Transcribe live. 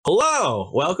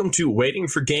Hello, welcome to Waiting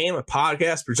for Game, a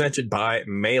podcast presented by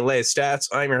Melee Stats.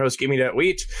 I'm your host,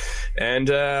 Gimme.Wheat, and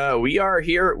we are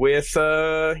here with,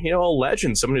 a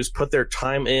legend, someone who's put their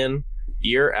time in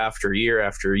year after year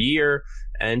after year,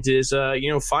 and is,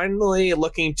 finally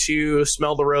looking to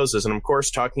smell the roses. And, of course,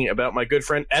 talking about my good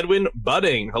friend, Edwin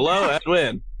Budding. Hello,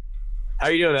 Edwin. How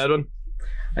are you doing, Edwin?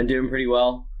 I'm doing pretty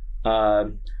well.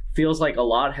 Feels like a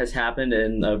lot has happened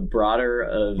in the broader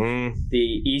of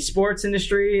the esports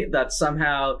industry that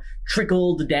somehow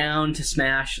trickled down to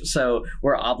Smash, so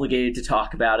we're obligated to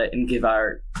talk about it and give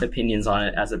our opinions on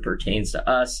it as it pertains to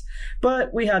us.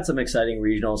 But we had some exciting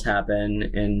regionals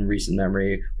happen in recent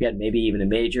memory. We had maybe even a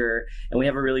major, and we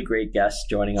have a really great guest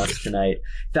joining us tonight.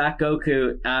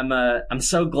 FatGoku, I'm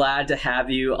so glad to have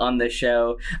you on the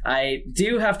show. I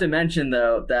do have to mention,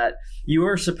 though, that you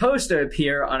were supposed to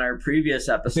appear on our previous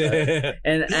episode.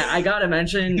 And I gotta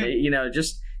mention,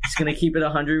 just going to keep it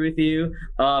 100 with you.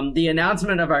 The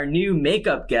announcement of our new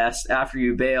makeup guest after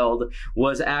you bailed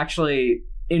was actually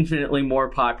infinitely more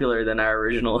popular than our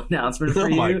original announcement for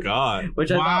you. Oh my god.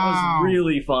 Which I thought was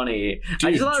really funny. Dude,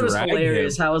 I just thought it was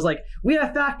hilarious how I was like, we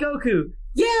have FatGoku.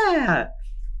 Yeah!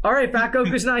 All right,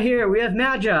 FatGoku's not here. We have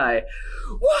Magi.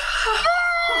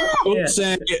 Oops,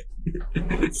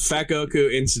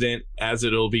 FatGoku incident, as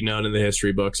it'll be known in the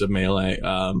history books of Melee.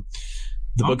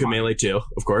 The book of Melee 2,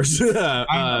 of course.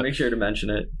 I'll make sure to mention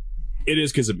it. It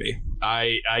is because of me.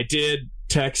 I did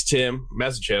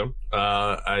message him.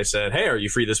 I said, hey, are you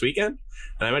free this weekend?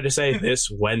 And I meant to say this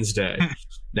Wednesday.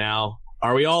 Now,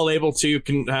 are we all able to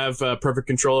have perfect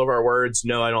control of our words?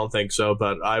 No, I don't think so,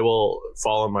 but I will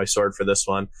fall on my sword for this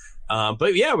one.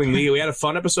 But yeah, we had a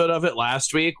fun episode of it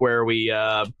last week where we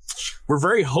were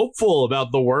very hopeful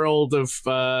about the world of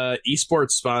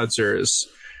esports sponsors.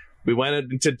 We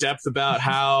went into depth about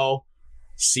how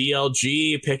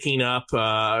CLG picking up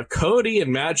Cody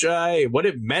and Magi, what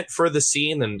it meant for the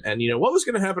scene, and what was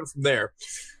going to happen from there.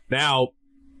 Now,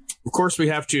 of course, we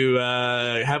have to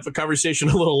have a conversation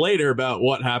a little later about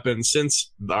what happened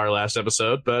since our last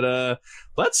episode, but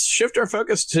let's shift our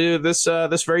focus to this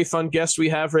very fun guest we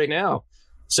have right now.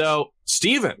 So,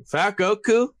 Steven,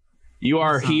 FatGoku, you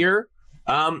are here.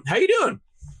 How you doing?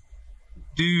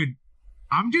 Dude,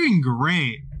 I'm doing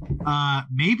great.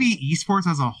 Maybe esports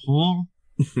as a whole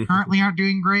currently aren't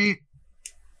doing great,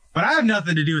 but I have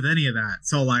nothing to do with any of that.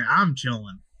 So, I'm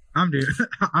chilling.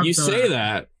 You say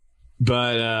that,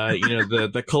 but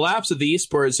the collapse of the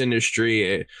esports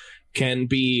industry can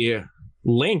be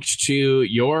linked to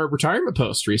your retirement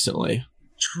post recently.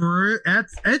 True,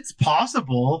 it's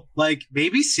possible.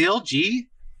 Maybe CLG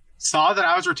saw that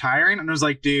I was retiring and was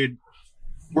like, "Dude,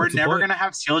 we're never gonna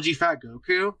have CLG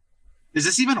FatGoku. Is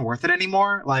this even worth it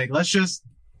anymore? Let's just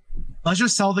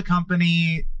sell the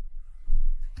company,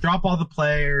 drop all the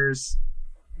players,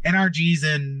 NRGs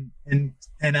and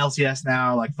LCS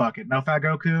now. Fuck it, no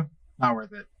FatGoku, not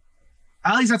worth it.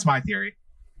 At least that's my theory.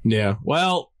 Yeah,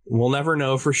 well, we'll never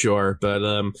know for sure, but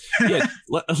yeah,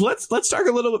 let's talk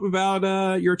a little bit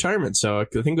about your retirement. So I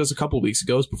think it was a couple of weeks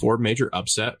ago, before Major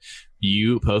Upset,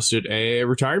 you posted a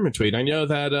retirement tweet. I know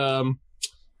that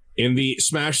in the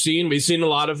Smash scene, we've seen a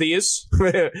lot of these.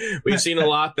 We've seen a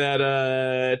lot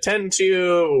that tend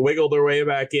to wiggle their way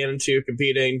back into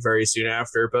competing very soon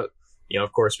after. But,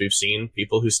 of course, we've seen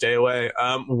people who stay away.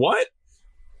 How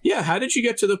did you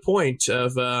get to the point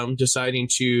of deciding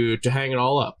to hang it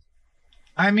all up?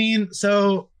 I mean,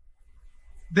 so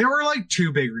there were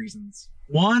two big reasons.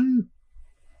 One,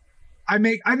 I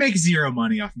make zero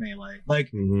money off Melee.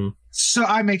 So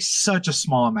I make such a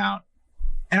small amount.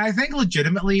 And I think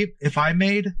legitimately, if I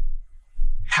made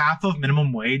half of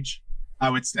minimum wage, I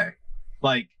would stay.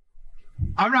 I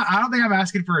don't think I'm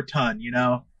asking for a ton,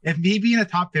 If me being a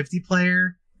top 50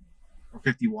 player or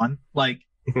 51,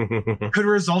 could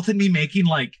result in me making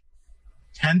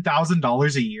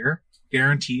 $10,000 a year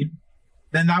guaranteed,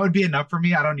 then that would be enough for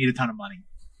me. I don't need a ton of money.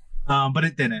 But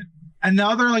it didn't. And the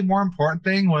other more important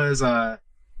thing was my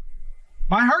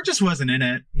heart just wasn't in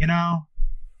it,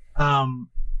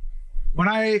 when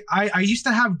I used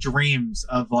to have dreams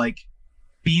of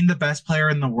being the best player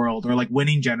in the world or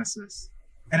winning Genesis,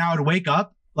 and I would wake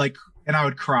up and I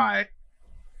would cry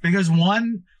because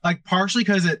one, partially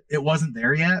because it wasn't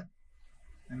there yet,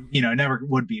 and it never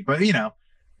would be, but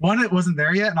one, it wasn't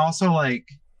there yet, and also it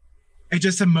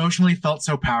just emotionally felt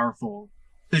so powerful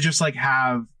to just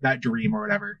have that dream or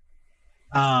whatever.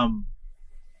 And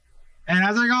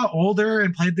as I got older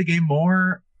and played the game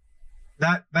more,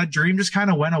 that dream just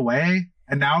kind of went away.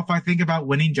 And now if I think about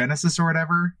winning Genesis or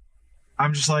whatever,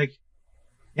 I'm just yeah,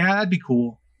 that'd be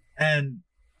cool.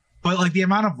 But the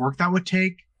amount of work that would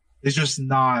take is just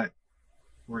not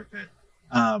worth it.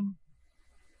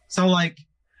 So like,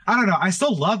 I don't know. I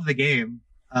still love the game.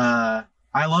 I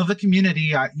love the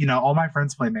community. All my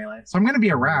friends play Melee, so I'm gonna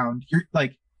be around. You're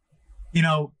like,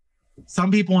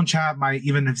 some people in chat might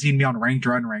even have seen me on ranked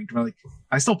or unranked. But like,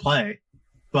 I still play,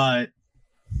 but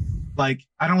like,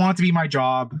 I don't want it to be my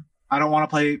job. I don't want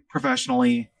to play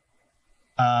professionally.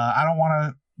 I don't want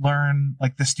to learn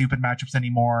like the stupid matchups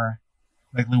anymore,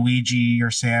 like Luigi or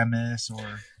Samus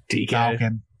or DK.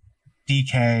 Falcon,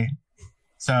 DK.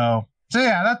 So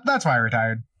yeah, that's why I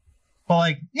retired. But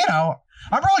like, I'm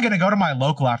probably gonna go to my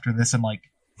local after this and like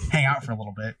hang out for a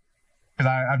little bit because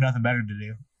I have nothing better to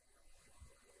do.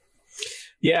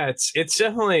 Yeah, it's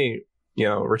definitely,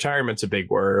 retirement's a big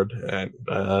word, and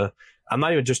I'm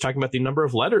not even just talking about the number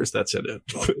of letters that's in it.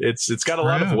 It's got a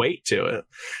lot of weight to it,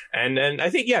 and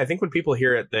I think when people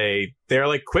hear it, they're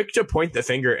like quick to point the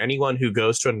finger at anyone who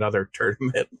goes to another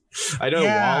tournament. I know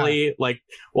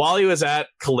Wally was at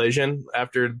Collision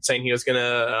after saying he was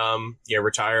gonna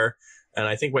retire, and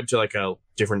I think went to like a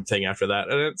different thing after that,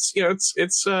 and it's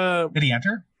Did he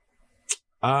enter?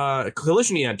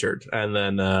 Collision he entered, and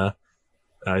then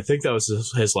I think that was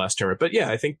his last tournament. But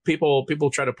yeah, I think people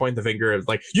try to point the finger at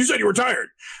like, you said you were tired.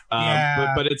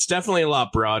 But it's definitely a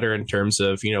lot broader in terms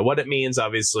of, what it means.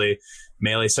 Obviously,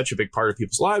 Melee is such a big part of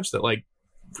people's lives that like,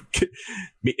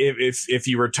 if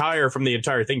you retire from the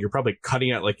entire thing, you're probably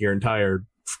cutting out like your entire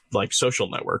like social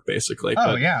network basically.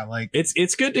 Oh, but yeah, like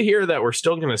it's good to hear that we're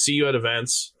still going to see you at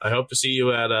events. I hope to see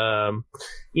you at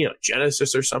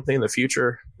Genesis or something in the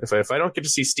future. If I don't get to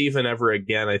see Steven ever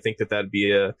again, I think that'd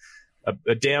be a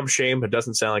damn shame. It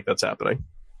doesn't sound like that's happening.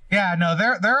 Yeah, no,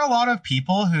 there are a lot of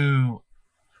people who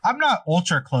I'm not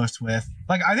ultra close with.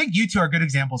 Like, I think you two are good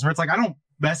examples where it's like, I don't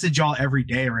message y'all every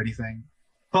day or anything.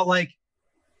 But like,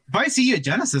 if I see you at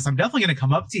Genesis, I'm definitely going to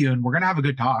come up to you and we're going to have a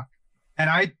good talk.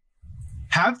 And I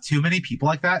have too many people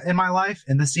like that in my life,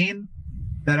 in the scene,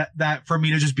 that for me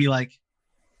to just be like,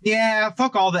 yeah,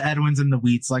 fuck all the Edwins and the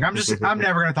Wheats. Like, I'm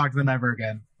never going to talk to them ever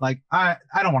again. Like, I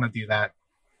don't want to do that.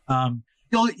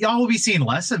 Y'all will be seeing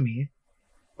less of me,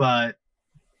 but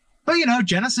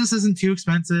Genesis isn't too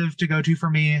expensive to go to for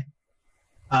me. If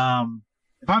I'm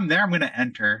there, I'm going to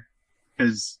enter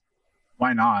because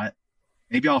why not?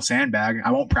 Maybe I'll sandbag.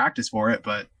 I won't practice for it,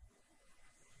 but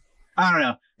I don't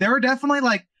know. There were definitely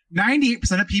like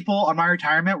 98% of people on my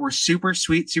retirement were super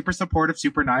sweet, super supportive,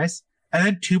 super nice. And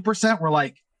then 2% were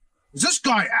like, is this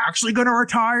guy actually going to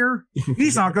retire?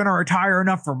 He's not going to retire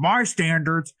enough for my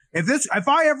standards. If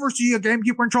I ever see a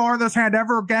GameCube controller in this hand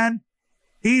ever again,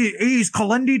 he's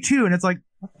Kalindi too. And it's like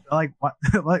what?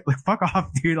 like fuck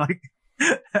off, dude. Like,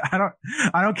 I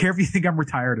don't care if you think I'm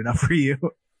retired enough for you.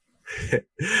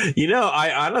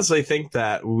 I honestly think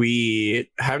that we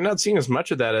have not seen as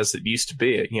much of that as it used to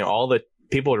be. All the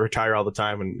people would retire all the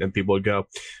time and people would go,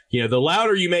 the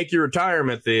louder you make your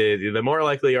retirement, the more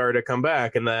likely you are to come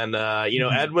back. And then,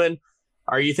 Edwin,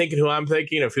 are you thinking who I'm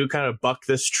thinking of, who kind of bucked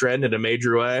this trend in a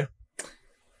major way?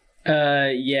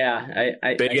 Yeah.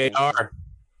 Big AR.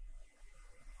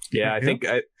 Yeah, I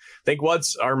think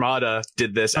once Armada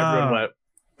did this, everyone went,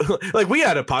 like, we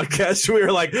had a podcast. We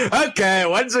were like, okay,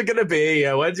 when's it going to be?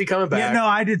 When's he coming back? Yeah, no,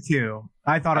 I did too.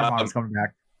 I thought Armada was coming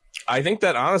back. I think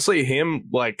that honestly, him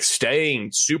like staying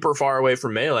super far away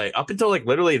from Melee up until like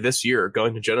literally this year,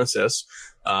 going to Genesis,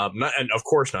 and of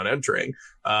course not entering.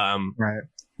 Right.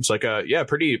 It's like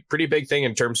pretty big thing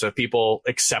in terms of people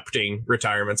accepting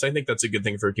retirements. I think that's a good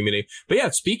thing for a community. But yeah,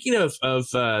 speaking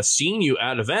of seeing you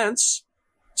at events,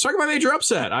 let's talk about Major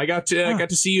Upset. I got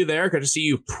to see you there. Got to see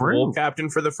you pool captain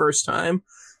for the first time.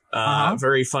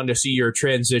 Very fun to see your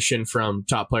transition from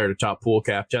top player to top pool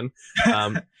captain.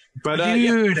 But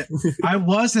dude, I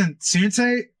wasn't.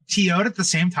 Sensei TO'd at the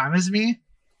same time as me,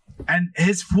 and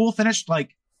his pool finished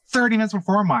like 30 minutes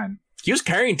before mine. He was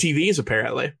carrying TVs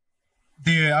apparently.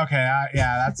 Dude, okay,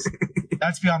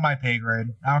 that's beyond my pay grade.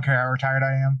 I don't care how retired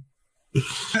I am.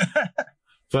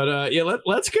 But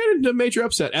let's get into Major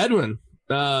Upset. Edwin,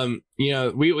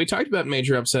 we talked about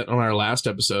Major Upset on our last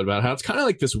episode about how it's kind of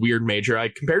like this weird major. I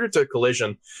compared it to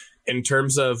Collision in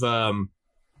terms of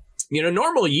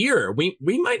normal year, we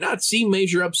might not see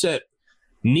Major Upset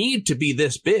need to be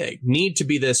this big, need to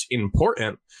be this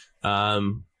important.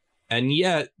 And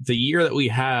yet the year that we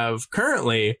have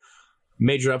currently,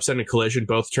 Major Upset and Collision,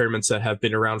 both tournaments that have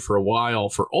been around for a while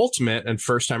for Ultimate and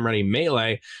first time running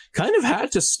Melee, kind of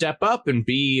had to step up and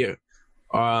be,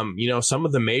 some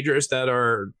of the majors that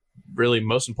are really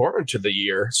most important to the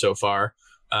year so far.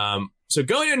 So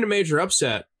going into Major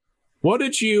Upset, what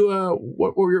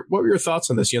were your thoughts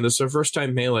on this? This is our first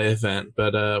time Melee event,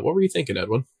 but what were you thinking,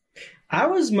 Edwin? I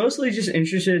was mostly just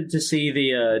interested to see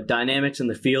the dynamics in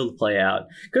the field play out.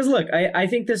 Because, look, I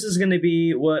think this is going to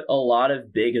be what a lot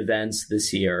of big events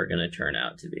this year are going to turn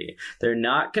out to be. They're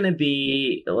not going to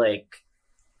be, like...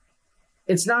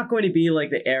 It's not going to be like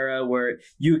the era where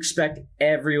you expect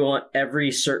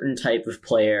every certain type of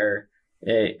player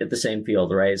at the same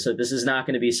field, right? So this is not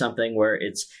going to be something where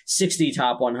it's 60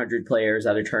 top 100 players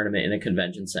at a tournament in a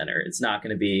convention center. It's not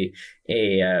going to be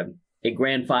a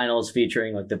grand finals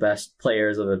featuring like the best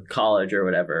players of a college or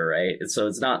whatever, right? So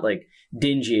it's not like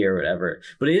dingy or whatever,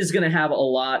 but it is going to have a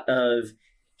lot of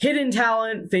hidden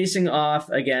talent facing off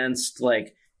against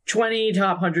like 20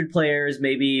 top 100 players,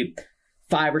 maybe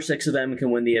 5 or 6 of them can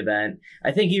win the event.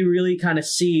 I think you really kind of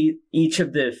see each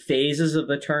of the phases of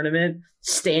the tournament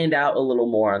stand out a little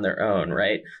more on their own,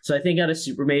 right? So I think at a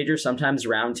super major, sometimes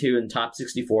round 2 and top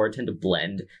 64 tend to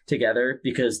blend together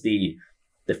because the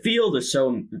field is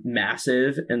so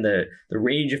massive and the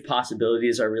range of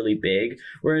possibilities are really big.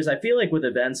 Whereas I feel like with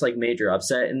events like Major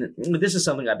Upset, and this is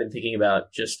something I've been thinking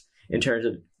about just in terms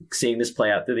of seeing this play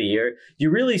out through the year, you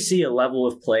really see a level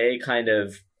of play kind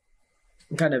of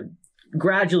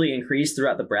gradually increase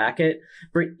throughout the bracket,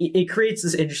 but it creates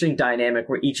this interesting dynamic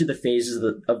where each of the phases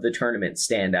of the tournament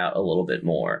stand out a little bit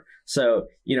more. So,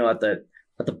 you know, at the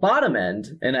bottom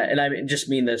end, and I just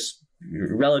mean this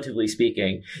relatively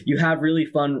speaking, you have really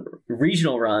fun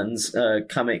regional runs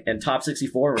coming and top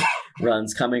 64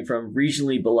 runs coming from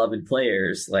regionally beloved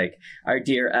players like our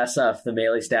dear SF, the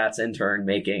Melee Stats intern,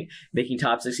 making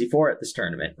top 64 at this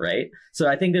tournament, right? So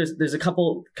I think there's a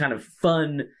couple kind of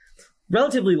fun,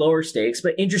 relatively lower stakes,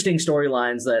 but interesting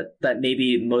storylines that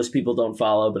maybe most people don't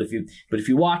follow. But if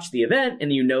you watch the event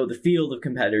and you know the field of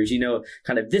competitors, you know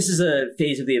kind of this is a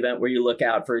phase of the event where you look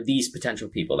out for these potential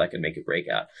people that can make a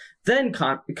breakout. Then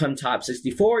come top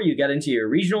 64, you get into your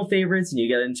regional favorites and you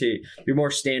get into your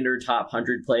more standard top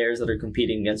 100 players that are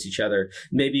competing against each other.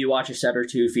 Maybe you watch a set or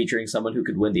two featuring someone who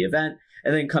could win the event.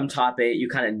 And then come top 8, you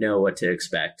kind of know what to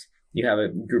expect. You have a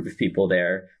group of people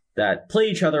there that play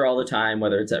each other all the time,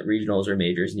 whether it's at regionals or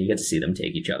majors, and you get to see them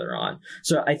take each other on.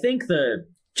 So I think the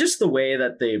way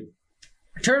that the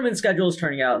tournament schedule is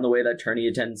turning out and the way that tourney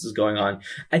attendance is going on,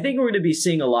 I think we're going to be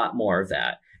seeing a lot more of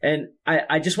that. And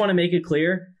I just want to make it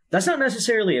clear, that's not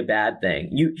necessarily a bad thing.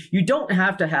 You don't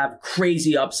have to have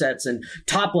crazy upsets and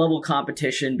top level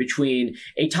competition between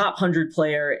a top 100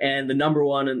 player and the number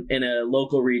one in a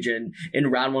local region in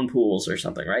round 1 pools or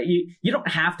something, right? You don't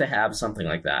have to have something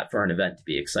like that for an event to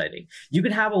be exciting. You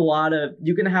can have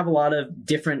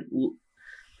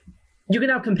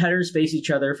competitors face each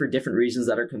other for different reasons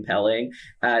that are compelling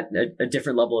at a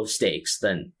different level of stakes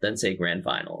than say grand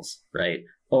finals, right?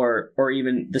 Or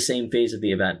even the same phase of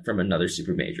the event from another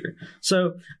super major.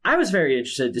 So I was very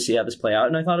interested to see how this play out,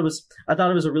 and I thought it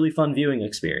was a really fun viewing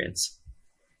experience.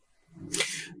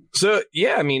 So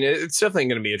yeah, I mean, it's definitely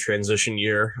going to be a transition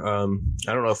year. I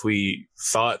don't know if we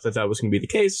thought that was going to be the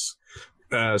case,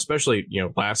 especially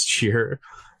last year.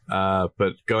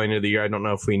 But going into the year, I don't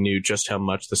know if we knew just how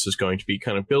much this is going to be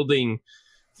kind of building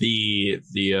the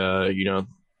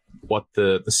what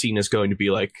the scene is going to be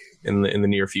like in the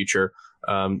near future.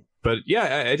 But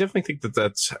yeah, I definitely think that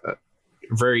that's a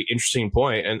very interesting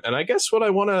point. And I guess what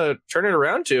I want to turn it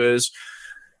around to is,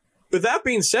 with that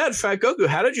being said, FatGoku,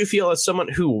 how did you feel as someone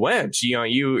who went? You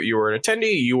were an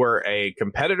attendee, you were a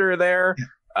competitor there.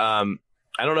 I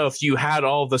don't know if you had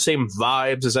all the same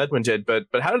vibes as Edwin did, but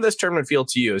how did this tournament feel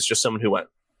to you as just someone who went?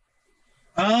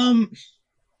 I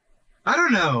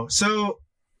don't know. So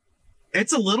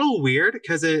it's a little weird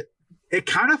because it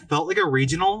kind of felt like a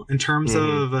regional in terms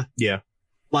of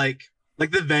like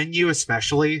the venue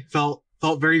especially felt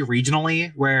very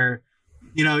regionally, where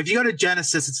if you go to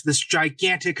Genesis, it's this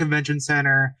gigantic convention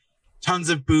center, tons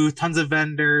of booths, tons of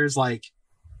vendors, like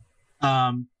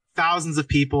thousands of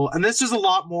people, and this is a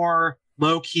lot more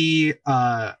low key.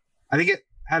 I think it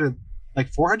had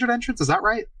 400 entrants. Is that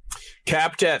right?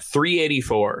 Capped at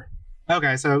 384.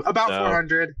 Okay, so about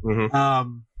 400.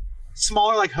 Mm-hmm.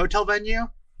 Smaller, like hotel venue,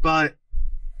 but.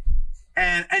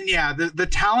 And yeah, the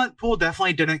talent pool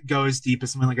definitely didn't go as deep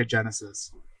as something like a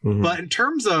Genesis. Mm-hmm. But in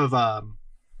terms of,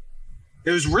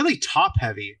 it was really top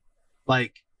heavy.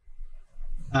 Like,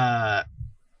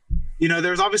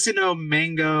 there's obviously no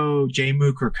Mango,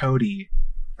 J-Mook, or Cody.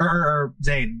 Or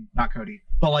Zane, not Cody.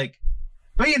 But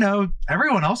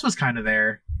everyone else was kind of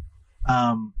there.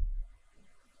 I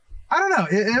don't know.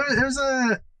 It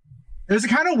was a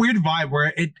kind of weird vibe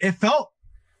where it felt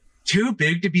too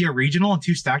big to be a regional and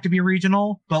too stacked to be a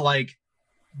regional, but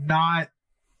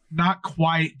not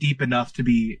quite deep enough to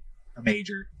be a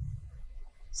major.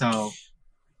 So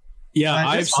Yeah,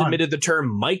 I've submitted the term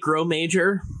micro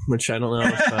major, which I don't know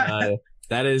if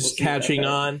that is catching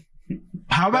on.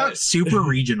 How about super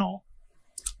regional?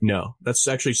 No, that's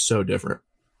actually so different.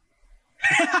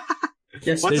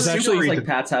 Yes, there's actually like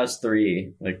Pat's House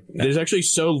 3. Like, there's actually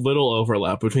so little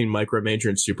overlap between micro major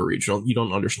and super regional. You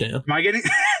don't understand. Am I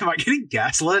getting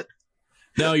gaslit?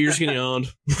 No, you're just getting owned.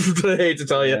 I hate to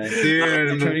tell you,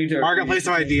 dude. Marketplace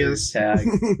of ideas.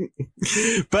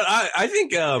 But I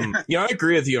think I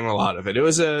agree with you on a lot of it. It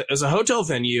was a hotel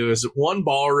venue. It was one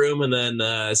ballroom, and then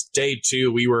day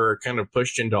 2 we were kind of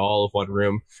pushed into all of one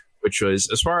room, which was,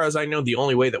 as far as I know, the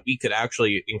only way that we could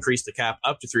actually increase the cap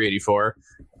up to 384.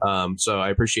 So I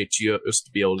appreciate you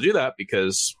to be able to do that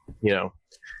because,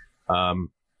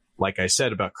 like I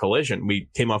said about Collision, we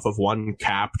came off of one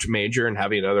capped major, and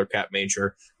having another capped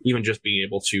major, even just being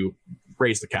able to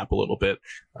raise the cap a little bit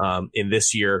in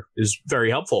this year is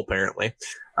very helpful, apparently.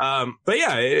 But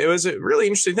yeah, it was a really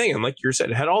interesting thing. And like you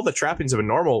said, it had all the trappings of a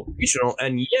normal regional,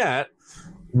 and yet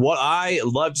what I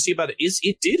love to see about it is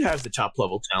it did have the top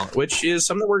level talent, which is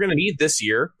something we're going to need this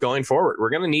year going forward. We're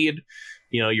going to need,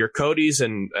 your Codys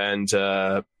and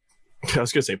I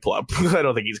was going to say Plup. I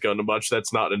don't think he's going to much.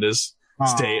 That's not in his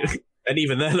state. And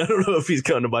even then, I don't know if he's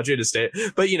going to much in his state.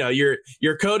 But, your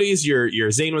Codys,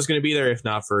 your Zane was going to be there, if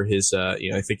not for his, I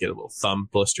think he had a little thumb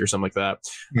blister or something like that.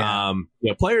 Yeah.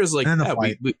 Players like and that.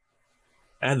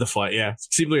 And the flight, yeah. It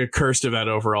seemed like a cursed event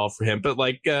overall for him. But,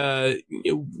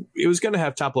 it was going to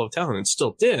have top-level talent, and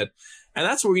still did. And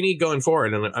that's what we need going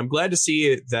forward. And I'm glad to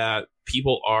see that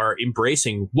people are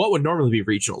embracing what would normally be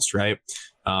regionals, right?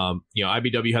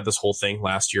 IBW had this whole thing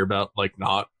last year about,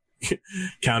 not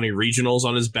counting regionals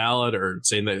on his ballot, or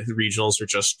saying that regionals are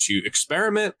just to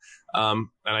experiment. And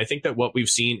I think that what we've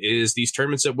seen is these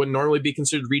tournaments that wouldn't normally be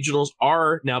considered regionals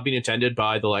are now being attended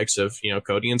by the likes of,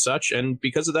 Cody and such. And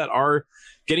because of that are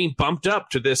getting bumped up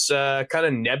to this kind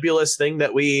of nebulous thing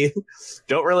that we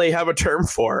don't really have a term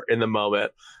for in the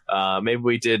moment. Maybe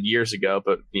we did years ago,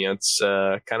 but it's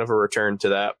kind of a return to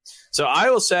that. So I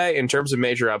will say, in terms of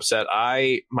major upset,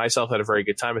 I myself had a very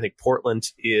good time. I think Portland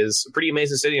is a pretty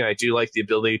amazing city, and I do like the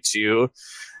ability to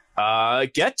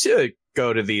get to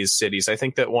go to these cities. I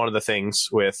think that one of the things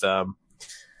with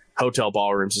hotel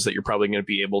ballrooms is that you're probably going to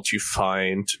be able to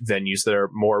find venues that are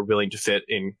more willing to fit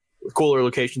in cooler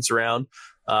locations around.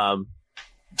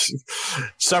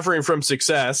 Suffering from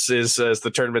success is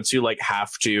the tournaments who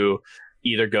have to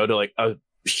either go to a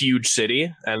huge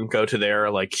city and go to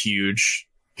their huge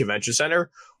convention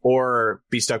center, or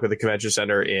be stuck with a convention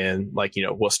center in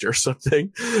Worcester or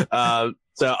something.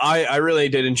 So I really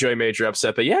did enjoy major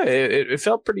upset, but yeah, it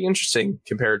felt pretty interesting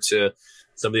compared to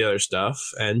some of the other stuff.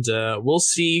 And we'll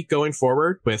see going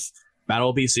forward with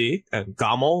Battle BC and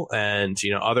GOML and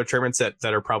other tournaments that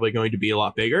are probably going to be a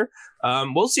lot bigger.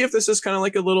 We'll see if this is kind of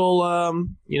like a little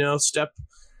step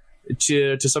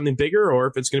to something bigger, or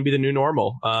if it's going to be the new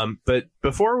normal. But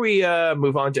before we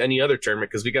move on to any other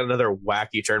tournament, because we got another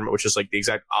wacky tournament, which is the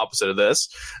exact opposite of this,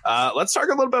 let's talk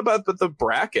a little bit about the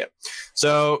bracket.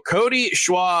 So Cody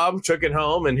Schwab took it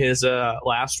home in his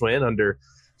last win under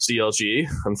CLG,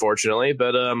 unfortunately.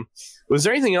 But was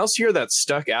there anything else here that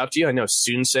stuck out to you? I know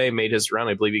Sunsei made his run.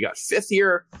 I believe he got 5th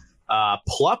here.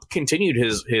 Plup continued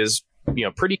his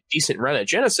pretty decent run at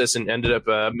Genesis and ended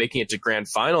up making it to grand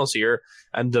finals here,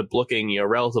 ended up looking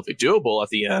relatively doable at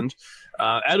the end.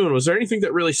 Edwin, was there anything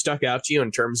that really stuck out to you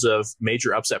in terms of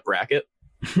major upset bracket?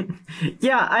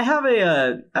 Yeah, I have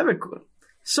a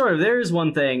sort of, there is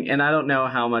one thing, and I don't know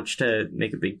how much to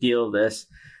make a big deal of this,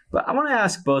 but I want to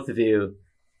ask both of you,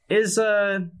 is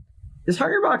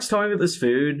Hungrybox toying with this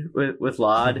food with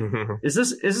Lod? Is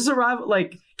this a rival?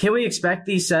 Can we expect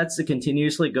these sets to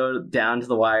continuously go down to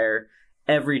the wire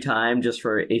every time just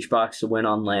for HBox to win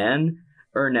on LAN,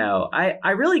 or no?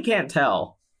 I really can't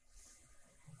tell.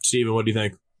 Steven, what do you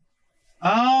think?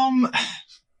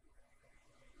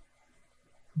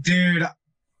 Dude,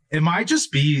 it might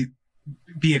just be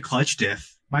a clutch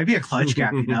diff. Might be a clutch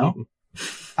gap,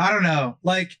 I don't know.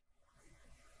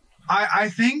 I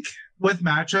think with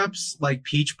matchups like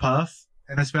Peach Puff,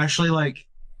 and especially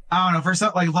I don't know, for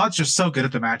some, Lod's just so good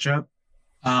at the matchup,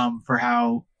 for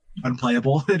how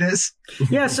unplayable it is.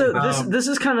 Yeah, so this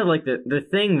is kind of the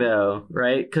thing though,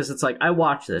 right? Because it's I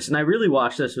watch this, and I really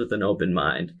watch this with an open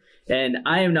mind. And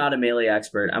I am not a Melee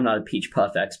expert. I'm not a Peach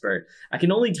Puff expert. I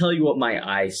can only tell you what my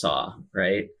eye saw,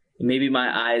 right? Maybe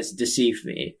my eyes deceived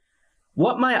me.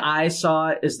 What my eye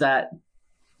saw is that,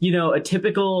 a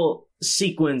typical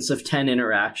sequence of 10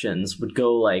 interactions would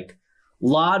go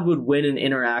Lod would win an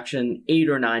interaction 8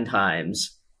 or 9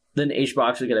 times, then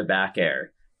HBox would get a back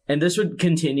air. And this would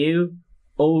continue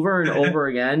over and over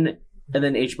again and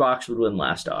then HBox would win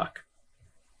last dock.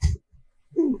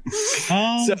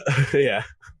 So, yeah.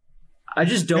 I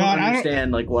just don't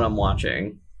understand like what I'm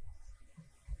watching.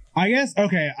 I guess,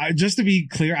 okay, just to be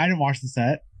clear, I didn't watch the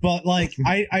set, but like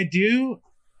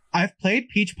I've played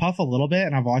Peach Puff a little bit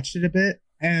and I've watched it a bit,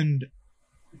 and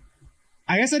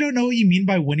I guess I don't know what you mean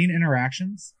by winning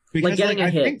interactions. Because, like getting a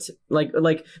hit,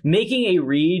 like making a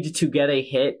read to get a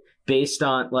hit based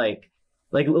on like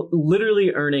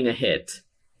literally earning a hit.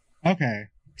 Okay.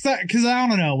 Because I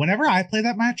don't know, whenever I play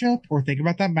that matchup or think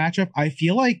about that matchup, I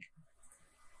feel like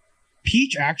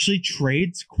Peach actually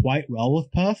trades quite well with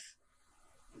Puff.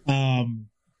 The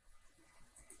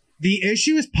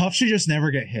issue is Puff should just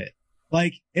never get hit.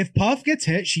 Like, if Puff gets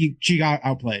hit, she got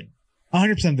outplayed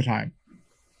 100% of the time.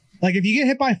 Like, if you get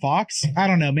hit by Fox, I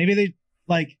don't know, maybe they,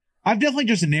 like, I've definitely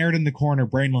just nared in the corner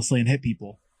brainlessly and hit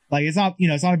people. Like, it's not,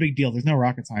 it's not a big deal. There's no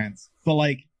rocket science. But,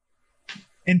 like,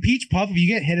 in Peach Puff, if you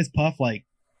get hit as Puff, like,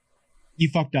 you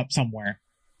fucked up somewhere.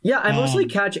 Yeah, I mostly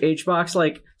catch HBox,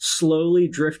 like, slowly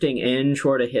drifting in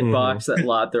toward a hitbox that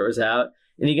Lod throws out,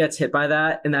 and he gets hit by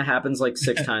that, and that happens, like,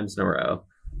 6 times in a row.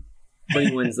 But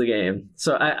he wins the game.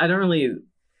 So I don't really...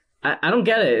 I don't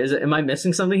get it. Am I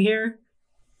missing something here?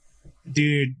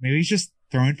 Dude, maybe he's just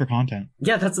throwing for content.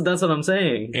 Yeah, that's what I'm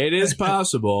saying. It is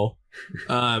possible.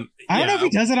 I don't know if he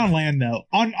does it on land though.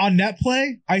 On net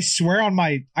play, I swear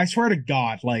to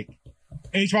God, like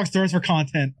HBox throws for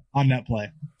content on net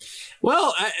play.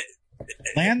 Well,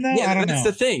 land though, I don't know. That's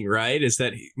the thing, right? Is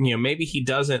that maybe he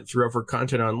doesn't throw for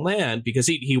content on land because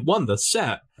he won the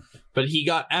set, but he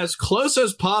got as close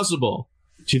as possible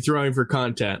to throwing for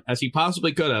content as he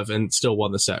possibly could have and still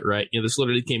won the set, right? This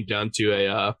literally came down to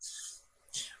a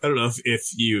I don't know if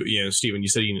you Steven, you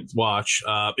said you didn't watch.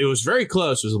 It was very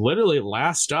close. It was literally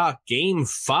last stock, game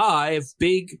 5,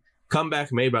 big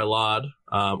comeback made by Lod,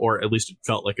 or at least it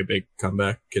felt like a big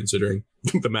comeback considering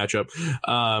the matchup.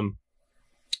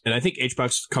 And I think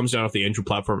HBox comes down off the Angel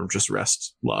platform and just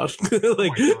rests Lod.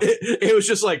 Like it was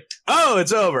just like, oh,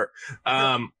 it's over.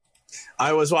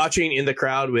 I was watching in the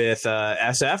crowd with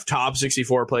SF, top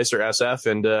 64 placer SF,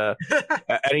 and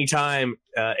anytime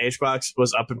HBox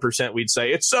was up in percent, we'd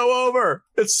say, it's so over.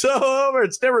 It's so over.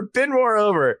 It's never been more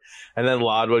over. And then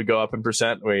Lod would go up in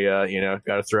percent. We,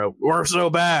 got to throw, we're so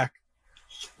back.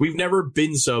 We've never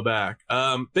been so back.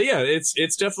 But yeah,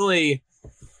 it's definitely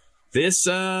this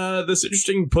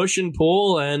interesting push and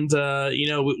pull. And,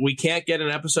 we can't get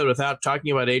an episode without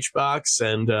talking about HBox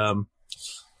and,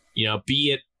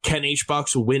 be it, can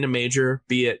HBox win a major?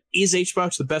 Be it, is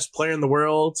HBox the best player in the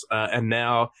world? And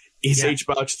now, is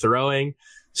HBox throwing?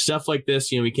 Stuff like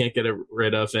this, we can't get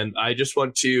rid of. And I just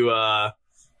want to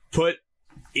put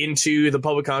into the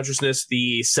public consciousness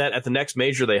the set at the next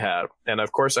major they have. And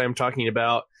of course, I am talking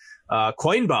about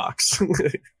Coinbox.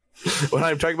 When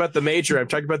I'm talking about the major, I'm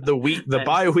talking about the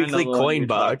bi-weekly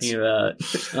Coinbox.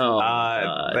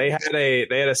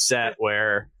 They had a set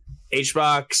where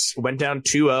HBox went down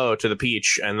 2-0 to the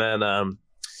Peach and then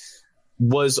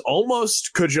was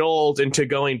almost cajoled into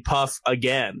going Puff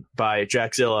again by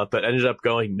Jackzilla, but ended up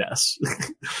going Ness.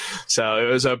 So it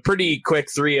was a pretty quick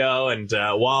 3-0. And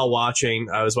while watching,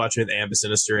 I was watching with Ambi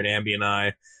Sinister and Ambi and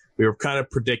I. We were kind of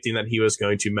predicting that he was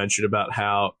going to mention about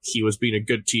how he was being a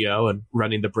good TO and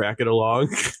running the bracket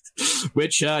along,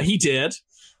 which he did.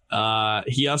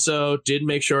 He also did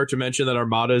make sure to mention that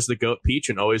Armada is the GOAT Peach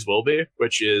and always will be,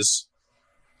 which is...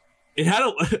 It had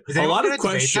a lot of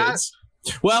questions.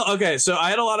 Well, okay, so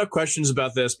I had a lot of questions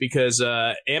about this because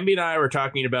Ambi and I were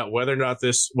talking about whether or not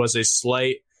this was a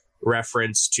slight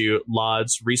reference to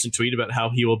Lod's recent tweet about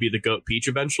how he will be the GOAT Peach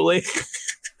eventually.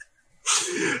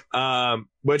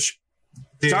 Which,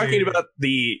 talking about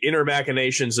the inner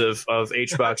machinations of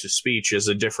HBox's speech is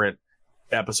a different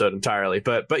episode entirely.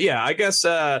 But yeah, I guess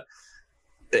to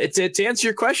answer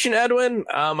your question, Edwin,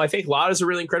 I think Lod is a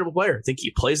really incredible player. I think he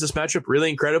plays this matchup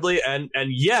really incredibly, and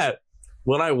yet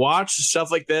when I watch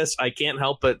stuff like this, I can't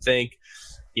help but think,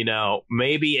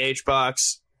 maybe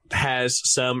HBox has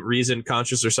some reason,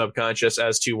 conscious or subconscious,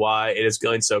 as to why it is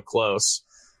going so close.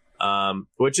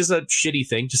 Which is a shitty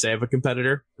thing to say of a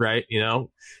competitor, right?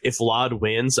 If Lod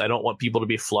wins, I don't want people to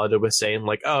be flooded with saying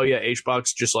like, oh yeah,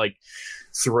 HBox just like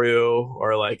threw,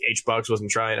 or like HBox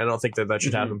wasn't trying. I don't think that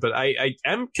should happen, but I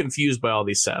am confused by all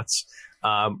these sets.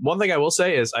 One thing I will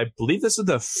say is I believe this is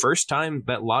the first time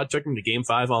that Lod took him to game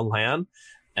 5 on LAN.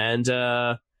 And,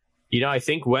 I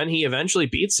think when he eventually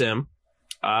beats him,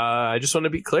 I just want to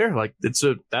be clear, like that's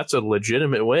a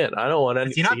legitimate win. I don't want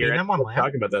anything to hear anyone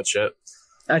talking about that shit.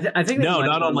 I think no,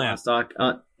 not on LAN.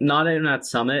 Not in that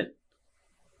summit.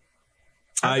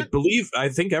 I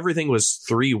think everything was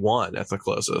 3-1 at the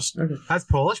closest. Has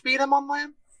Polish beat him on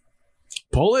LAN?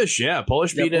 Polish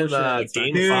beat him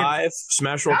game Dude, 5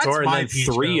 Smash World Tour and then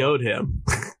 3-0'd him.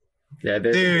 Yeah,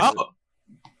 Dude.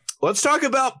 Let's talk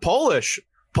about Polish.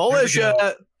 Polish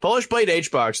played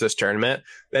HBox this tournament,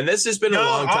 and this has been a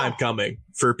long time coming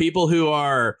for people who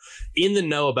are in the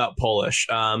know about Polish.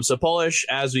 So Polish,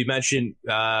 as we mentioned,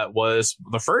 was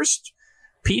the first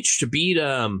Peach to beat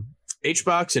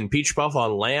HBox and Peach Puff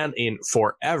on LAN in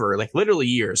forever, like literally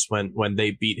years, when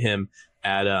they beat him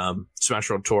at Smash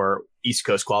World Tour East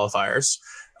Coast qualifiers.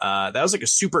 That was like a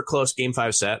super close Game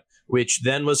 5 set, which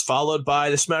then was followed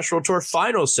by the Smash World Tour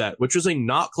final set, which was a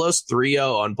not close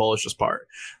 3-0 on Polish's part.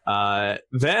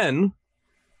 Then,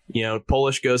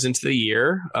 Polish goes into the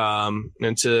year,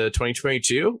 into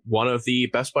 2022, one of the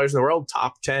best players in the world,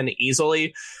 top 10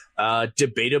 easily,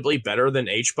 debatably better than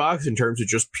HBox in terms of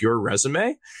just pure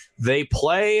resume. They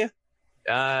play,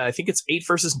 I think it's 8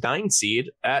 versus 9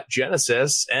 seed at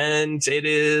Genesis, and it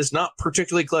is not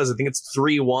particularly close. I think it's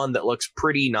 3-1 that looks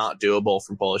pretty not doable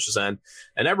from Polish's end.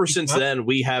 And ever since then,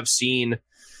 we have seen,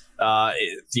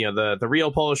 the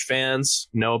real Polish fans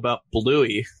know about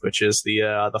Bluey, which is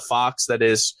the fox that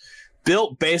is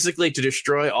built basically to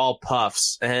destroy all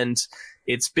puffs. And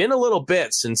it's been a little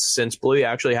bit since Bluey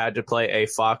actually had to play a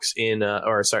fox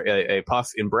a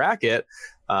puff in bracket.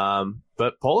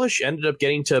 But Polish ended up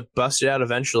getting to bust it out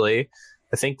eventually.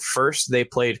 I think first they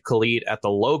played Khalid at the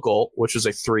local, which was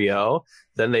a 3-0.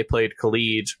 Then they played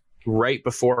Khalid right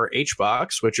before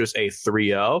HBox, which was a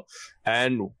 3-0.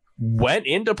 And went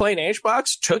into playing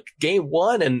HBox, took game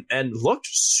 1 and looked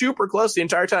super close the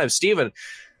entire time. Steven,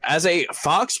 as a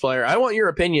Fox player, I want your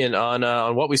opinion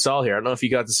on what we saw here. I don't know if you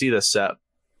got to see this set.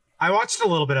 I watched a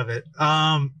little bit of it.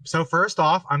 So first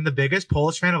off, I'm the biggest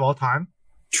Polish fan of all time.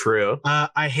 True.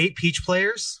 I hate Peach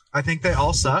players. I think they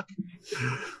all suck.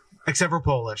 Except for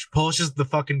Polish. Polish is the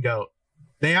fucking GOAT.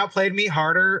 They outplayed me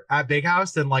harder at Big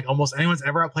House than like almost anyone's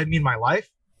ever outplayed me in my life.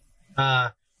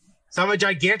 So I'm a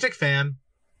gigantic fan.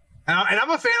 And I'm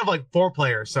a fan of like 4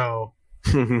 players. So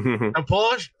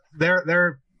Polish,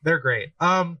 they're great.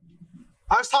 I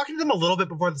was talking to them a little bit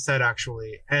before the set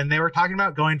actually, and they were talking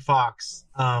about going Fox.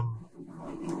 And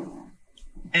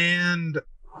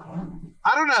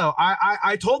I don't know.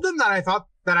 I told them that I thought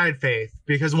that I had faith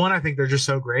because one, I think they're just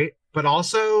so great, but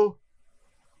also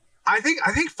I think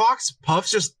Fox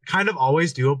Puff's just kind of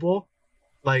always doable.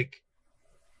 Like,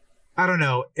 I don't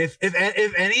know if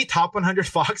any top 100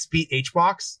 Fox beat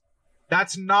HBox,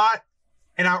 that's not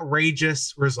an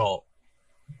outrageous result.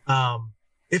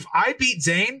 If I beat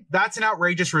Zane, that's an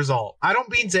outrageous result. I don't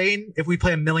beat Zane if we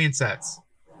play a million sets.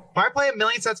 If I play a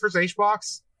million sets versus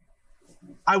HBox,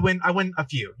 I win a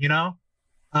few, So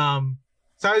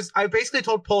I basically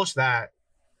told Polish that,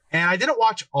 and I didn't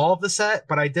watch all of the set,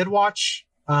 but I did watch.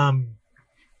 I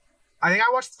think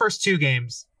I watched the first 2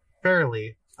 games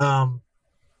fairly. And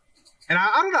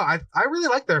I don't know. I really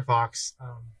like their Fox.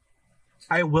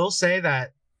 I will say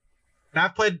that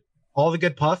I've played all the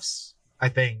good puffs, I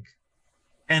think,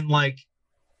 and like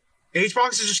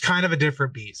HBox is just kind of a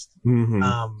different beast.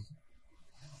 Mm-hmm.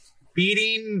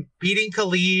 Beating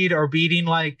Khalid or beating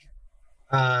like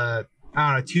I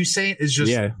don't know, Toussaint is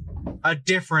just a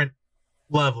different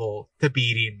level to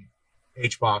beating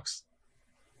HBox.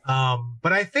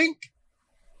 But I think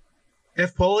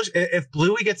if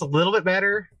Bluey gets a little bit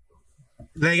better,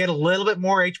 they get a little bit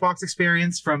more HBox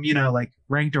experience from, like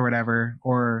ranked or whatever,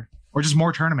 or just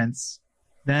more tournaments,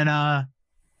 then I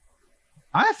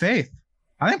have faith.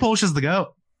 I think Polish is the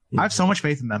GOAT. I have so much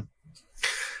faith in them.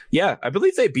 Yeah, I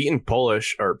believe they've beaten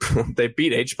Polish, or they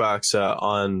beat HBox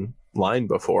online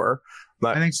before. I'm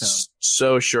not I think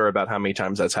so sure about how many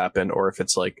times that's happened, or if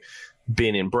it's like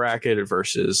been in bracket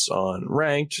versus on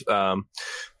ranked.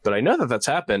 But I know that that's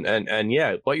happened, and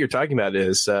yeah, what you're talking about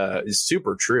is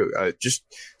super true. Just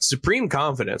supreme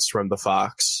confidence from the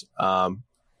Fox,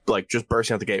 like just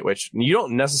bursting out the gate, which you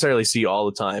don't necessarily see all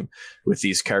the time with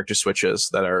these character switches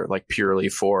that are like purely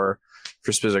for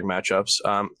specific matchups.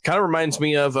 Kind of reminds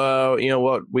me of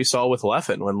what we saw with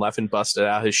Leffen when Leffen busted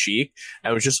out his Sheik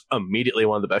and was just immediately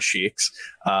one of the best Sheiks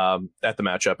at the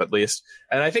matchup, at least.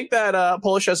 And I think that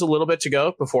Polish has a little bit to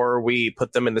go before we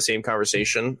put them in the same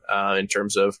conversation in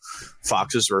terms of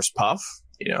Foxes versus Puff.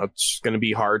 It's going to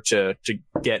be hard to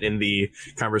get in the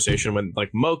conversation when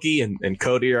like Moki and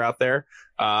Cody are out there.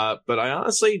 But I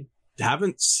honestly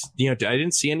haven't, I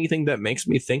didn't see anything that makes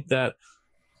me think that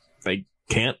they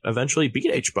can't eventually beat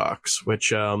HBox,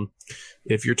 which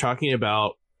if you're talking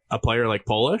about a player like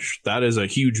Polish, that is a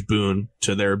huge boon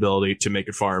to their ability to make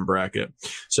it far in bracket.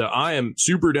 So I am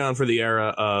super down for the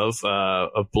era of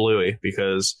Bluey,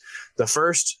 because the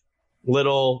first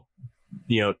little,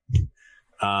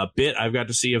 bit I've got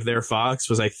to see of their Fox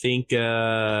was, I think,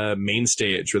 main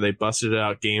stage where they busted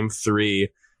out game 3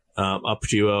 up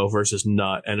 2-0 versus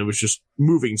Nut, and it was just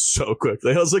moving so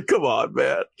quickly. I was like, come on,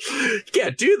 man. You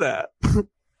can't do that.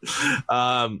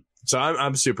 So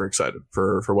I'm super excited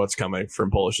for what's coming from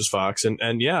Polish's Fox.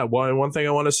 And yeah, one thing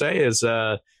I want to say is,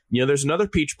 there's another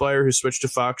Peach player who switched to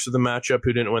Fox for the matchup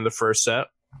who didn't win the first set.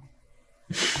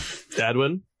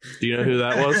 Edwin, do you know who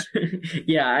that was?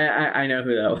 Yeah, I know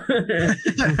who that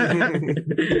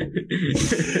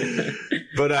was.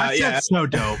 But That's so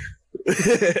dope.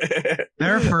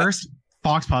 Their first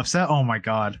Fox Puff set. Oh my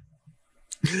god.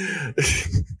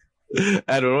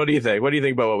 Edwin, what do you think? What do you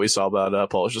think about what we saw about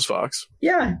Polish's Fox?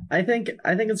 Yeah, I think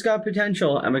it's got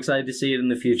potential. I'm excited to see it in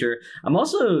the future. I'm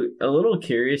also a little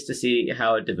curious to see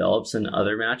how it develops in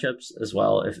other matchups as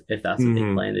well, if that's what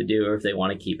they plan to do, or if they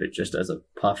want to keep it just as a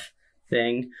puff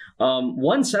thing.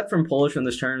 One set from Polish in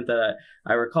this tournament that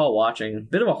I recall watching, a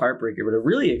bit of a heartbreaker, but a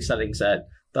really exciting set.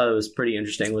 Thought it was pretty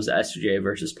interesting, was SJ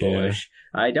versus Polish.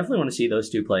 Yeah. I definitely want to see those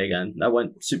two play again. That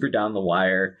went super down the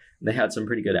wire. They had some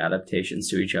pretty good adaptations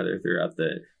to each other throughout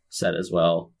the set as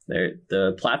well.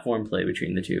 The platform play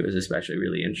between the two is especially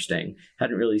really interesting.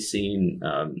 Hadn't really seen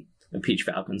a Peach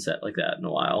Falcon set like that in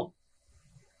a while.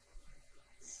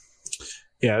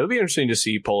 Yeah, it'll be interesting to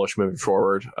see Polish moving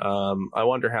forward. I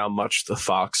wonder how much the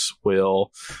Fox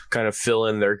will kind of fill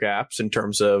in their gaps in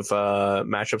terms of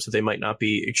matchups that they might not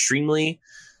be extremely,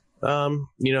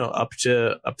 up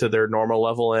to their normal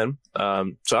level in.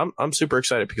 So I'm super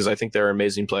excited because I think they're an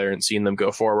amazing player, and seeing them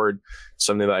go forward,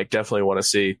 something that I definitely want to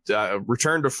see.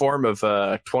 Return to form of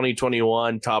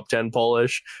 2021 top 10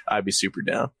 Polish, I'd be super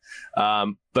down.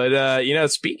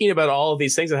 But speaking about all of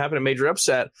these things that happened at Major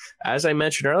Upset, as I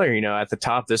mentioned earlier, at the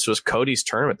top, this was Cody's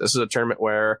tournament. This is a tournament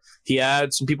where he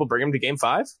had some people bring him to Game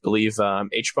 5. I believe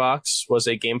HBox was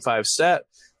a Game 5 set.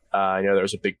 There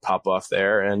was a big pop off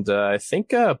there, and I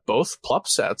think both Plup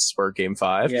sets were Game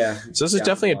 5. Yeah. So this is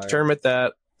definitely a tournament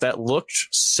that looked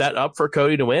set up for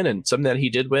Cody to win, and something that he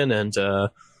did win, and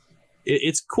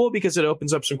it's cool because it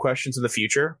opens up some questions in the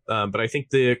future. But I think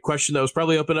the question that was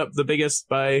probably opened up the biggest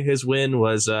by his win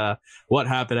was what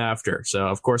happened after. So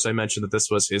of course I mentioned that this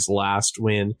was his last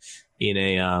win in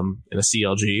a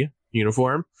CLG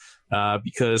uniform.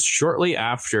 Because shortly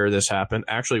after this happened,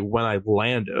 actually when I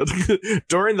landed,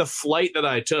 during the flight that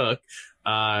I took,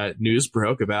 news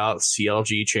broke about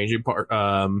CLG changing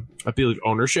I believe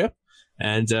ownership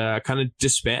and kind of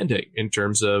disbanding in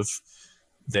terms of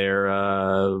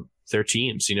their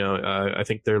teams. I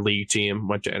think their league team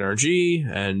went to NRG,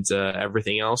 and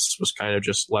everything else was kind of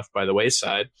just left by the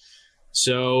wayside.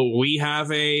 So we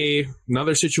have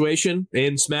another situation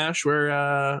in Smash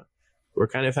where we're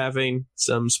kind of having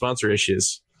some sponsor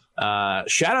issues.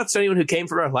 Shout out to anyone who came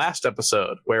from our last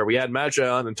episode where we had Magi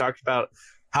on and talked about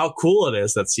how cool it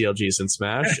is that CLG is in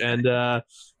Smash. And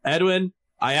Edwin,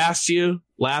 I asked you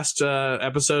last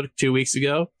episode 2 weeks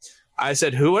ago, I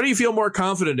said, what do you feel more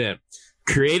confident in?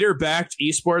 Creator-backed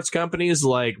esports companies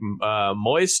like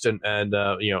Moist and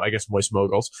I guess Moist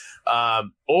Moguls,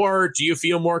 or do you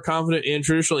feel more confident in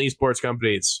traditional esports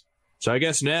companies? So I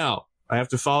guess now I have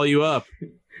to follow you up.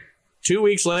 2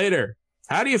 weeks later,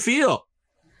 how do you feel?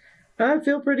 I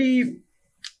feel pretty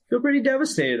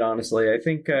devastated, honestly. I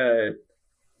think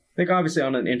obviously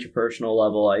on an interpersonal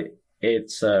level,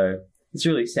 it's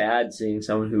really sad seeing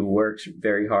someone who works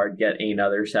very hard get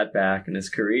another setback in his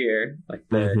career, like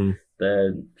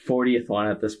the 40th one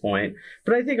at this point.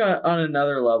 But I think on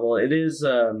another level, it is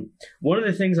one of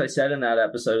the things I said in that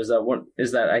episode is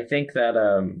that I think that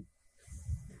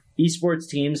esports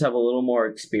teams have a little more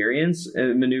experience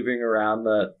in maneuvering around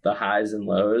the highs and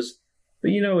lows.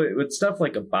 But, with stuff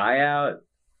like a buyout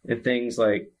and things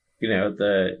like,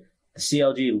 the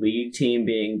CLG League team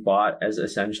being bought as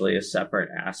essentially a separate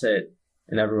asset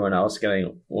and everyone else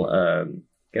getting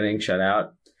shut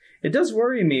out, it does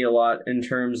worry me a lot in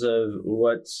terms of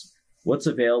what's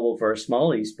available for a small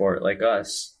esport like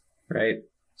us, right?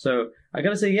 So I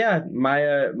gotta say, yeah,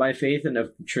 my faith in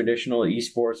traditional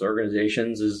esports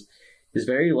organizations is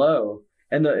very low.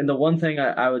 And the one thing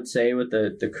I would say with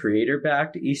the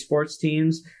creator-backed esports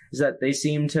teams is that they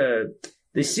seem to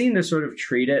sort of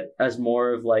treat it as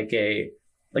more of like a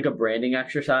branding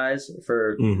exercise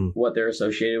for what they're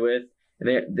associated with.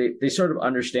 They sort of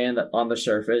understand that on the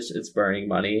surface it's burning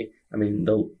money. I mean,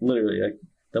 literally like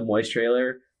the Moist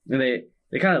trailer, and they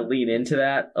kind of lean into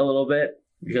that a little bit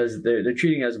because they're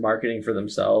treating it as marketing for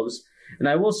themselves. And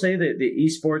I will say that the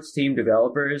esports team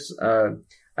developers,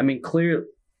 clearly,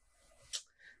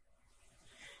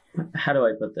 how do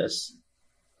I put this?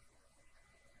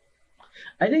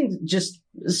 I think just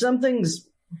some things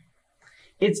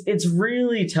it's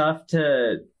really tough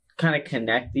to kind of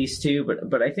connect these two,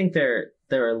 but I think they're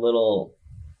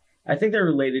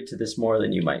related to this more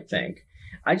than you might think.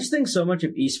 I just think so much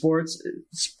of esports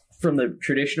from the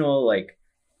traditional like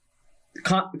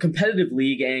competitive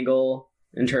league angle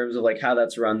in terms of like how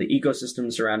that's run, the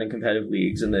ecosystem surrounding competitive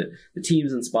leagues and the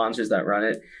teams and sponsors that run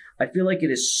it. I feel like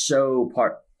it is so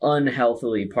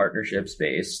unhealthily partnerships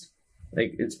based.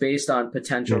 Like it's based on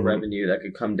potential revenue that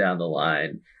could come down the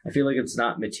line. I feel like it's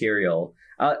not material.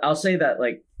 I'll say that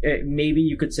like maybe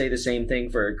you could say the same thing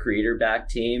for a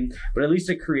creator-backed team, but at least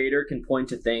a creator can point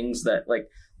to things that like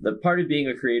the part of being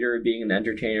a creator and being an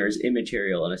entertainer is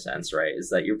immaterial in a sense, right? Is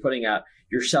that you're putting out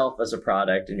yourself as a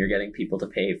product and you're getting people to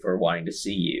pay for wanting to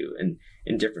see you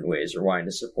in different ways or wanting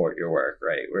to support your work,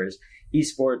 right? Whereas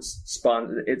esports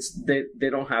they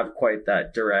don't have quite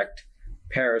that direct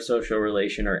parasocial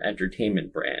relation or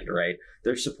entertainment brand, right?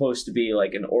 They're supposed to be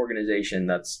like an organization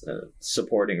that's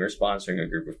supporting or sponsoring a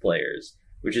group of players,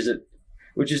 which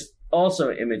is also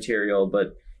immaterial,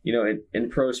 but you know, in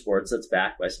pro sports, that's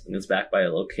backed by something. It's backed by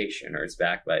a location, or it's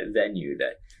backed by a venue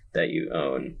that you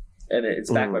own, and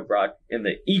it's backed by and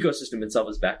the ecosystem itself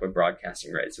is backed by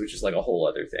broadcasting rights, which is like a whole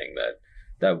other thing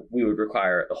that we would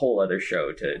require a whole other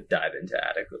show to dive into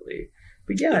adequately.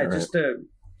 But yeah,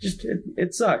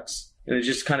 it sucks, and it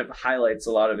just kind of highlights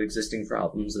a lot of existing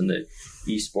problems in the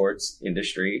esports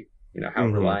industry. You know, how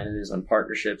reliant it is on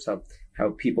partnerships, how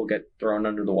people get thrown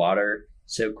under the water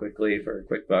so quickly for a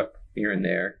quick buck here and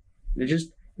there. It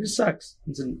just sucks.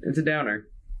 It's a downer.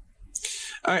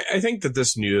 I think that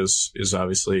this news is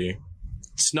obviously,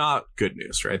 it's not good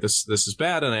news, right? This is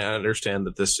bad, and I understand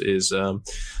that this is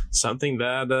something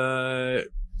that,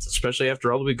 especially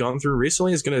after all that we've gone through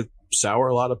recently, is going to sour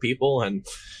a lot of people and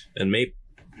may,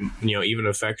 you know, even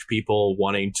affect people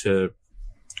wanting to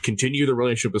continue the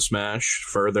relationship with Smash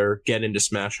further, get into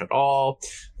Smash at all.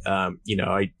 You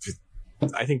know,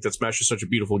 I think that Smash is such a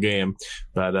beautiful game,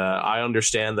 but I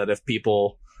understand that if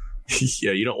people,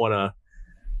 you don't want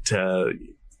to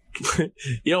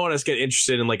you don't want to get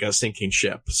interested in like a sinking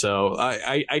ship. So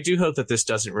I do hope that this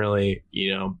doesn't really,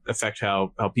 you know, affect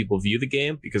how people view the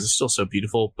game, because it's still so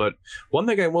beautiful. But one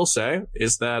thing I will say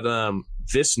is that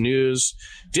this news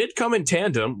did come in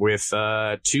tandem with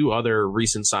two other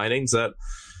recent signings that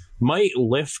might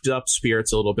lift up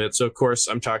spirits a little bit. So of course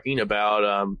I'm talking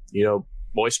about you know,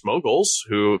 Moist Moguls,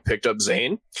 who picked up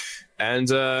Zane, and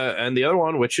the other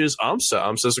one, which is AMSA.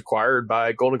 AMSA's acquired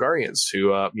by Golden Guardians,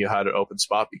 who you had an open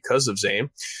spot because of Zane.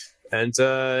 And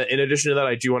in addition to that,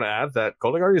 I do want to add that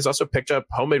Golden Guardians also picked up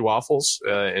Homemade Waffles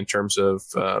in terms of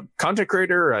content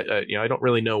creator. You know, I don't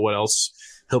really know what else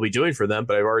he'll be doing for them,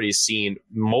 but I've already seen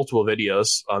multiple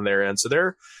videos on their end. So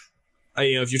they're,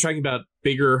 you know, if you're talking about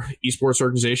bigger esports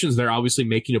organizations, they're obviously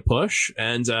making a push,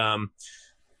 and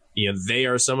you know, they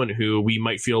are someone who we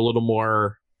might feel a little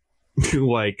more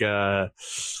like,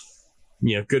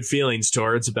 you know, good feelings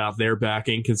towards about their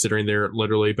backing, considering they're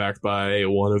literally backed by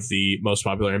one of the most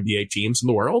popular NBA teams in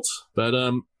the world. But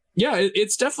yeah,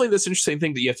 it's definitely this interesting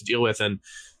thing that you have to deal with. And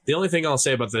the only thing I'll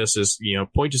say about this is, you know,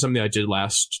 point to something I did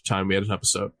last time we had an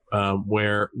episode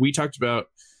where we talked about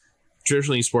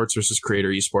traditional esports versus creator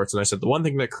esports. And I said the one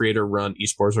thing that creator run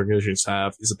esports organizations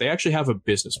have is that they actually have a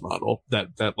business model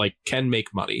that like can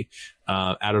make money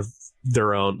out of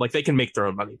their own, like they can make their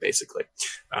own money basically,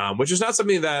 which is not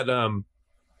something that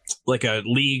like a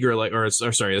league or a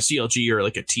CLG or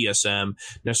like a TSM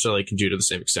necessarily can do to the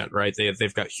same extent, right?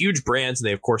 They've got huge brands, and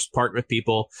they of course partner with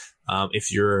people.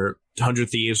 If you're 100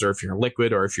 Thieves, or if you're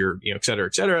Liquid, or if you're, you know, et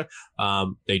cetera,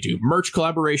 they do merch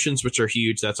collaborations, which are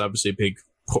huge. That's obviously a big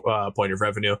point of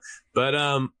revenue,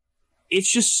 but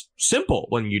it's just simple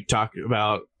when you talk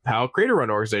about how creator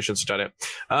run organizations have done it.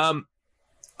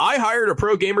 I hired a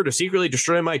pro gamer to secretly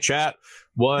destroy my chat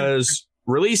was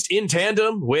released in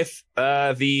tandem with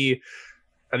the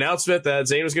announcement that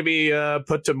Zane was going to be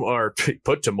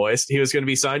put to Moist. He was going to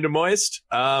be signed to Moist.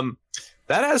 That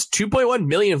has 2.1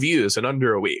 million views in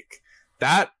under a week.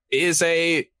 That is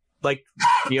a, like,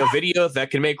 you know, video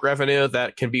that can make revenue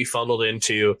that can be funneled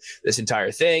into this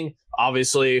entire thing.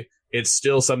 Obviously, it's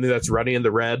still something that's running in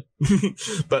the red,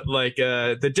 but like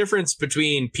the difference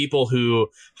between people who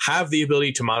have the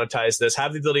ability to monetize this,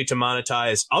 have the ability to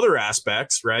monetize other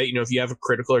aspects, right? You know, if you have a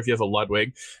Critical or if you have a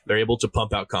Ludwig, they're able to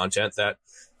pump out content that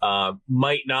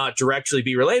might not directly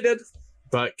be related,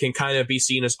 but can kind of be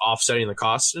seen as offsetting the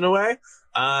costs in a way.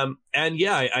 And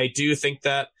yeah, I do think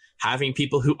that having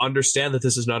people who understand that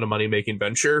this is not a money-making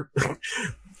venture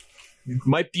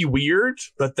might be weird,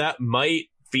 but that might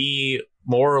be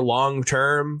more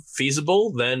long-term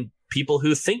feasible than people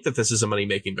who think that this is a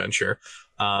money-making venture.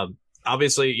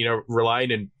 Obviously, you know,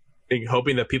 relying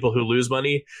hoping that people who lose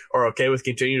money are okay with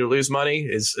continuing to lose money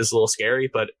is a little scary,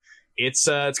 but it's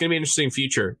going to be an interesting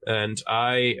future, and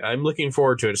I'm looking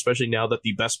forward to it, especially now that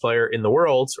the best player in the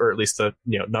world, or at least the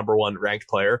number one ranked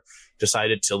player,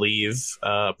 decided to leave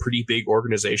a pretty big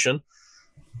organization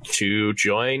to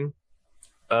join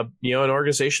an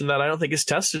organization that I don't think is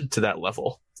tested to that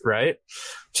level, right?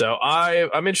 So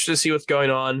I'm interested to see what's going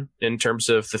on in terms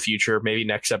of the future. Maybe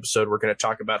next episode we're going to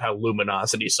talk about how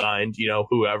Luminosity signed,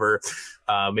 whoever.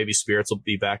 Maybe Spirits will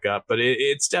be back up, but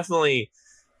it's definitely.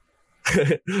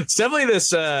 It's definitely this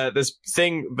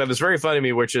thing that is very funny to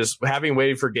me, which is having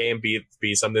waited for game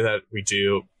be something that we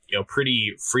do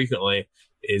pretty frequently.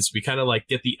 Is we kind of like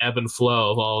get the ebb and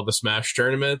flow of all of the Smash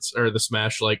tournaments or the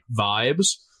Smash like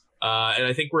vibes, and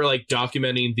I think we're like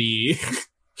documenting the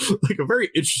like a very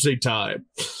interesting time.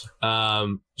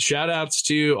 Shout outs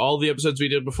to all the episodes we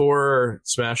did before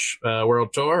Smash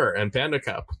World Tour and Panda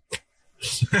Cup.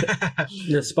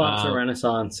 The sponsor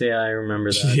renaissance, yeah, I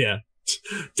remember that. Yeah.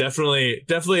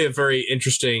 Definitely a very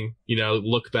interesting,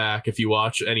 look back if you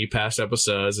watch any past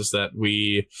episodes, is that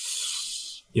we,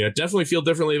 definitely feel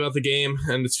differently about the game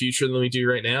and its future than we do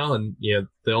right now. And,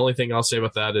 the only thing I'll say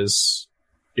about that is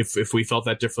if we felt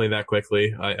that differently that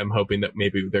quickly, I'm hoping that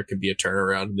maybe there could be a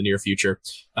turnaround in the near future.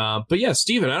 But yeah,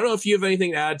 Steven, I don't know if you have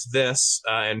anything to add to this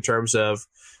in terms of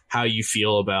how you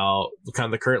feel about kind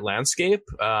of the current landscape.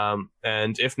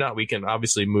 And if not, we can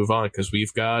obviously move on because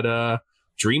we've got,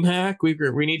 DreamHack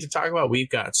we need to talk about. We've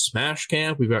got Smash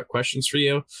Camp. We've got questions for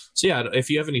you. So yeah, if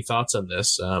you have any thoughts on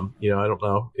this, I don't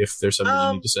know if there's something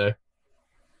you need to say.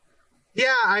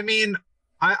 Yeah, I mean,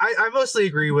 I mostly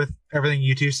agree with everything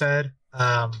you two said.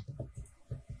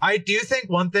 I do think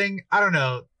one thing, I don't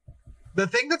know, the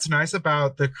thing that's nice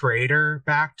about the creator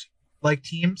backed like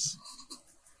teams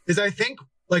is I think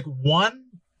like one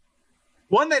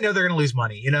they know they're gonna lose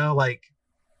money, like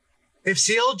if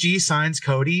CLG signs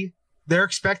Cody, they're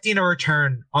expecting a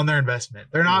return on their investment.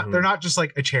 They're not just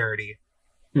like a charity.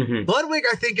 Mm-hmm. Ludwig,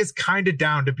 I think, is kind of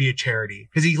down to be a charity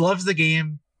because he loves the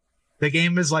game. The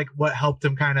game is like what helped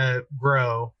him kind of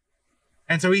grow.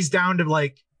 And so he's down to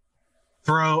like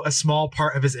throw a small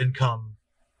part of his income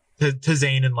to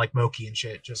Zane and like Moki and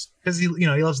shit, just because he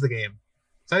loves the game.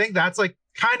 So I think that's like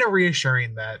kind of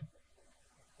reassuring that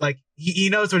like he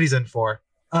knows what he's in for.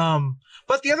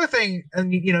 But the other thing,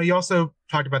 and you also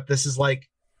talked about this, is like,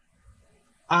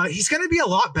 he's going to be a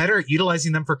lot better at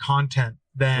utilizing them for content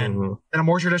than a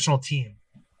more traditional team.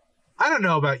 I don't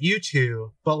know about you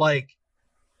two, but like,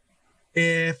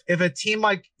 if a team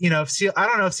like, I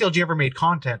don't know if CLG ever made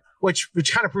content, which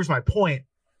kind of proves my point,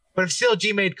 but if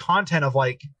CLG made content of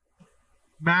like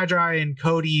Magi and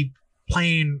Cody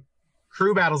playing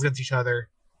crew battles against each other,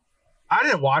 I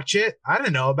didn't watch it. I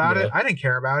didn't know about it. I didn't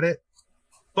care about it.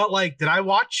 But like, did I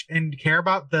watch and care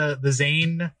about the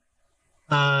Zane,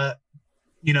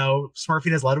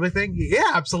 smurfing his Ludwig thing?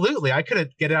 Yeah, absolutely. I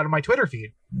could get it out of my Twitter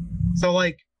feed. So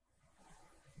like,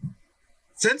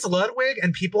 since Ludwig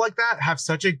and people like that have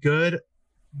such a good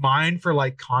mind for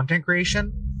like content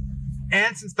creation,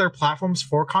 and since their platforms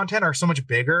for content are so much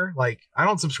bigger, like I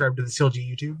don't subscribe to the CLG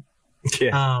YouTube.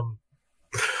 Yeah.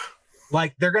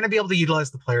 Like they're going to be able to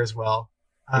utilize the players well.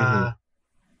 And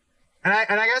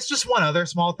I guess just one other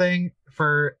small thing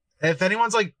for if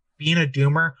anyone's like being a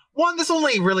doomer,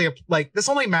 this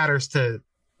only matters to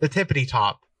the tippity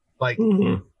top, like,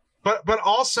 but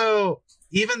also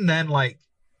even then, like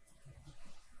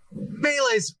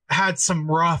Melee's had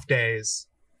some rough days.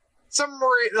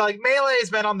 Melee's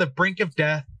been on the brink of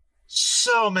death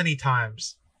so many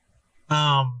times.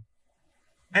 And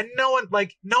no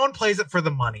one plays it for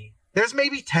the money. There's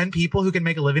maybe 10 people who can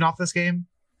make a living off this game,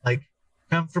 like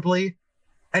comfortably.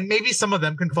 And maybe some of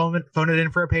them can phone it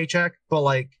in for a paycheck. But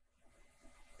like,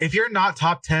 if you're not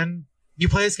top 10, you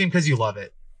play this game because you love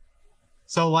it.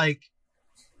 So like,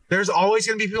 there's always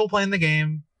going to be people playing the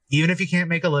game, even if you can't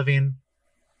make a living.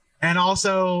 And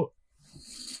also,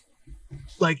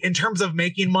 like, in terms of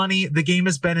making money, the game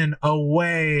has been in a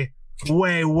way,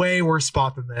 way, way worse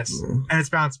spot than this. And it's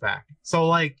bounced back. So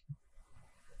like,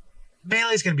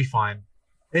 Melee's going to be fine.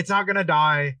 It's not going to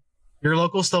die. Your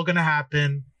local's still going to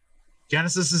happen.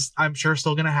 Genesis is, I'm sure,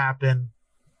 still going to happen.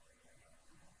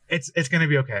 It's going to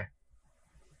be okay.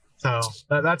 So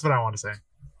that's what I want to say.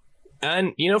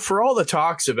 And, for all the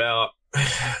talks about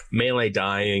Melee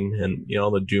dying and,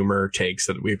 all the doomer takes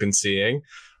that we've been seeing,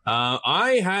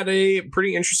 I had a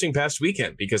pretty interesting past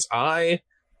weekend because I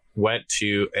went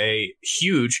to a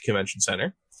huge convention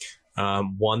center.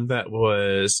 One that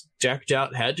was decked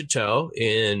out head to toe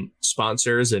in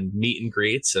sponsors and meet and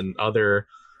greets and other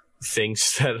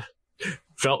things that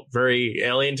felt very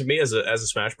alien to me as a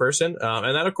Smash person.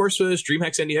 And that, of course, was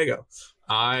DreamHack San Diego.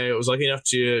 I was lucky enough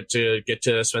to get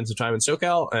to spend some time in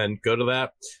SoCal and go to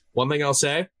that. One thing I'll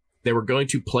say, they were going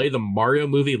to play the Mario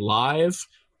movie live.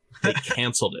 They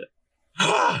canceled it.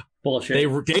 Bullshit.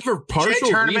 They gave a partial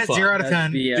tournament, refund. 0 out of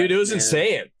 10. Dude, it was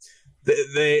insane.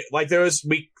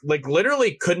 We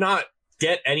literally could not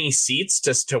get any seats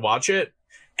to watch it.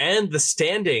 And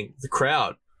the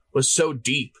crowd was so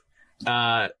deep.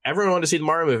 Everyone wanted to see the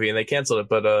Mario movie and they canceled it,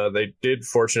 but they did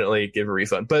fortunately give a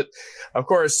refund. But of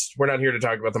course, we're not here to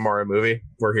talk about the Mario movie.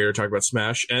 We're here to talk about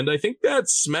Smash. And I think that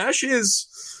Smash's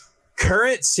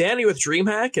current standing with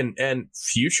DreamHack and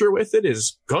future with it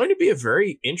is going to be a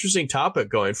very interesting topic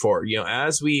going forward. You know,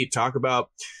 as we talk about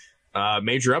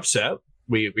major upset,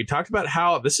 we talked about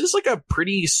how this is like a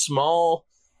pretty small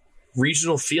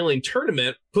regional feeling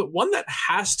tournament, but one that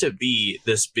has to be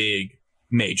this big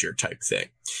major type thing.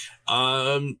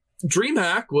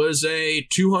 DreamHack was a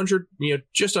 200,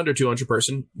 just under 200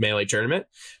 person Melee tournament.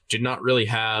 Did not really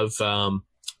have a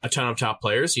ton of top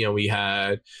players. We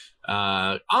had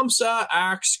Amsa,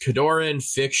 Axe, Kadoran,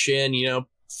 Fiction,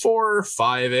 4 or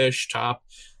 5-ish top,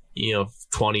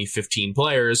 20, 15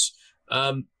 players.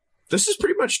 This is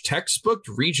pretty much textbook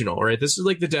regional, right? This is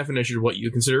like the definition of what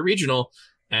you consider regional.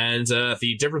 And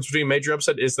the difference between major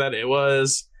upset is that it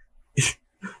was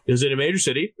in a major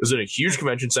city. It was in a huge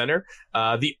convention center.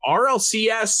 The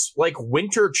RLCS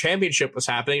winter championship was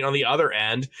happening on the other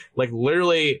end.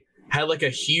 Literally had a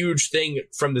huge thing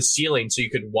from the ceiling so you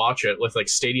could watch it with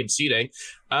stadium seating.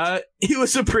 It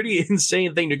was a pretty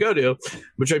insane thing to go to,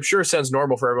 which I'm sure sounds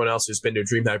normal for everyone else who's been to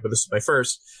DreamHack, but this is my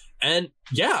first. And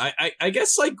yeah, I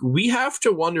guess we have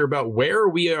to wonder about where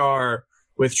we are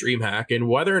with DreamHack and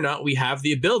whether or not we have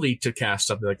the ability to cast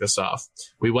something like this off.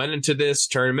 We went into this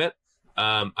tournament.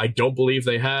 I don't believe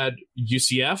they had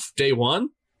UCF day one.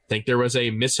 I think there was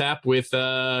a mishap with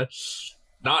not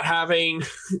having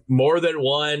more than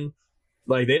one.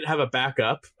 They didn't have a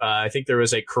backup. I think there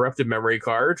was a corrupted memory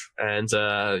card, and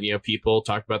people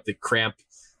talked about the cramp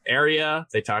area.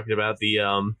 They talked about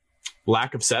the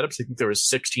lack of setups. I think there was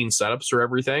 16 setups for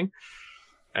everything.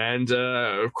 And,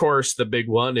 of course, the big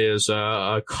one is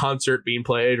a concert being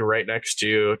played right next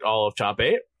to all of top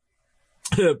 8.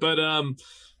 But,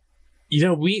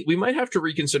 we might have to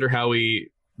reconsider how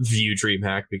we view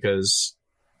DreamHack, because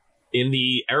in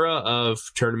the era of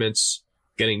tournaments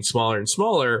getting smaller and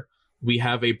smaller, we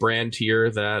have a brand here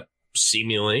that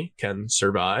seemingly can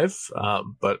survive.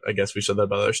 But I guess we said that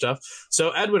about other stuff.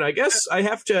 So, Edwin, I guess I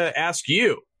have to ask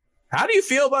you, how do you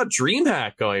feel about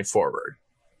DreamHack going forward?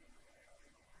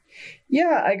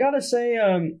 Yeah, I gotta say,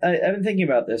 I've been thinking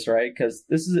about this, right? Because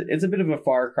it's a bit of a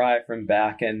far cry from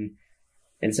back in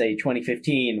say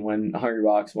 2015 when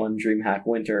Hungrybox won DreamHack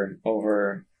Winter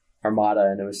over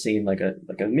Armada, and it was seen like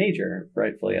a major,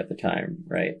 rightfully at the time,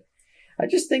 right? I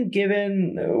just think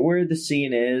given where the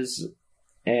scene is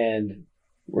and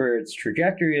where its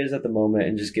trajectory is at the moment,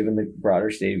 and just given the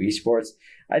broader state of esports,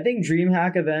 I think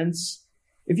DreamHack events,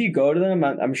 if you go to them,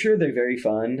 I'm sure they're very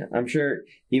fun. I'm sure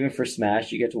even for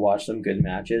Smash, you get to watch some good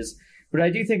matches. But I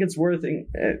do think it's worth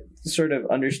sort of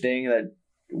understanding that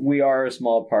we are a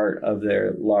small part of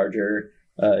their larger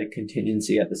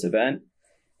contingency at this event.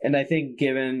 And I think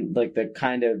given the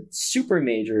kind of super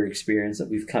major experience that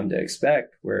we've come to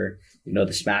expect, where,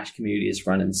 the Smash community is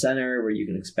front and center, where you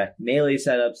can expect Melee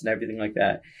setups and everything like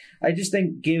that, I just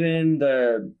think given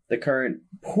the current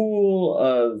pool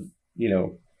of,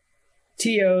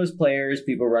 TOs, players,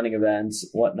 people running events,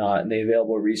 whatnot, and the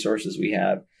available resources we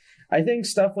have, I think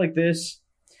stuff like this,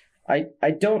 I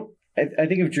think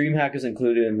if DreamHack is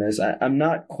included in this, I'm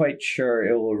not quite sure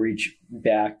it will reach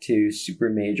back to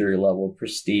super major level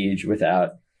prestige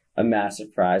without a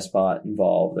massive prize spot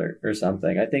involved or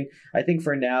something. I think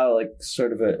for now,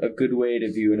 sort of a good way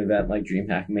to view an event like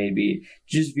DreamHack may be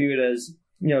just view it as,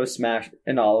 Smash,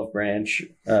 an olive branch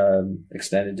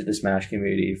extended to the Smash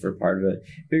community for part of a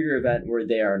bigger event where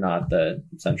they are not the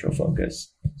central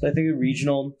focus. So I think a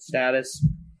regional status,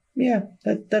 yeah,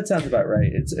 that sounds about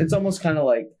right. It's almost kind of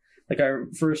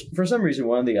for some reason,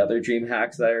 one of the other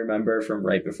DreamHacks that I remember from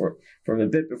a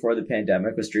bit before the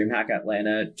pandemic was DreamHack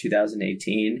Atlanta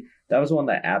 2018. That was one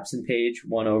that Absent Page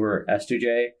won over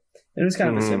S2J. And it was kind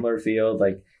of a similar field,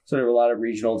 sort of a lot of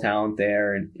regional talent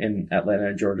there in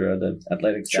Atlanta, Georgia, the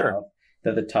Athletic South.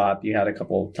 At the top, you had a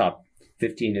couple top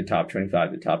 15 to top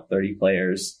 25 to top 30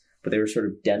 players, but they were sort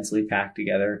of densely packed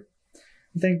together.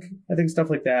 I think stuff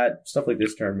like that, stuff like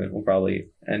this tournament will probably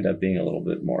end up being a little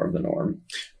bit more of the norm.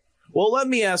 Well, let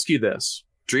me ask you this.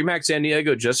 DreamHack San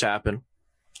Diego just happened.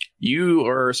 You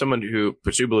are someone who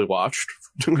presumably watched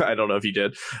I don't know if you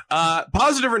did.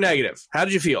 Positive or negative? How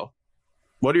did you feel?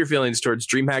 What are your feelings towards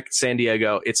DreamHack San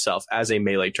Diego itself as a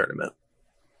Melee tournament?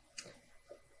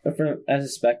 As a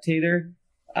spectator,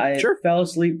 I fell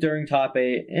asleep during top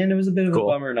 8, and it was a bit of a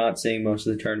bummer not seeing most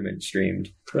of the tournament streamed.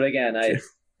 But again, I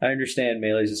understand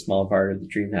Melee is a small part of the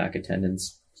DreamHack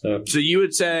attendance. So you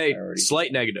would say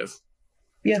slight negative?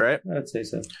 Yeah, right? I would say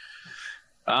so.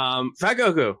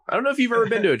 FatGoku, I don't know if you've ever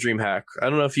been to a DreamHack. I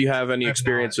don't know if you have any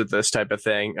experience with this type of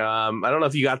thing. I don't know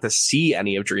if you got to see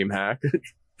any of DreamHack.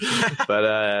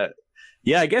 But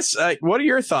yeah, I guess what are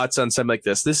your thoughts on something like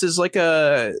this? This is like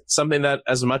something that,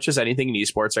 as much as anything in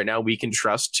esports right now, we can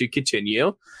trust to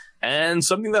continue, and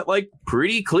something that like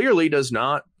pretty clearly does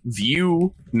not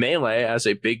view Melee as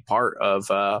a big part of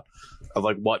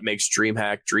like what makes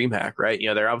DreamHack DreamHack, right? You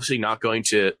know, they're obviously not going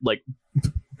to like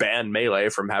ban Melee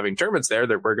from having tournaments there.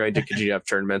 That we're going to continue to have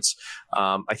tournaments.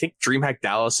 I think DreamHack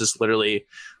Dallas is literally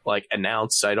like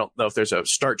announced. I don't know if there's a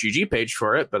Start GG page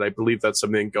for it, but I believe that's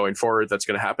something going forward that's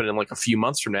going to happen in like a few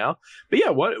months from now. But yeah,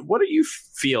 what do you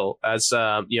feel as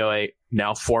you know, a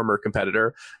now former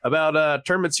competitor about a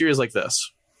tournament series like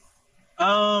this?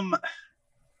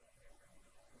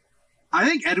 I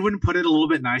think Edwin put it a little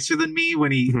bit nicer than me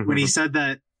when he said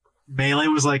that Melee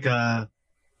was like a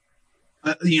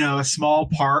small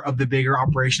part of the bigger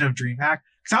operation of DreamHack.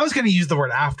 Because I was going to use the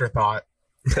word afterthought.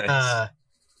 Nice.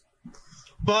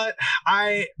 But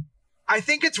I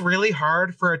think it's really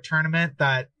hard for a tournament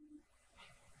that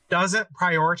doesn't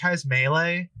prioritize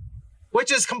Melee,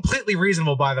 which is completely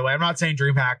reasonable, by the way. I'm not saying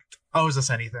DreamHack owes us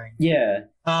anything. Yeah.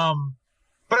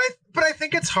 But I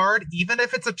think it's hard, even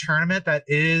if it's a tournament that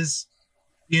is,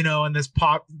 you know, in this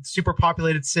super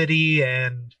populated city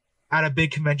and at a big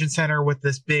convention center with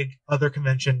this big other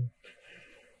convention.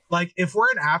 Like, if we're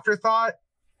an afterthought,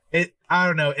 I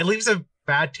don't know, it leaves a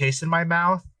bad taste in my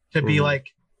mouth to be like,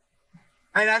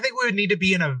 and I think we would need to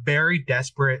be in a very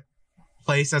desperate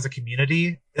place as a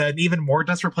community, an even more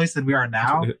desperate place than we are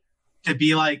now, to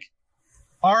be like,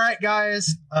 all right,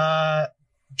 guys,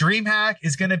 DreamHack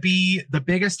is going to be the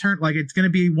biggest like, it's going to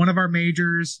be one of our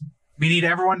majors. We need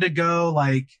everyone to go,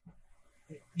 like,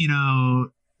 you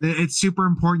know, it's super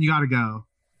important. You got to go.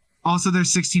 Also,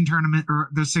 there's 16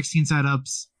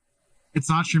 setups. It's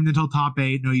not streamed until top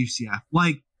 8. No UCF.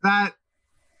 Like that.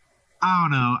 I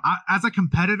don't know. As a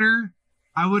competitor,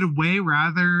 I would way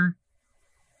rather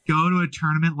go to a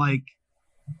tournament like,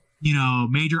 you know,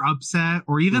 Major Upset,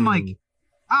 or even like,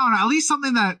 I don't know, at least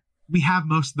something that we have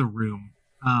most of the room.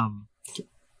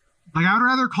 Like, I would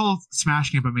rather call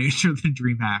Smash Camp a major than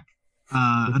DreamHack,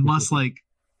 unless like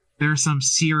there's some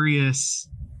serious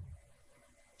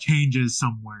changes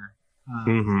somewhere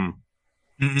in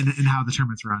how the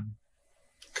tournaments run.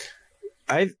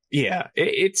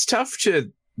 It's tough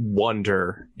to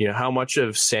wonder, you know, how much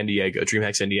of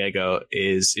DreamHack San Diego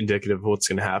is indicative of what's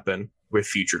going to happen with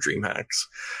future DreamHacks,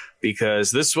 because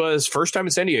this was first time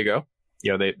in San Diego.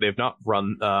 You know, they've not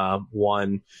run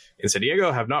one in San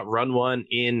Diego, have not run one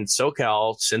in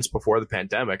SoCal since before the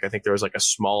pandemic. I think there was like a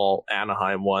small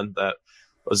Anaheim one that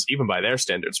was, even by their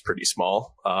standards, pretty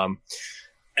small.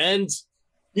 And,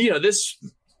 you know, this,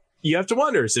 you have to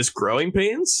wonder, is this growing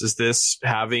pains? Is this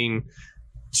having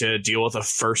to deal with a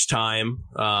first time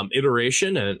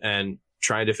iteration and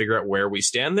trying to figure out where we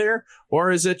stand there? Or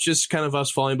is it just kind of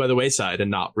us falling by the wayside and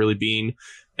not really being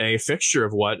a fixture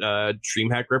of what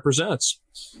DreamHack represents?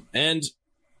 And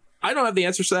I don't have the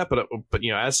answers to that, but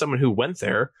you know, as someone who went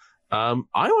there, I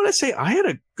want to say I had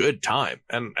a good time,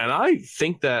 and I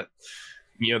think that,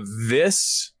 you know,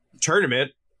 this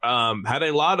tournament had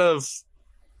a lot of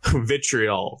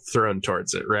vitriol thrown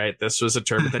towards it. Right, this was a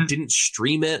tournament that didn't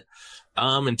stream it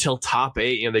until top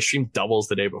 8. You know, they streamed doubles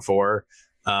the day before.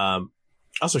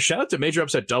 Also, shout out to Major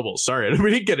Upset doubles. Sorry,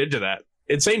 we didn't get into that.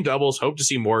 Insane doubles. Hope to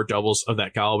see more doubles of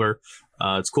that caliber.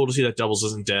 It's cool to see that doubles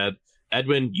isn't dead.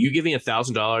 Edwin, you giving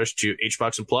 $1,000 to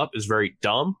HBox and Plup is very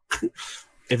dumb.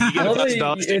 If you give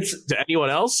 $1,000 to anyone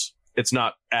else, it's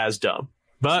not as dumb.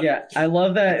 But yeah, I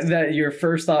love that your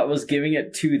first thought was giving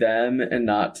it to them and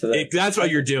not to them. That's what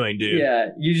you're doing, dude. Yeah,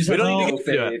 you just don't need to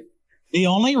faith. The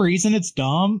only reason it's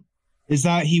dumb is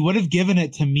that he would have given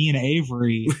it to me and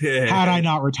Avery had I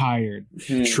not retired.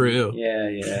 True.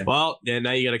 Yeah. Well, yeah,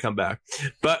 now you got to come back.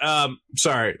 But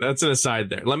sorry, that's an aside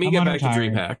there. Let me get back to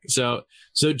DreamHack. So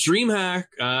DreamHack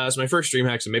is my first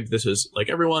DreamHack, so maybe this is like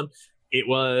everyone. It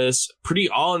was pretty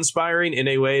awe-inspiring in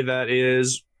a way that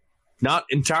is not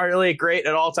entirely great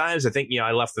at all times. I think, you know,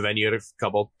 I left the venue at a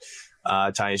couple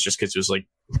times just because it was like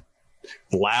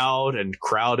loud and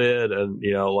crowded and,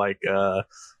 you know, like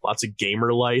lots of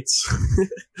gamer lights,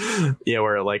 you know,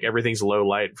 where like everything's low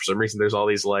light. For some reason, there's all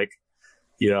these like,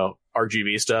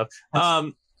 RGB stuff.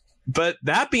 But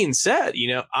that being said,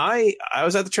 I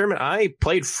was at the tournament. I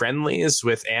played friendlies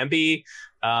with Ambi.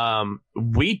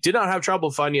 We did not have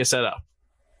trouble finding a setup.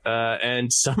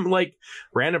 And some like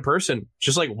random person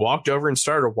just like walked over and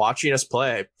started watching us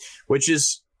play, which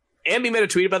is, Ambi made a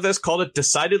tweet about this, called it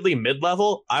decidedly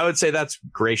mid-level. I would say that's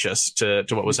gracious to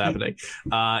what was happening.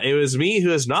 It was me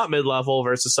who is not mid-level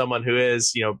versus someone who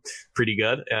is, pretty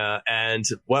good. And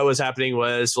what was happening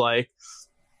was like,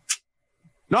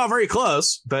 not very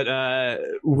close, but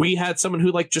we had someone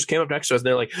who like just came up next to us and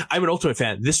they're like, I'm an Ultimate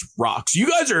fan. This rocks. You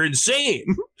guys are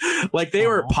insane. Like they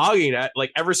were pogging at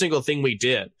like every single thing we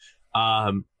did.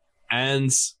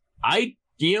 And I,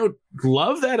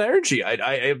 love that energy.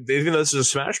 I even though this is a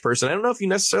Smash person, I don't know if you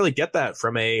necessarily get that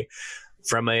from a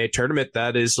tournament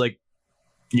that is like,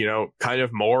 kind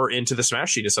of more into the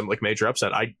Smash scene as something like Major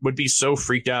Upset. I would be so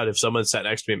freaked out if someone sat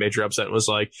next to me at Major Upset and was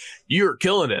like, you're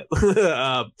killing it.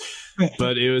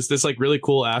 But it was this like really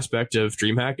cool aspect of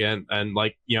DreamHack. And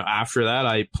like, after that,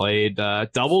 I played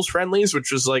doubles friendlies,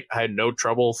 which was like, I had no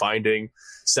trouble finding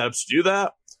setups to do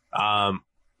that.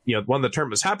 When the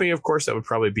tournament was happening, of course, that would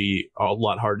probably be a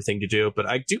lot harder thing to do. But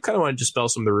I do kind of want to dispel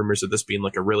some of the rumors of this being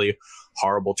like a really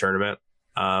horrible tournament.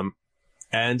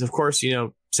 And of course,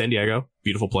 San Diego,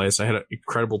 beautiful place. I had an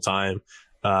incredible time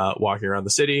walking around the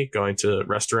city, going to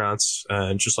restaurants,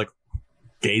 and just like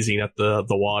gazing at the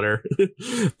water.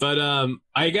 But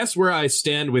I guess where I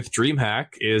stand with DreamHack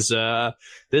is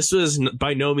this was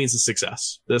by no means a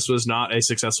success. This was not a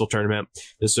successful tournament.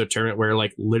 This is a tournament where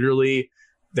like literally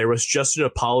there was just an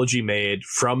apology made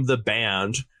from the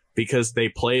band because they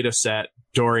played a set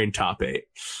during top 8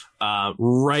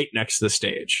 right next to the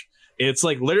stage. It's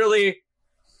like literally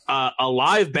a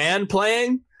live band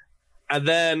playing, and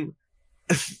then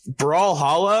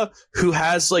Brawlhalla, who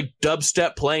has like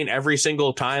dubstep playing every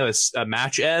single time a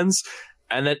match ends,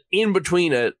 and then in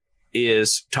between it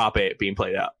is top 8 being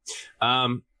played out.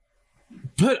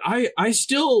 But I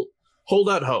still hold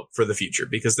out hope for the future,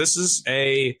 because this is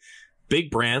a big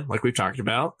brand, like we've talked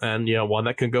about, and one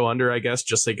that can go under, I guess,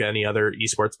 just like any other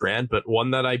esports brand, but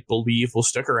one that I believe will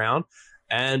stick around,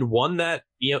 and one that,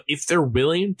 if they're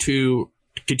willing to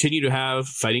continue to have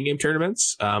fighting game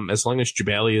tournaments, as long as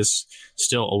Jabali is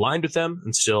still aligned with them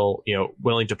and still,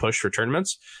 willing to push for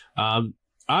tournaments,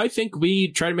 I think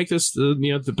we try to make this,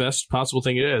 the best possible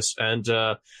thing it is. And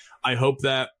I hope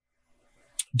that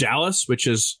Dallas, which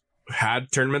has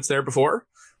had tournaments there before,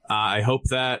 I hope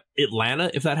that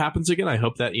Atlanta, if that happens again, I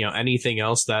hope that, anything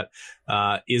else that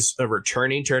is a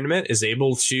returning tournament is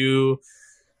able to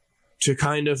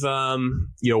kind of,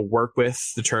 work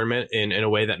with the tournament in a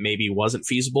way that maybe wasn't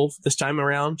feasible this time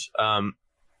around.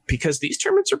 Because these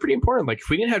tournaments are pretty important. Like if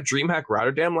we didn't have DreamHack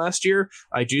Rotterdam last year,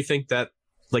 I do think that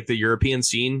like the European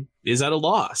scene is at a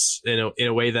loss in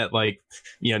a way that like,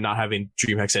 not having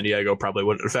DreamHack San Diego probably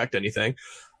wouldn't affect anything.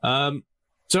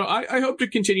 So I hope to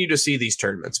continue to see these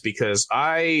tournaments, because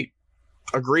I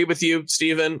agree with you,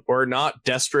 Steven. We're not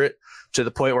desperate to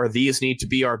the point where these need to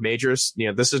be our majors.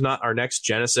 This is not our next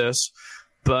Genesis,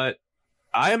 but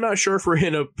I am not sure if we're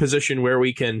in a position where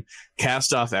we can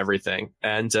cast off everything.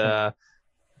 And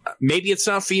maybe it's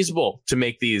not feasible to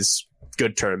make these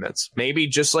good tournaments. Maybe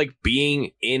just like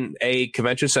being in a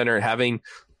convention center and having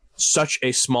such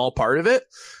a small part of it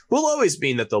will always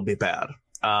mean that they'll be bad.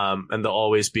 And they'll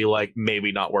always be like,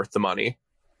 maybe not worth the money.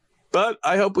 But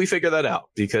I hope we figure that out,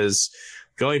 because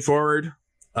going forward,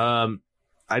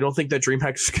 I don't think that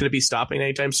DreamHack is going to be stopping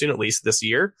anytime soon, at least this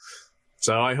year.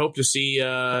 So I hope to see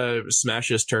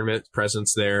Smash's tournament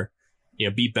presence there,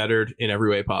 be bettered in every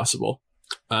way possible.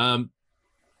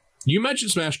 You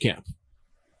mentioned Smash Camp.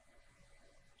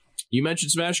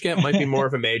 Might be more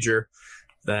of a major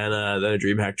than a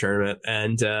DreamHack tournament,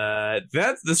 and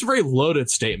that's a very loaded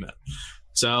statement.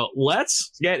 So let's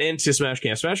get into Smash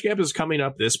Camp. Smash Camp is coming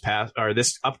up this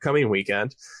upcoming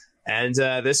weekend. And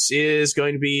this is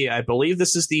going to be, I believe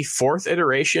this is the 4th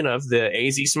iteration of the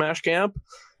AZ Smash Camp,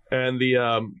 and the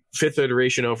 5th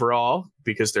iteration overall,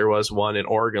 because there was one in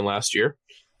Oregon last year.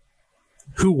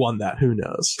 Who won that? Who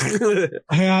knows?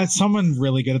 Yeah, someone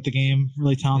really good at the game,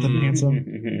 really talented and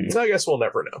handsome. I guess we'll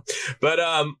never know. But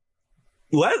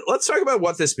let's talk about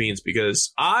what this means,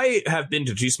 because I have been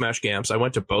to 2 Smash Camps. I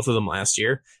went to both of them last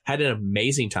year, had an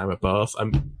amazing time at both.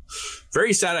 I'm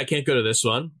very sad I can't go to this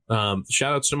one.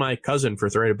 Shout outs to my cousin for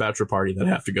throwing a bachelor party that I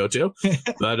have to go to.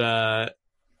 But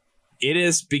it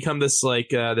has become this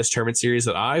this tournament series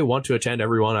that I want to attend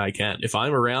every one I can. If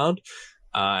I'm around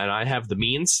and I have the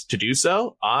means to do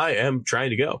so, I am trying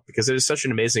to go, because it is such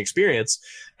an amazing experience.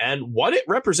 And what it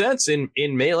represents in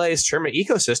Melee's tournament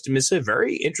ecosystem is a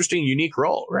very interesting, unique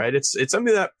role, right? It's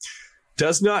something that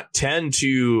does not tend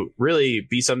to really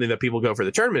be something that people go for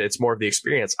the tournament. It's more of the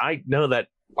experience. I know that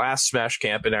last Smash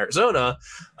Camp in Arizona,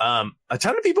 a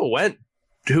ton of people went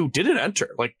who didn't enter.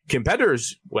 Like,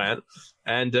 competitors went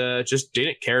and just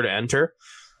didn't care to enter.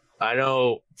 I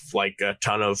know, like, a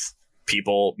ton of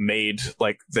people made,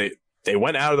 like, they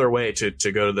went out of their way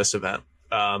to go to this event.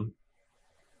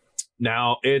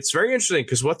 Now, it's very interesting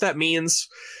because what that means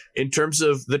in terms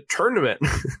of the tournament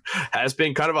has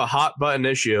been kind of a hot button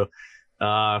issue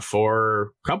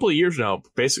for a couple of years now,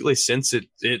 basically since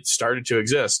it started to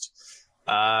exist.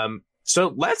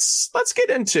 So let's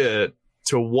get into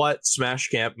what Smash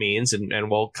Camp means, and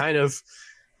we'll kind of,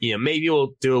 maybe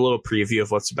we'll do a little preview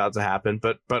of what's about to happen.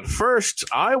 But first,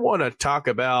 I want to talk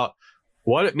about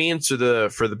what it means for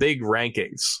the big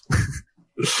rankings.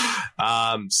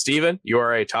 Steven, you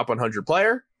are a top 100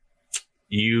 player.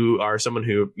 You are someone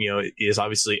who, is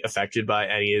obviously affected by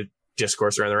any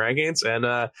discourse around the rankings.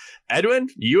 And Edwin,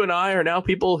 you and I are now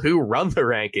people who run the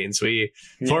rankings. We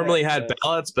formerly had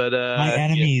ballots, but my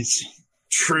enemies.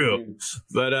 True.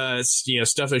 But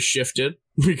stuff has shifted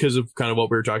because of kind of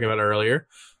what we were talking about earlier.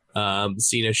 The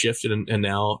scene has shifted, and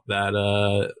now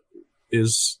that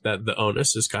is that the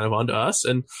onus is kind of onto us,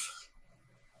 and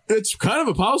it's kind of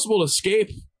impossible to escape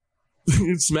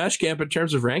Smash Camp in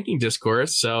terms of ranking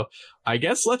discourse. So I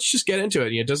guess let's just get into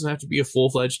it. It doesn't have to be a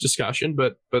full-fledged discussion,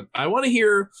 but I want to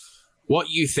hear what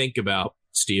you think about,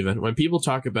 Steven, when people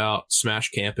talk about Smash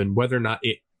Camp and whether or not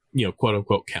it, quote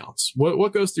unquote counts.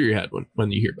 What goes through your head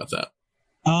when you hear about that?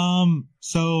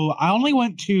 So I only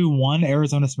went to one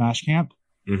Arizona Smash Camp.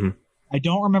 Mm-hmm. I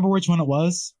don't remember which one it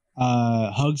was.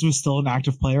 Hugs was still an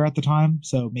active player at the time,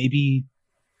 so maybe.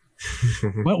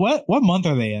 what month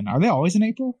are they in? Are they always in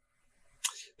April?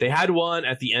 They had one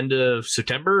at the end of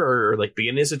September or like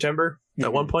beginning of September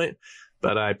at one point,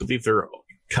 but I believe they're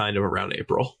kind of around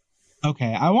April.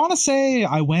 Okay, I want to say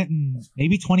I went in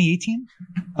maybe 2018.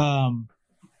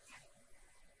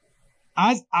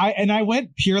 I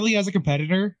went purely as a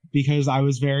competitor because I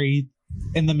was very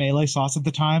in the Melee sauce at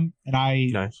the time, and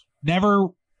I never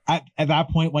at that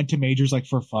point went to majors like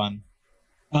for fun.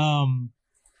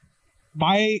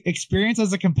 My experience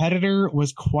as a competitor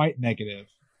was quite negative.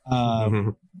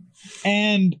 And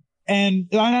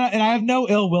I have no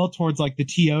ill will towards like the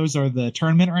TOs or the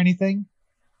tournament or anything.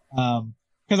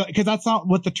 Because that's not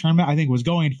what the tournament I think was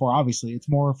going for. Obviously, it's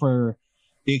more for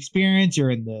the experience.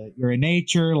 You're in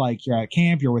nature, like you're at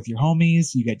camp, you're with your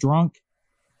homies, you get drunk.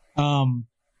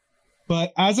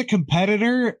 But as a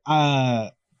competitor,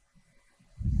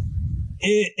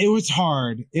 it was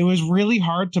hard. It was really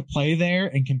hard to play there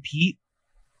and compete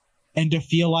and to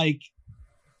feel like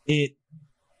it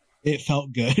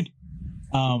felt good.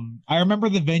 I remember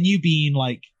the venue being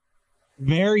like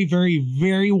very, very,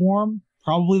 very warm.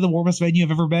 Probably the warmest venue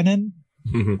I've ever been in.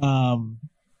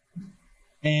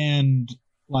 And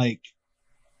like,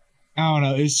 I don't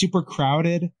know, it was super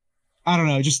crowded. I don't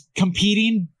know, just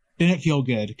competing didn't feel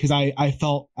good because I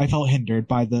felt hindered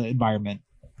by the environment.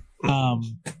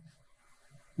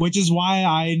 Which is why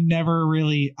I never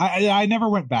really, I never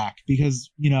went back because,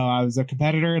 I was a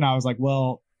competitor and I was like,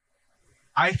 well,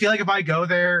 I feel like if I go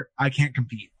there, I can't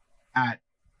compete at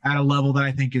a level that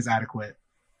I think is adequate.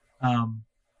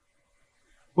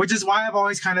 Which is why I've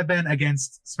always kind of been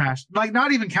against Smash, like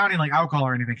not even counting like alcohol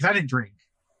or anything, because I didn't drink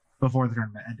before the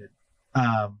tournament ended.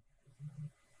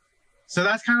 So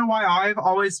that's kind of why I've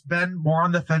always been more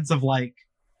on the fence of like,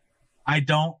 I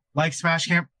don't like Smash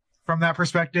Camp from that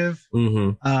perspective.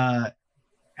 And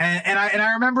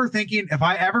I remember thinking, if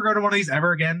I ever go to one of these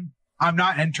ever again, I'm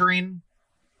not entering,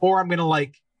 or I'm gonna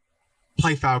like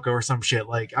play Falco or some shit.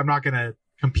 Like I'm not gonna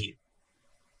compete.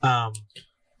 But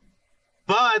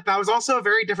that was also a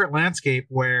very different landscape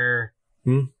where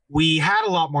we had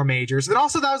a lot more majors. And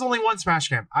also that was only one Smash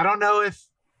Camp. I don't know if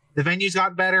the venue's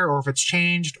gotten better or if it's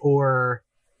changed or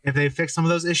if they fixed some of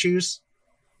those issues.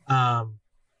 So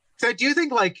I do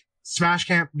think like Smash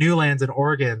Camp Newlands in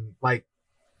Oregon, like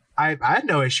I had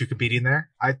no issue competing there.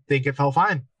 I think it felt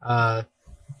fine. The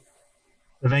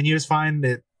venue is fine.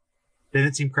 It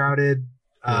didn't seem crowded.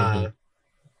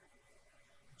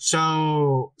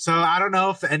 So I don't know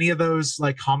if any of those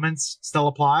like comments still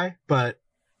apply, but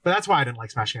that's why I didn't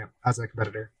like Smash Camp as a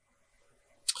competitor.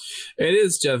 It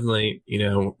is definitely,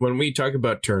 when we talk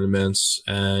about tournaments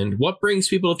and what brings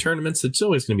people to tournaments, it's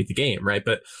always going to be the game, right?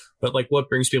 But like what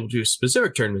brings people to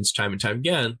specific tournaments time and time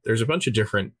again, there's a bunch of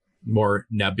different, more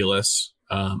nebulous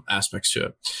aspects to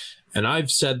it. And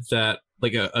I've said that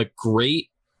like a great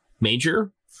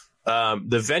major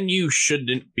the venue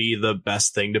shouldn't be the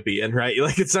best thing to be in, right?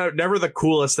 Like it's never the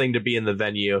coolest thing to be in the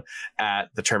venue at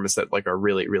the tournaments that like are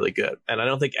really, really good. And I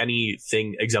don't think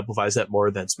anything exemplifies that more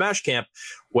than Smash Camp,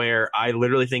 where I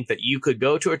literally think that you could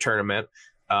go to a tournament,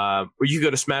 or you could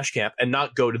go to Smash Camp and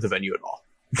not go to the venue at all.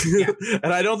 Yeah.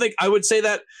 And I don't think I would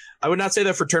not say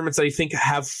that for tournaments that I think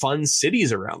have fun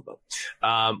cities around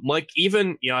them. Like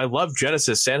even, I love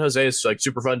Genesis. San Jose is like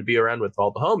super fun to be around with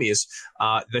all the homies.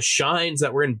 The shines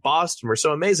that were in Boston were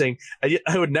so amazing.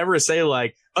 I would never say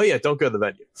like, oh yeah, don't go to the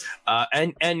venue.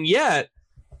 And yet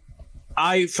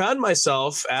I found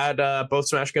myself at both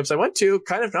Smash Camps I went to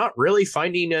kind of not really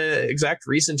finding an exact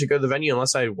reason to go to the venue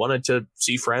unless I wanted to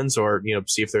see friends or,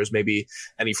 see if there's maybe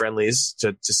any friendlies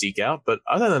to seek out. But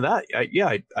other than that,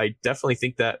 I definitely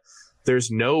think that there's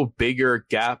no bigger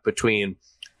gap between,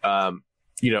 the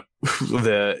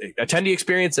attendee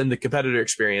experience and the competitor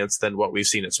experience than what we've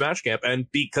seen at Smash Camp. And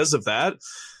because of that,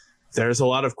 there's a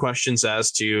lot of questions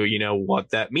as to,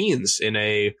 what that means in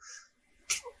a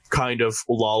kind of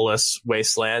lawless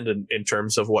wasteland in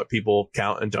terms of what people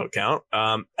count and don't count.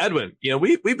 Edwin,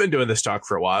 we've been doing this talk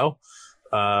for a while.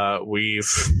 We've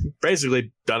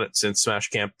basically done it since Smash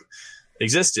Camp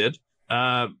existed.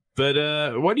 But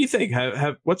what do you think?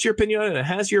 What's your opinion on it?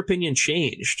 Has your opinion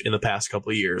changed in the past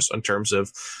couple of years in terms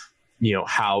of,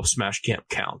 how Smash Camp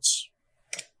counts?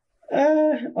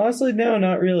 Honestly, no,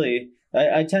 not really.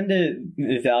 I tend to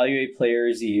evaluate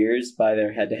players' years by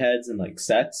their head-to-heads and like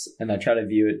sets, and I try to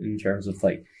view it in terms of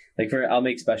I'll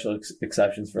make special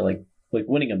exceptions for like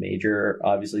winning a major.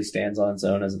 Obviously, stands on its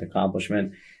own as an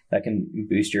accomplishment that can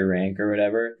boost your rank or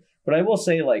whatever. But I will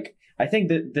say I think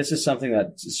that this is something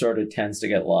that sort of tends to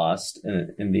get lost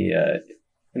in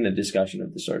the discussion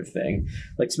of this sort of thing.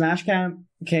 Like Smash Camp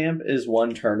is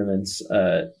one tournament's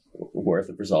worth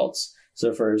of results.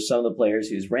 So for some of the players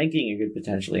whose ranking it could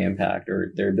potentially impact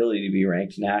or their ability to be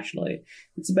ranked nationally,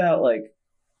 it's about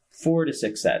 4 to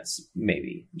 6 sets,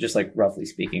 maybe, just roughly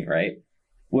speaking, right?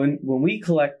 When we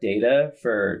collect data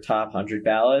for top 100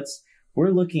 ballots,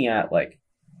 we're looking at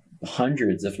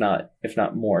hundreds, if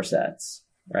not more sets,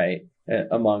 right?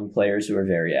 Among players who are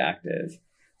very active.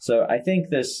 So I think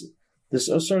this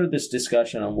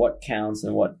discussion on what counts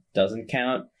and what doesn't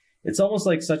count, it's almost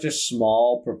like such a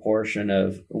small proportion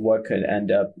of what could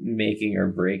end up making or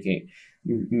breaking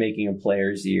a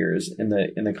player's years in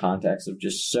the context of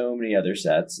just so many other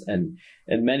sets and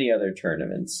many other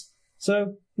tournaments.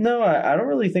 So no, I don't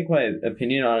really think my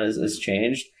opinion on it has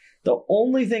changed. The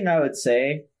only thing I would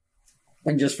say,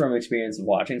 and just from experience of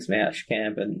watching Smash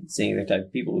Camp and seeing the type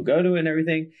of people who go to it and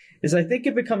everything, is I think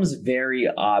it becomes very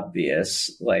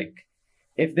obvious,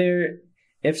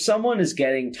 if someone is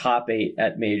getting top 8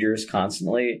 at majors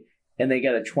constantly and they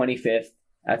get a 25th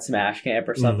at Smash Camp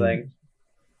or something,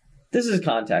 this is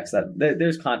context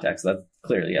there's context that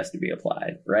clearly has to be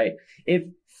applied, right? If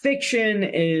Fiction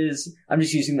is, I'm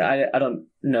just using, I don't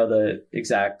know the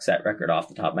exact set record off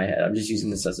the top of my head. I'm just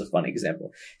using this as a fun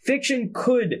example. Fiction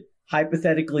could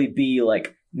hypothetically be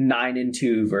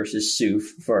 9-2 versus Soof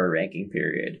for a ranking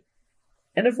period.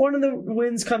 And if one of the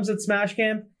wins comes at Smash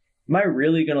Camp, am I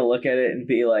really going to look at it and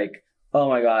be like, oh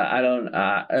my God, I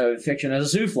don't, Fiction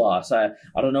has a Soof loss. I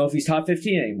don't know if he's top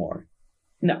 15 anymore.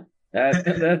 No,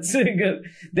 that's good.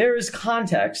 There is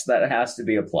context that has to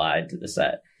be applied to the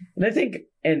set. And I think,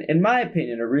 in my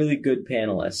opinion, a really good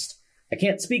panelist, I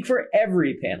can't speak for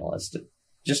every panelist,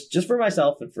 just for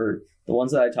myself and for the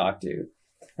ones that I talk to.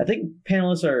 I think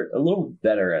panelists are a little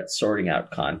better at sorting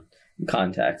out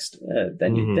context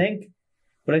than you think.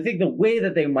 But I think the way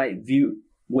that they might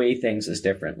weigh things is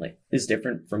different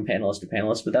from panelist to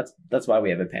panelist. But that's why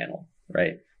we have a panel,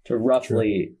 right? To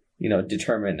roughly,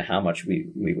 determine how much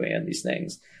we weigh in these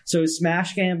things. So is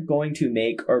Smash Camp going to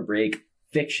make or break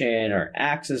Fiction or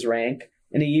Axe's rank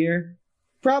in a year?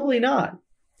 Probably not.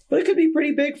 But it could be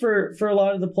pretty big for a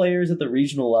lot of the players at the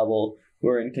regional level who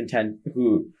are in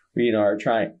who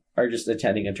are just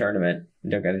attending a tournament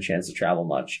and don't get a chance to travel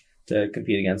much to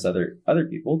compete against other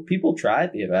people. People try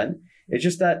at the event. It's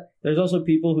just that there's also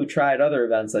people who try at other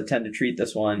events that tend to treat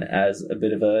this one as a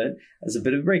bit of a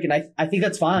break. And I think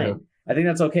that's fine. Yeah. I think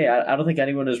that's okay. I don't think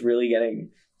anyone is really getting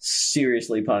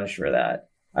seriously punished for that.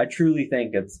 I truly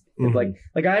think it's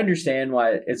like I understand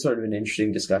why it's sort of an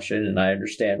interesting discussion, and I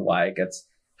understand why it gets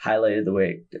highlighted the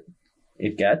way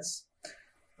it gets.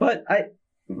 But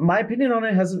my opinion on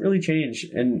it hasn't really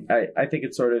changed, and I think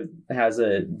it sort of has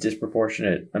a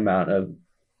disproportionate amount of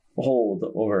hold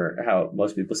over how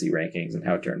most people see rankings and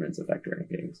how tournaments affect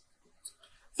rankings.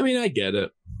 I mean, I get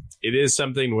it. It is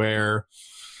something where,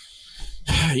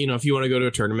 if you want to go to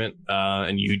a tournament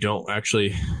and you don't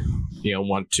actually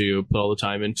want to put all the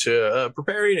time into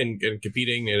preparing and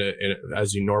competing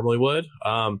as you normally would.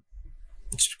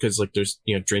 It's because like there's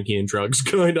drinking and drugs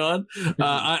going on.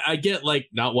 I get like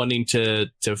not wanting to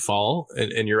fall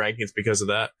in your rankings because of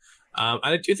that.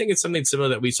 I do think it's something similar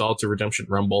that we saw to Redemption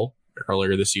Rumble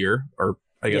earlier this year, or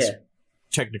I guess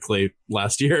technically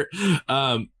last year,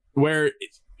 where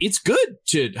it's good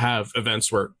to have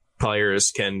events where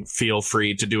players can feel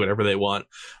free to do whatever they want.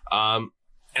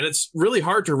 And it's really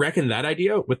hard to reckon that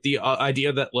idea with the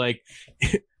idea that like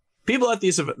people at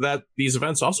these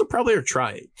events also probably are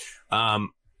trying. And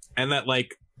that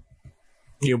like,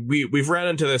 we've ran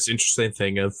into this interesting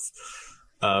thing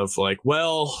of like,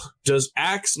 well, does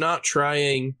Axe not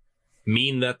trying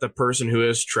mean that the person who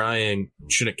is trying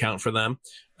shouldn't count for them?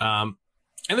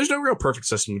 And there's no real perfect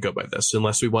system to go by this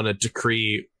unless we want to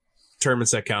decree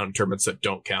tournaments that count and tournaments that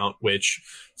don't count, which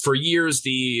for years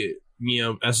the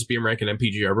SSBM rank and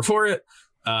MPGR before it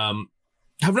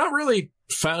have not really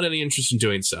found any interest in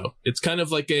doing so. It's kind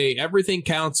of like a everything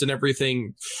counts and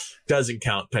everything doesn't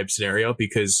count type scenario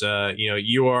because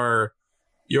you are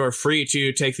free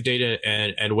to take the data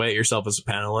and weigh it yourself as a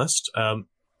panelist. And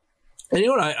you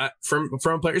know what? I from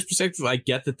a player's perspective, I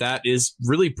get that is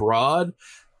really broad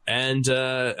and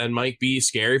might be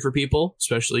scary for people,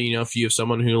 especially if you have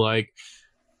someone who like,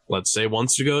 let's say,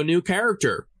 wants to go a new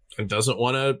character and doesn't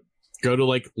want to go to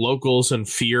like locals and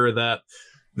fear that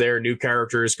their new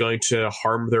character is going to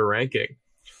harm their ranking.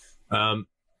 I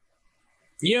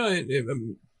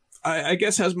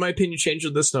guess has my opinion changed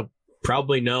on this? No,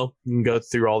 probably no. You can go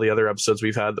through all the other episodes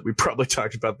we've had that we probably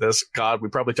talked about this. God, we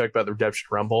probably talked about the Redemption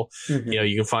Rumble. Mm-hmm.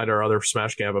 You can find our other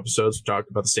Smash Camp episodes talked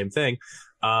about the same thing.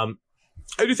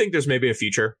 I do think there's maybe a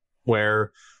future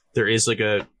where there is like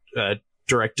a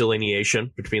direct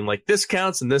delineation between like this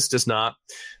counts and this does not.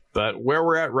 But where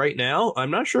we're at right now,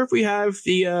 I'm not sure if we have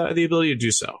the ability to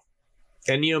do so.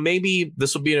 And maybe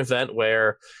this will be an event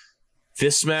where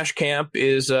this Smash Camp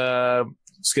is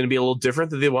it's going to be a little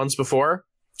different than the ones before.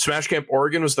 Smash Camp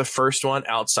Oregon was the first one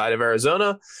outside of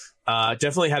Arizona.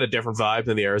 Definitely had a different vibe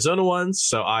than the Arizona ones.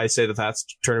 So I say that that's a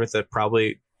tournament that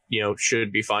probably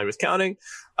should be fine with counting.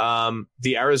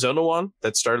 The Arizona one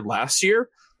that started last year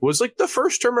was like the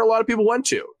first tournament a lot of people went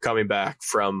to coming back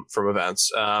from events.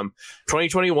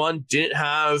 2021 didn't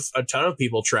have a ton of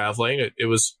people traveling. It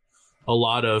was a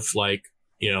lot of like,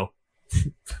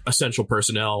 essential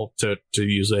personnel to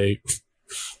use a,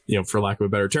 for lack of a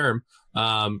better term.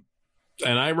 And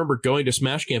I remember going to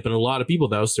Smash Camp and a lot of people,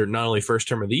 that was their not only first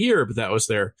tournament of the year, but that was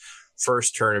their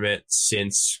first tournament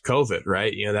since COVID,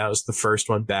 right? That was the first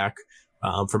one back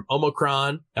from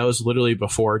Omicron. That was literally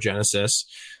before Genesis.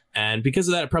 And because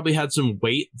of that, it probably had some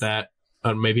weight that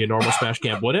maybe a normal Smash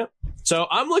Camp wouldn't. So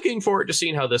I'm looking forward to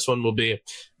seeing how this one will be.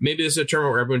 Maybe this is a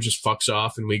tournament where everyone just fucks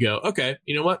off and we go, okay,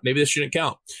 you know what? Maybe this shouldn't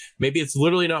count. Maybe it's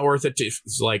literally not worth it to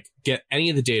like get any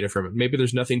of the data from it. Maybe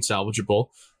there's nothing salvageable.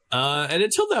 And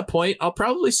until that point, I'll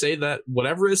probably say that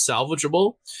whatever is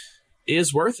salvageable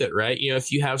is worth it, right?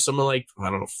 If you have someone like, I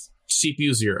don't know,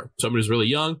 CPU Zero, someone who's really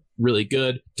young, really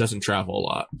good, doesn't travel a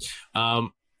lot.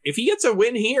 If he gets a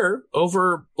win here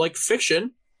over like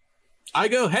Fiction, I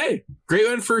go, hey, great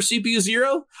win for CPU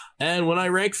Zero. And when I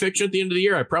rank Fiction at the end of the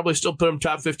year, I probably still put him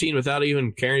top 15 without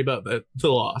even caring about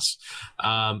the loss.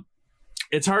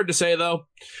 It's hard to say, though.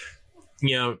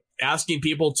 Asking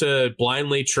people to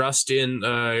blindly trust in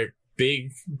a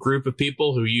big group of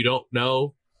people who you don't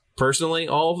know personally,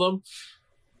 all of them,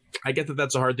 I get that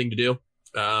that's a hard thing to do.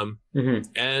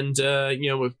 And,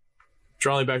 with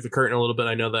drawing back the curtain a little bit,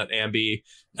 I know that Ambi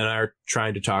and I are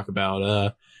trying to talk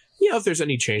about, if there's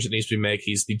any change that needs to be made.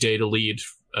 He's the data lead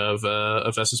of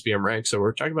SSBM rank. So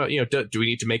we're talking about, do we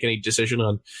need to make any decision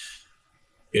on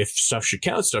if stuff should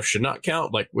count, stuff should not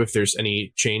count, like if there's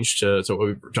any change to what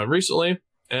we've done recently.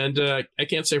 And I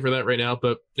can't say for that right now,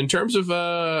 but in terms of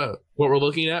what we're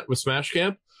looking at with Smash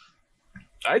Camp,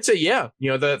 I'd say,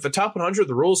 the top 100,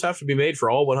 the rules have to be made for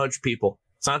all 100 people.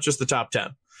 It's not just the top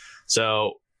 10.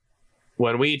 So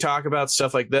when we talk about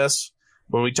stuff like this,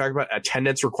 when we talk about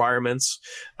attendance requirements,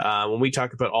 when we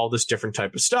talk about all this different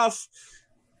type of stuff,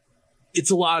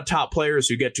 it's a lot of top players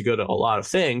who get to go to a lot of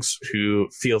things who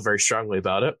feel very strongly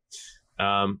about it.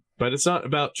 But it's not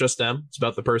about just them. It's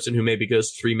about the person who maybe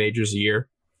goes 3 majors a year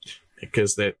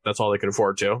because that's all they can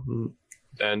afford to.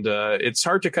 And it's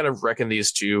hard to kind of reckon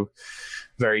these two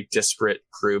very disparate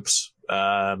groups.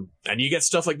 And you get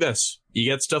stuff like this. You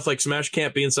get stuff like Smash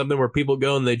Camp being something where people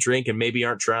go and they drink and maybe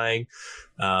aren't trying.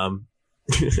 And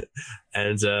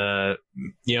who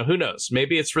knows?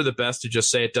 Maybe it's for the best to just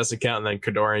say it doesn't count, and then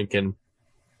Kadoran can,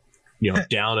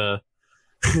 down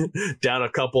a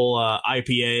couple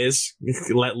IPAs,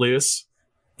 let loose.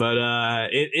 But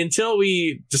until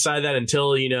we decide that,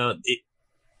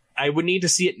 I would need to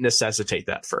see it necessitate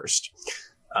that first.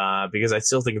 Because I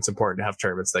still think it's important to have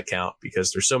tournaments that count,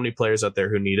 because there's so many players out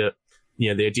there who need it.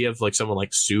 The idea of like someone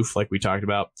like Soof, like we talked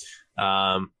about,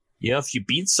 if you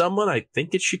beat someone, I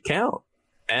think it should count.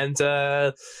 And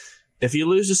if you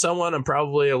lose to someone, I'm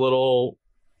probably a little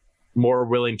more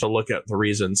willing to look at the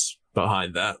reasons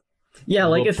behind that. Yeah,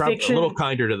 like a Fiction, a little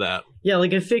kinder to that. Yeah,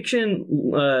 like a Fiction.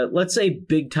 Let's say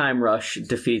Big Time Rush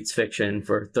defeats Fiction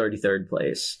for 33rd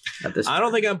place at this. I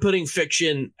don't think I'm putting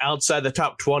Fiction outside the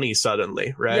top 20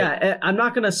 suddenly, right? Yeah, I'm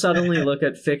not going to suddenly look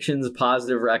at Fiction's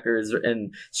positive records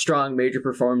and strong major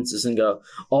performances and go,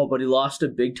 "Oh, but he lost a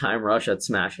Big Time Rush at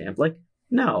Smash Camp." Like,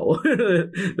 no,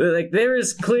 like there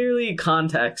is clearly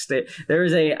context. There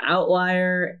is a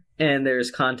outlier, and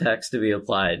there's context to be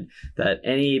applied that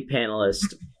any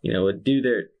panelist, would do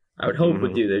their. I would hope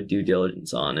would do their due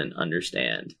diligence on and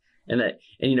understand. And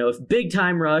if Big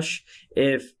Time Rush,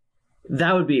 if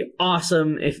that would be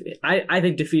awesome. If I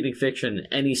think defeating Fiction in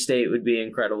any state would be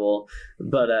incredible.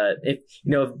 But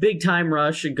if Big Time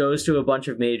Rush goes to a bunch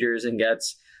of majors and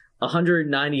gets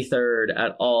 193rd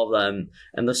at all of them,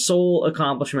 and the sole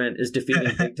accomplishment is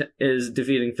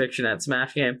defeating Fiction at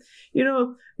Smash Game,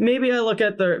 maybe I look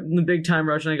at the Big Time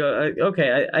Rush and I go,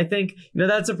 okay, I think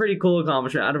that's a pretty cool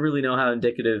accomplishment. I don't really know how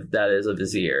indicative that is of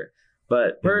his year,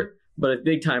 but if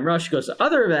Big Time Rush goes to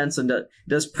other events and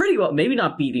does pretty well, maybe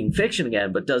not beating Fiction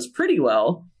again, but does pretty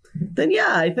well, then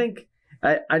yeah, I think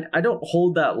I don't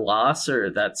hold that loss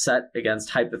or that set against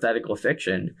hypothetical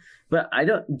Fiction. But I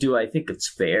think it's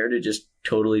fair to just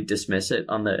totally dismiss it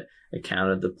on the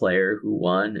account of the player who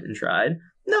won and tried?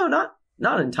 No, not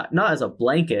as a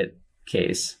blanket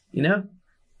case, No,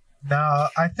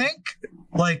 I think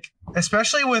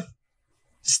especially with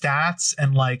stats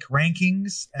and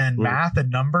rankings and math and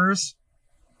numbers,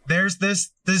 there's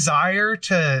this desire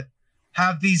to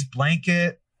have these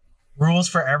blanket rules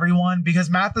for everyone because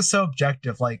math is so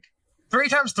objective. 3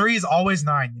 times 3 is always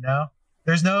 9,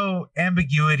 There's no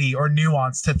ambiguity or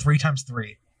nuance to 3 times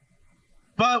 3.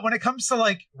 But when it comes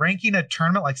to ranking a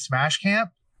tournament like Smash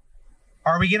Camp,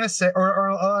 are we gonna say,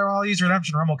 or I'll use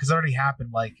Redemption Rumble because it already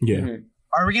happened.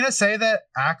 Are we gonna say that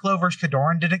Aklo versus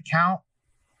Kadoran didn't count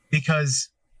because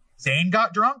Zane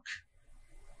got drunk?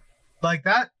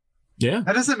 That? Yeah,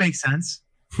 that doesn't make sense.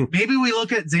 Maybe we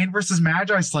look at Zane versus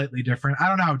Magi slightly different. I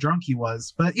don't know how drunk he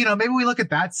was, but maybe we look at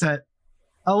that set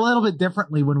a little bit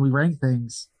differently when we rank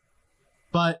things.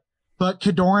 But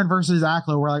Kadoran versus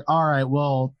Aklo, we're like, all right,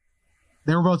 well,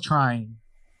 they were both trying.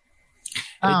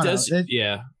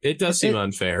 It does seem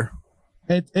unfair.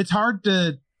 It's hard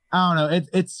to, I don't know.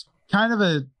 It's kind of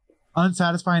a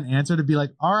unsatisfying answer to be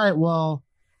like, all right, well,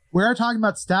 we're talking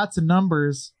about stats and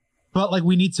numbers, but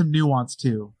we need some nuance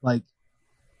too.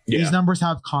 These numbers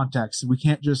have context. We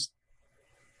can't just.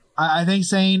 I think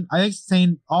saying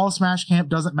all Smash Camp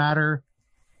doesn't matter,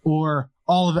 or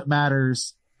all of it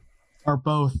matters, are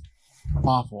both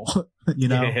awful.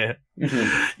 Yeah,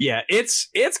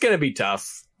 it's gonna be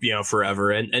tough,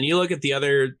 forever. And you look at the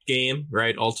other game,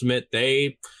 right? Ultimate,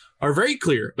 they are very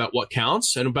clear about what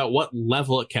counts and about what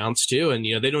level it counts to, and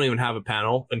they don't even have a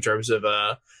panel in terms of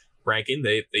ranking.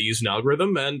 They use an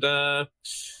algorithm, and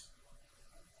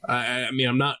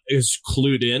I'm not as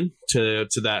clued in to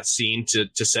that scene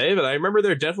to say, but I remember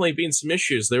there definitely being some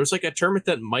issues. There was a tournament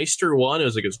that Meister won. It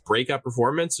was his breakout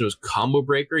performance. It was Combo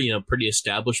Breaker, pretty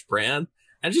established brand,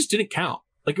 and it just didn't count.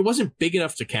 It wasn't big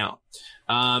enough to count.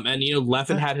 And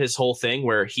Leffen had his whole thing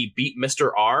where he beat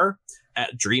Mr. R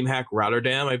at DreamHack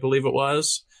Rotterdam, I believe it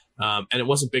was, and it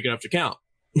wasn't big enough to count.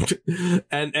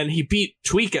 and he beat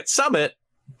Tweak at Summit,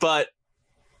 but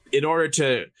in order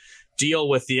to deal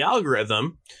with the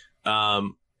algorithm,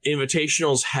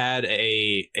 invitationals had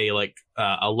a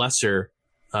lesser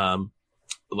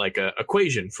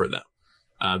equation for them.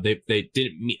 They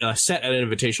didn't set at an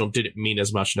invitational didn't mean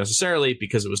as much necessarily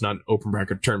because it was not an open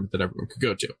bracket tournament that everyone could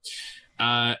go to.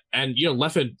 And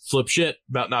Leffen flipped shit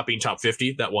about not being top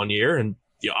 50 that one year, and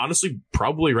honestly,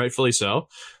 probably rightfully so.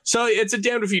 So it's a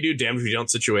damned if you do, damned if you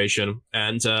don't situation.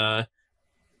 And I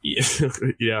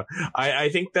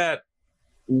think that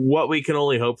what we can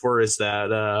only hope for is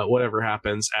that whatever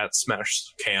happens at Smash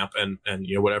Camp and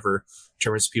whatever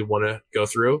tournaments people want to go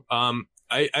through,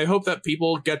 I hope that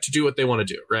people get to do what they want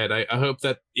to do, right? I hope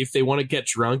that if they want to get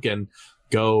drunk and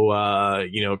go,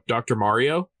 Dr.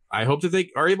 Mario, I hope that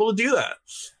they are able to do that.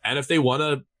 And if they want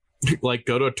to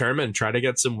go to a tournament and try to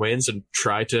get some wins and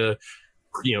try to,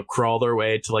 crawl their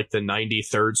way to the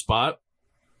 93rd spot,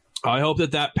 I hope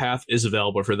that path is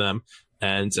available for them.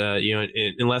 And,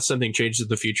 unless something changes in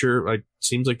the future, it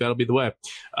seems like that'll be the way.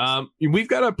 We've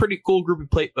got a pretty cool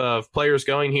group of players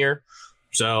going here.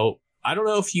 So I don't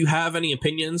know if you have any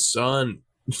opinions on,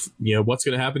 what's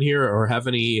going to happen here or have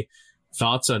any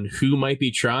thoughts on who might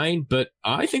be trying. But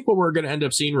I think what we're going to end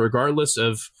up seeing, regardless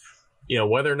of,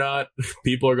 whether or not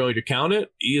people are going to count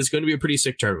it, is going to be a pretty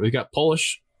sick tournament. We've got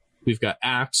Polish, we've got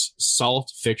Axe,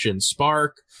 Salt, Fiction,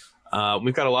 Spark.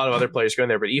 We've got a lot of other players going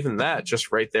there, but even that just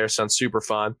right there sounds super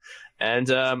fun. And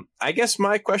I guess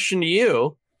my question to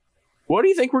you, what do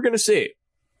you think we're going to see?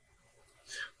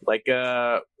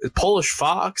 Polish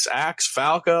Fox, Axe,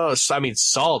 Falco. I mean,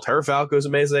 Salt, her Falco is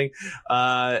amazing.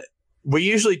 We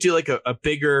usually do a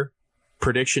bigger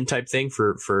prediction type thing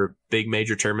for big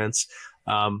major tournaments.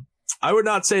 I would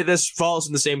not say this falls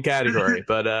in the same category,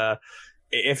 but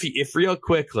if real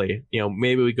quickly,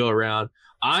 maybe we go around.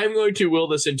 I'm going to will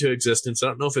this into existence. I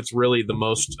don't know if it's really the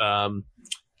most. I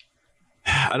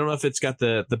don't know if it's got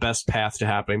the best path to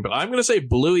happening, but I'm going to say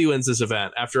Bluey wins this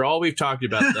event. After all we've talked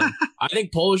about them, I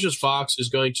think Polish's Fox is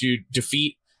going to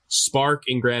defeat Spark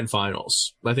in grand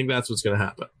finals. I think that's what's going to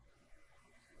happen.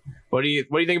 What do you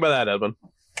think about that, Edwin?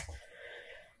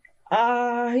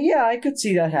 Yeah, I could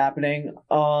see that happening.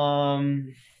 Yeah,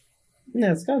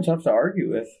 it's kind of tough to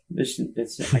argue with.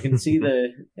 I can see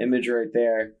the image right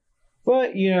there,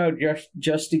 but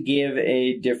just to give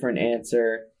a different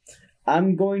answer,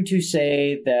 I'm going to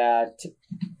say that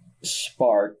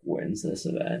Spark wins this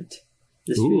event.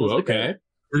 This feels like okay.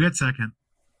 A good second.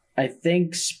 I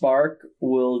think Spark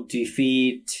will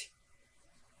defeat.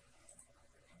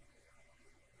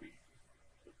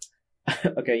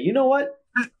 Okay, you know what?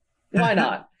 Why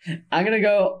not? I'm going to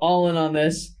go all in on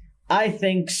this. I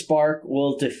think Spark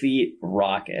will defeat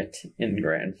Rocket in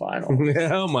grand final.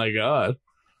 Oh my god.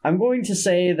 I'm going to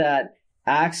say that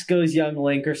Axe goes Young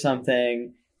Link or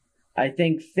something. I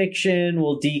think Fiction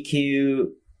will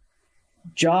DQ.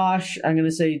 Josh, I'm going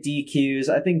to say DQs.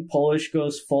 I think Polish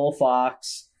goes full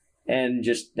Fox and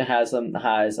just has some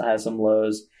highs, has some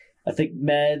lows. I think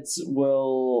Meds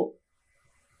will...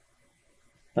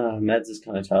 Meds is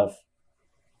kind of tough.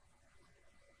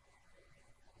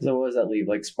 So what does that leave?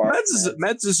 Spark?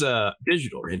 Meds is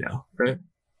digital right now, right?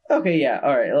 Okay, yeah.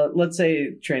 All right. Let's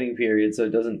say training period, so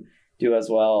it doesn't do as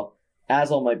well.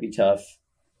 Azel might be tough.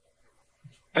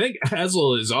 I think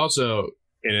Azel is also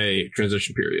in a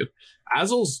transition period.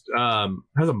 Azel's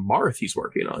has a Marth he's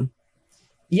working on.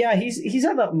 Yeah, he's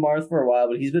had that Marth for a while,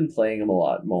 but he's been playing him a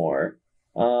lot more.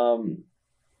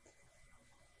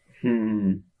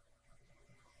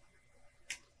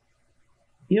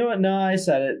 You know what? No, I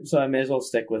said it, so I may as well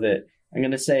stick with it. I'm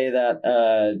going to say that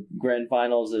grand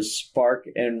finals is Spark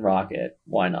and Rocket.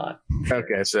 Why not?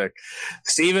 Okay, sick.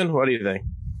 Steven, what do you think?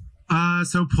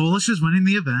 So Polish is winning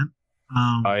the event.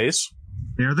 Nice.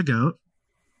 They're the GOAT.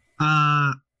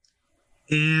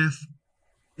 If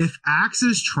Axe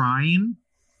is trying,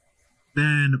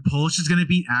 then Polish is going to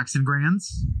beat Axe in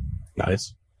grands.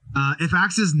 Nice. If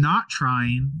Axe is not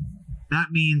trying,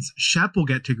 that means Shep will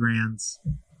get to grands.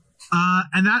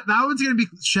 And that one's going to be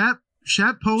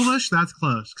Shep Polish. That's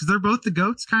close because they're both the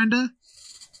GOATs, kind of.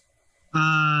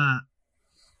 And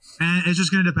it's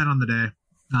just going to depend on the day.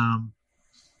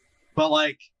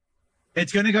 But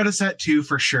it's going to go to set 2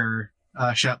 for sure.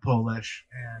 Shep Polish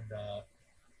and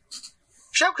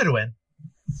Shep could win.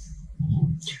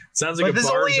 Sounds like but this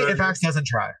only if Axe doesn't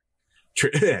try.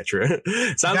 Yeah, true.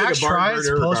 Sounds if like Axe a barn tries,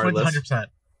 burner. Polish wins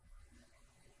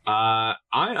 100%.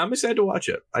 I'm excited to watch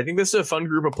it. I think this is a fun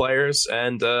group of players,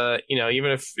 and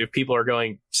even if people are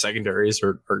going secondaries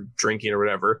or drinking or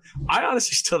whatever, I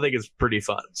honestly still think it's pretty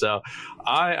fun. So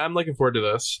I'm looking forward to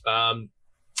this. And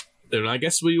I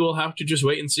guess we will have to just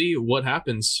wait and see what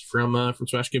happens from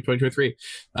Smash Game 2023.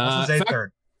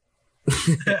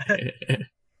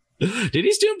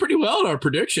 Diddy's doing pretty well in our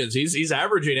predictions. He's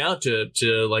averaging out to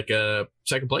a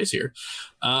second place here.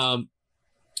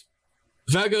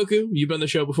 FatGoku, you've been on the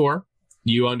show before.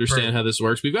 You understand how this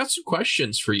works. We've got some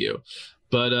questions for you,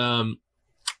 but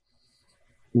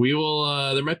we will.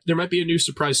 There might be a new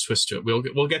surprise twist to it.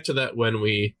 We'll get to that when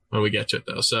we get to it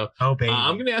though. So I'm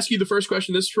going to ask you the first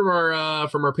question. This is from our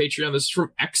Patreon. This is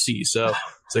from Exy. So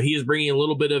he is bringing a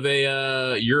little bit of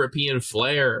a European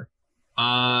flair.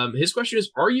 His question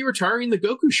is: are you retiring the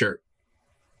Goku shirt?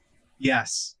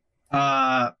 Yes.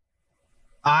 I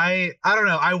don't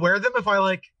know. I wear them if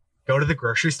I go to the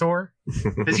grocery store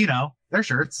because they're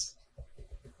shirts.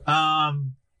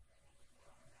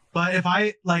 But if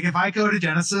I go to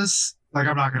Genesis,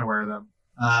 I'm not gonna wear them.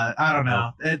 I don't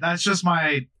know. That's just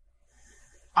my.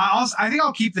 I think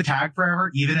I'll keep the tag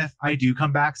forever, even if I do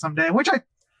come back someday, which I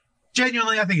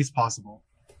genuinely think is possible.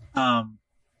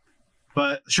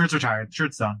 But shirt's retired.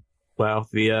 Shirt's done. Wow,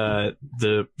 the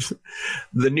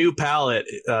new palette,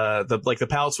 the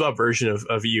palette swap version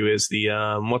of you is the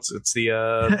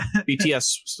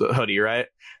BTS hoodie, right?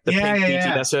 The pink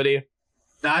BTS hoodie.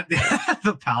 Not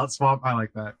the palette swap. I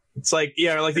like that. It's like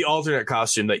like the alternate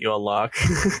costume that you unlock.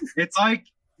 It's like,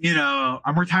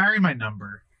 I'm retiring my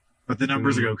number, but the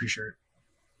number's a Goku shirt.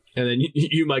 And then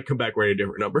you might come back wearing a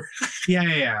different number.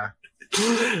 Yeah.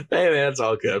 Hey man, that's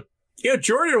all good.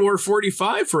 Jordan wore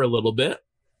 45 for a little bit.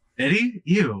 Did he?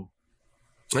 You.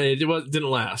 It didn't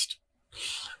last.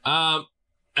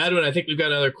 Edwin, I think we've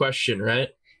got another question, right?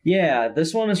 Yeah,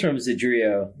 this one is from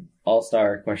Zidrio,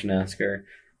 all-star question asker.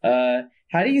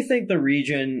 How do you think the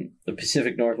region, the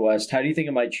Pacific Northwest, how do you think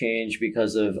it might change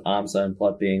because of AMSA and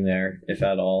Plup being there, if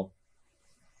at all?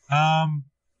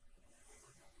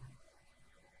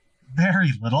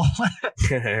 Very little.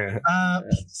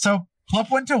 So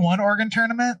Plup went to one Oregon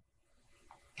tournament.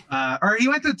 Or he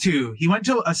went to two. He went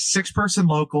to a 6-person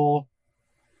local,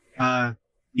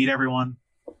 meet everyone.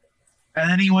 And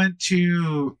then he went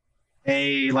to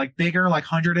a bigger,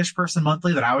 100-ish person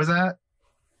monthly that I was at.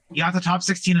 He got the top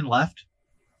 16 and left.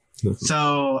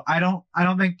 So I don't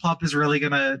think Plup is really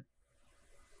gonna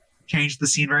change the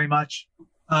scene very much.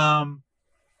 OMS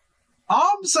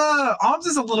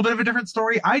is a little bit of a different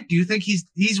story. I do think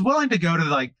he's willing to go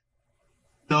to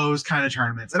those kind of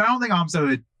tournaments, and I don't think OMSA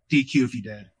would DQ if he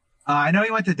did. I know he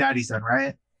went to Daddy's Son,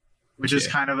 right? Which is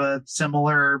kind of a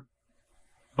similar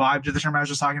vibe to the tournament I was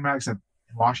just talking about, except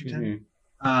in Washington.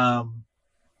 Mm-hmm.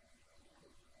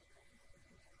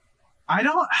 I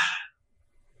don't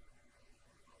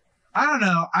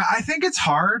know. I think it's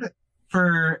hard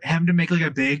for him to make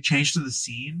a big change to the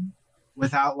scene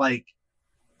without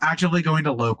actively going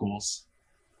to locals,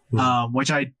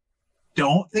 which I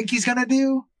don't think he's gonna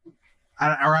do,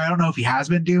 I don't know if he has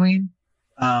been doing.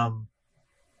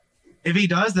 If he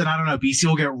does, then I don't know. BC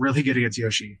will get really good against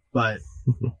Yoshi, but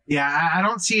yeah, I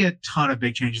don't see a ton of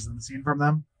big changes in the scene from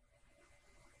them.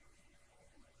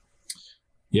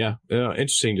 Yeah,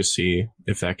 interesting to see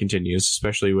if that continues,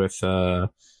 especially with. I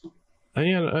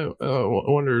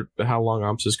wonder how long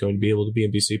OMS is going to be able to be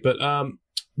in BC, but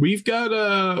we've got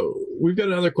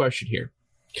another question here,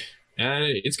 and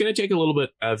it's going to take a little bit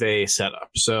of a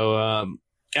setup. So,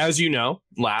 as you know,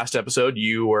 last episode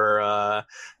you were,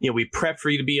 we prepped for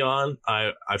you to be on.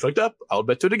 I fucked up. I'll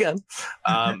admit to it again.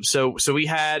 So we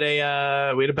had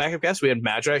a backup guest. We had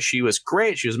Magi. She was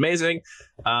great. She was amazing.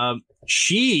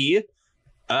 She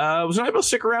was not able to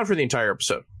stick around for the entire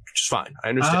episode, which is fine. I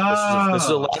understand. This is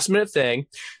a last minute thing.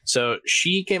 So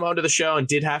she came onto the show and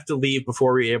did have to leave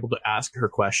before we were able to ask her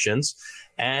questions.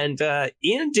 And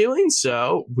in doing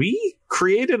so, we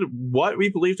created what we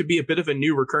believe to be a bit of a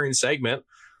new recurring segment,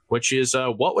 which is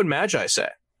what would Magi say?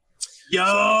 Yo,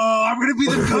 I'm going to be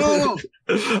the GOAT.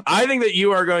 I think that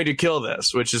you are going to kill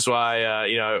this, which is why,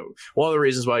 one of the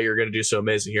reasons why you're going to do so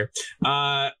amazing here.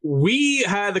 We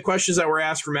had the questions that were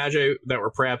asked for Magi that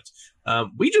were prepped.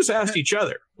 We just asked each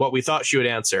other what we thought she would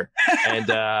answer.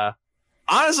 And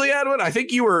honestly, Edwin, I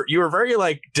think you were very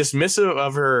dismissive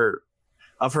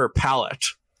of her palette.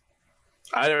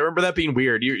 I remember that being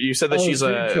weird. You said that she's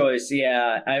a choice.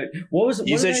 Yeah.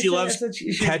 You said she loves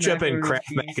ketchup and Kraft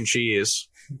mac and cheese.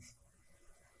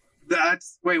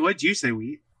 Wait, what'd you say,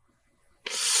 Wheat?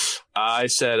 I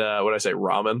said, what did I say?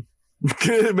 Ramen.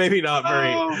 Maybe not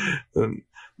very,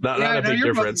 not a big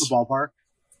difference. The ballpark.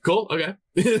 Cool. Okay.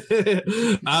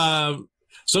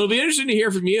 So it'll be interesting to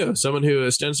hear from you, someone who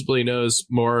ostensibly knows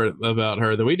more about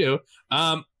her than we do.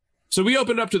 So we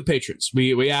opened up to the patrons.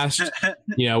 We asked,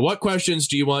 what questions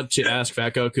do you want to ask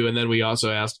FatGoku? And then we also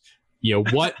asked,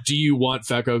 what do you want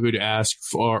FatGoku to ask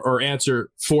for or answer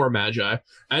for Magi?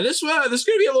 And this is going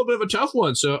to be a little bit of a tough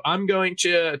one. So I'm going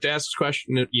to ask this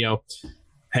question,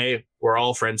 hey, we're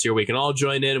all friends here. We can all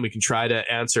join in and we can try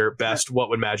to answer best what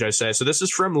would Magi say. So this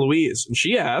is from Louise. And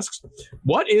she asks,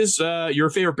 what is your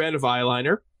favorite brand of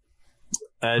eyeliner?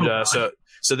 And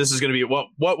so this is going to be, what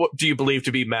do you believe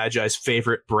to be Magi's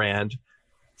favorite brand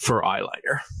for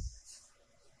eyeliner?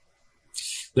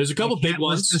 There's a couple big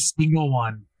ones. A single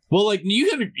one. Well,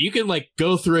 you can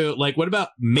go through, what about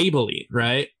Maybelline,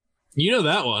 right? You know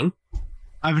that one.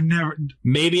 I've never.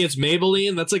 Maybe it's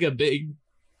Maybelline. That's a big.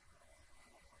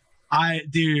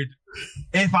 Dude,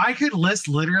 if I could list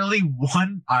literally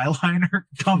one eyeliner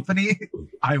company,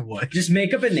 I would. Just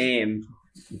make up a name.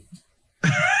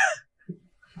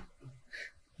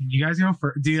 You guys go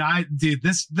for, dude.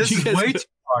 This is way too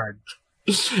hard.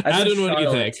 Adam, what do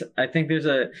you think? I think there's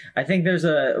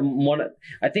a one.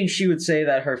 I think she would say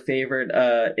that her favorite,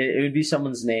 it would be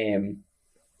someone's name.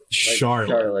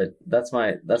 Charlotte. That's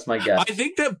my guess. I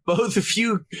think that both of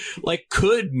you like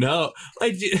could know.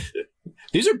 Like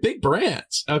these are big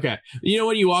brands. Okay, you know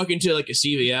when you walk into like a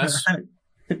CVS,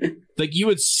 like you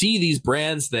would see these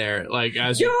brands there. Like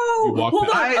as you walk.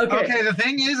 Okay, the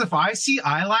thing is, if I see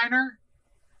eyeliner,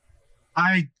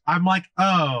 I'm like,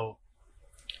 oh,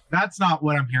 that's not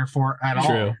what I'm here for at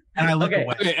all. And I look away.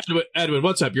 Okay, Edwin,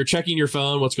 what's up? You're checking your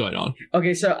phone. What's going on?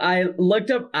 Okay, so I looked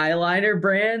up eyeliner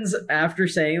brands after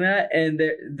saying that, and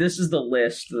this is the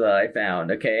list that I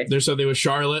found, okay? There's something with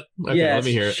Charlotte? Okay, yeah, let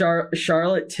me hear it.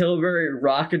 Charlotte Tilbury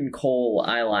Rock and Coal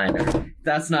eyeliner.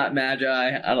 That's not Magi.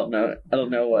 I don't know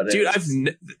what it is.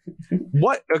 Dude,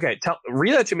 what? Okay,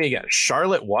 read that to me again.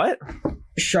 Charlotte what?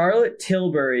 Charlotte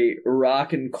Tilbury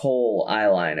Rock and Coal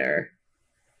eyeliner.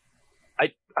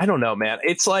 I don't know, man.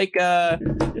 It's like what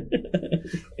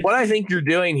I think you're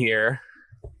doing here.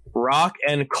 Rock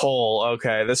and coal.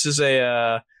 Okay, this is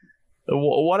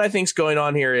what I think's going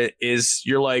on here is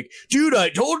you're like, dude, I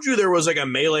told you there was like a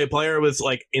melee player with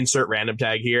like insert random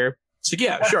tag here. It's like,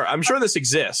 yeah, sure. I'm sure this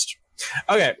exists.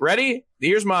 Okay, ready?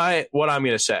 Here's what I'm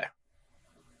gonna say.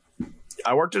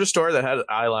 I worked at a store that had an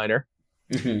eyeliner.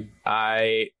 Mm-hmm.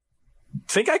 I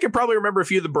think I could probably remember a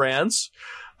few of the brands.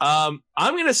 I'm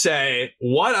going to say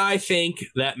what I think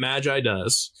that Magi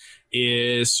does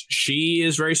is she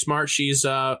is very smart. She's,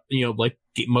 like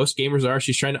most gamers are,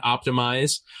 she's trying to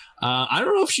optimize. I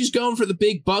don't know if she's going for the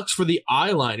big bucks for the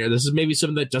eyeliner. This is maybe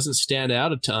something that doesn't stand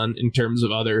out a ton in terms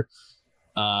of other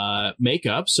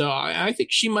makeup. So I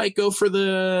think she might go for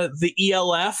the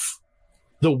ELF,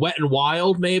 the Wet and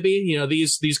Wild, maybe,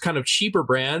 these kind of cheaper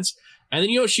brands. And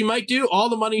then, she might do all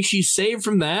the money she saved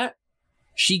from that.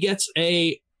 She gets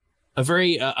a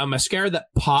mascara that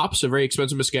pops, a very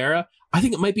expensive mascara. I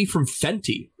think it might be from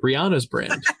Fenty, Rihanna's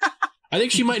brand. I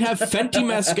think she might have Fenty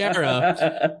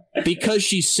mascara because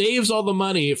she saves all the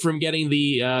money from getting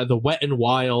the Wet and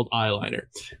Wild eyeliner.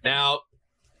 Now,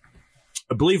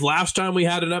 I believe last time we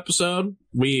had an episode,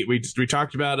 we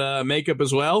talked about makeup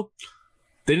as well.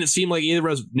 Didn't seem like either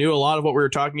of us knew a lot of what we were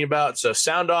talking about. So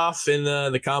sound off in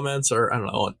the comments, or I don't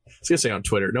know. I was going to say on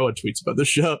Twitter. No one tweets about this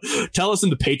show. Tell us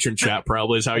in the patron chat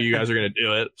probably is how you guys are going to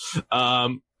do it.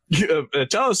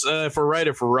 Tell us if we're right,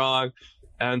 if we're wrong.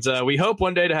 And we hope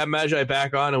one day to have Magi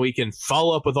back on and we can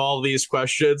follow up with all of these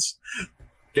questions.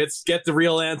 Get the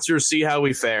real answers, see how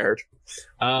we fared.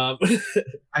 I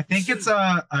think it's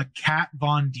a Kat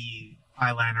Von D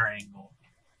eyeliner angle.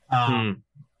 I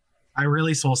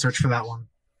really soul search for that one.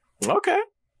 Okay.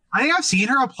 I think I've seen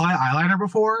her apply eyeliner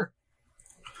before.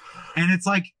 And it's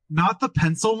like not the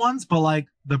pencil ones, but like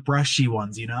the brushy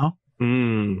ones,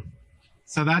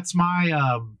 So that's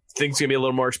my think it's gonna be a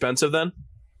little more expensive then?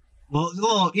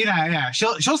 Little yeah.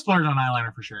 She'll splurge on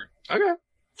eyeliner for sure. Okay.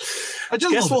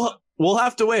 Guess we'll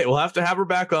have to wait. We'll have to have her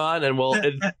back on, and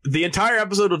the entire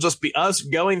episode will just be us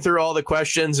going through all the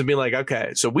questions and be like,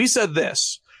 okay, so we said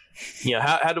this.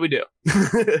 How do we do?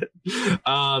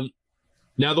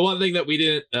 Now, the one thing that we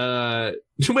didn't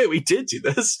we did do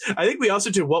this. I think we also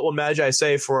did what will Magi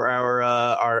say for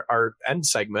our end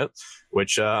segment,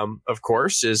 which of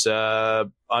course is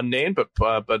unnamed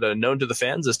but known to the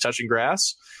fans as Touching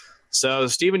Grass. So,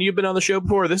 Steven, you've been on the show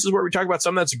before. This is where we talk about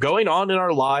something that's going on in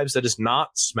our lives that is not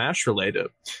Smash related.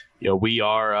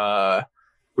 We're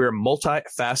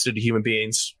multifaceted human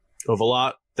beings of a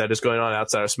lot that is going on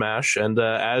outside of Smash, and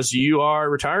as you are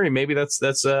retiring, maybe that's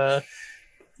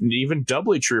even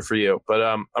doubly true for you. But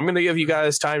I'm going to give you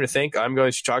guys time to think. I'm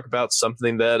going to talk about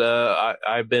something that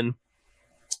I've been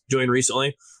doing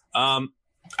recently.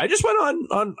 I just went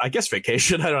on I guess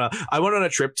vacation. I don't know. I went on a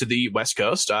trip to the West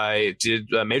Coast. I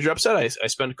did a major upset. I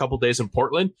spent a couple days in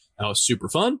Portland. That was super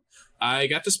fun. I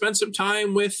got to spend some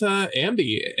time with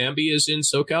Ambi. Ambi is in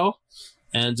SoCal.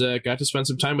 And got to spend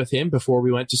some time with him before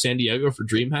we went to San Diego for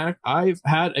DreamHack. I've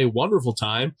had a wonderful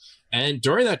time. And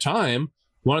during that time,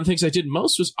 one of the things I did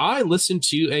most was I listened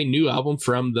to a new album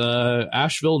from the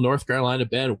Asheville, North Carolina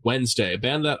band Wednesday, a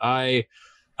band that I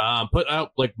put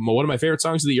out like one of my favorite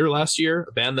songs of the year last year,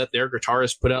 a band that their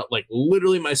guitarist put out like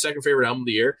literally my second favorite album of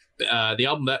the year. The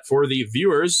album that for the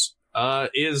viewers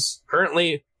is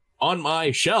currently on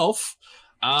my shelf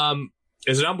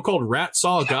is an album called Rat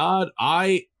Saw God.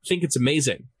 I think it's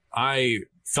amazing. I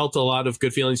felt a lot of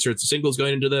good feelings towards the singles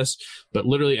going into this, but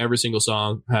literally every single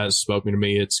song has spoken to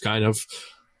me. It's kind of,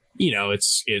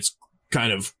 it's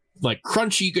kind of like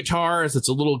crunchy guitars. It's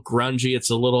a little grungy.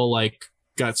 It's a little like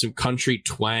got some country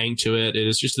twang to it. It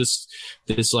is just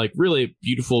this like really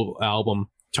beautiful album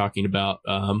talking about,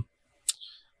 kind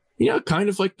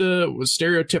of like the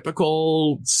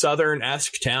stereotypical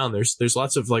Southern-esque town. There's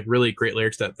lots of like really great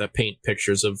lyrics that paint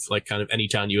pictures of like kind of any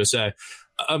town USA.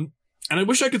 and I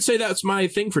wish I could say that's my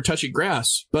thing for touching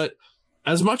grass, but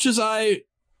as much as I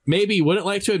maybe wouldn't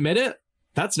like to admit it,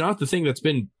 that's not the thing that's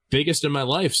been biggest in my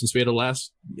life since we had a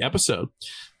last episode.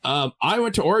 I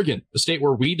went to Oregon, a state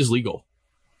where weed is legal,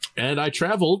 and I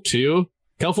traveled to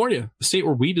California, a state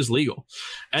where weed is legal.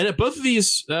 And at both of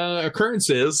these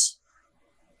occurrences,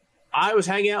 I was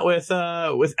hanging out with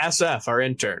SF, our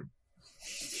intern.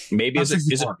 Maybe is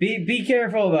it be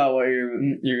careful about what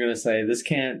you're gonna say. This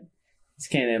can't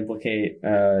implicate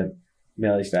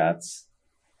Melee stats.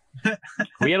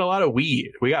 We had a lot of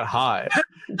weed. We got high.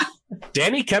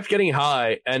 Danny kept getting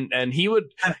high, and he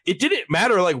would. It didn't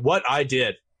matter like what I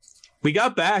did. We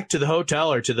got back to the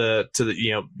hotel or to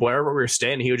the wherever we were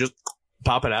staying. He would just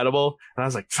pop an edible, and I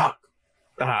was like, "Fuck,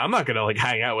 I'm not gonna like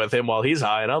hang out with him while he's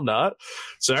high, and I'm not."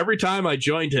 So every time I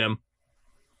joined him,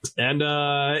 and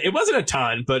it wasn't a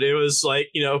ton, but it was like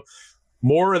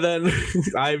more than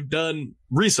I've done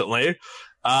recently.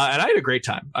 And I had a great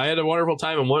time. I had a wonderful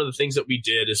time. And one of the things that we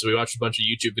did is we watched a bunch of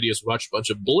YouTube videos. We watched a bunch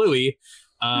of Bluey.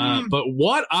 But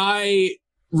what I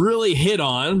really hit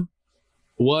on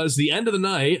was the end of the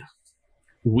night,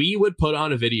 we would put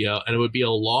on a video, and it would be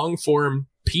a long form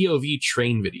POV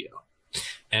train video.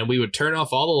 And we would turn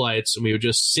off all the lights, and we would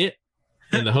just sit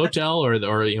in the hotel or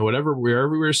whatever,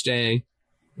 wherever we were staying.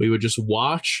 We would just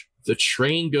watch the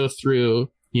train go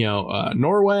through,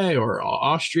 Norway or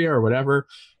Austria or whatever.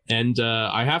 And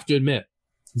I have to admit,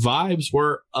 vibes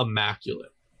were immaculate.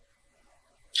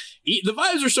 The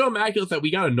vibes are so immaculate that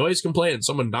we got a noise complaint and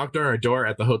someone knocked on our door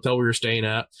at the hotel we were staying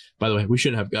at. By the way, we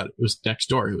shouldn't have got it. It was next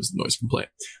door who was the noise complaint.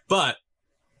 But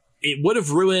it would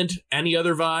have ruined any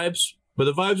other vibes. But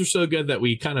the vibes were so good that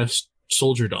we kind of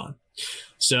soldiered on.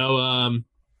 So,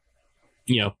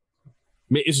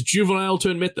 is it juvenile to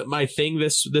admit that my thing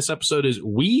this episode is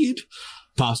weed?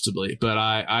 Possibly. But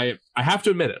I have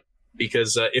to admit it.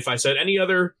 Because if I said any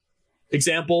other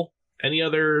example, any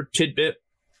other tidbit,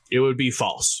 it would be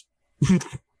false.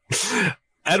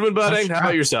 Edwin Budding, how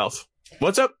about yourself?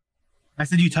 What's up? I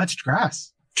said you touched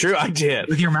grass. True, I did.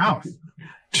 With your mouth.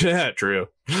 Yeah, true.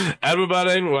 Edwin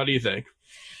Budding, what do you think?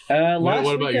 Last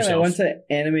weekend, I went to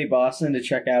Anime Boston to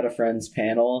check out a friend's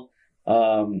panel.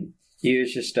 He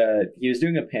was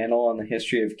doing a panel on the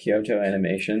history of Kyoto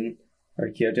Animation, or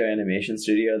Kyoto Animation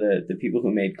Studio, the people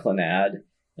who made Clannad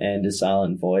and his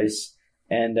silent voice.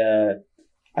 And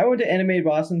I went to Anime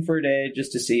Boston for a day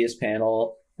just to see his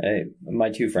panel.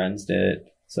 My two friends did it.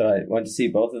 So I went to see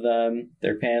both of them,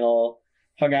 their panel,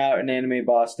 hung out in Anime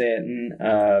Boston.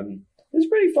 It was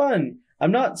pretty fun.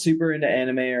 I'm not super into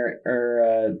anime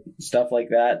or stuff like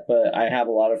that, but I have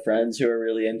a lot of friends who are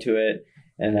really into it.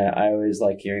 And I always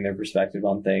like hearing their perspective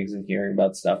on things and hearing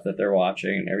about stuff that they're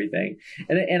watching and everything.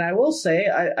 And I will say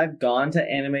I've gone to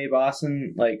Anime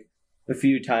Boston like a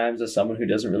few times as someone who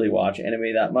doesn't really watch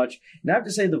anime that much. And I have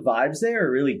to say the vibes there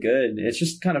are really good. It's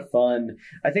just kind of fun.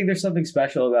 I think there's something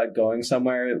special about going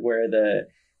somewhere where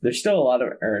there's still a lot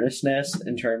of earnestness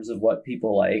in terms of what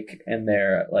people like and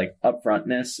their like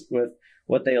upfrontness with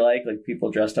what they like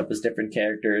people dressed up as different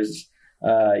characters,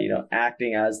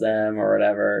 acting as them or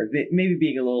whatever, maybe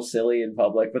being a little silly in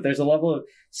public, but there's a level of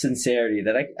sincerity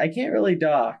that I can't really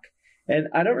dock. And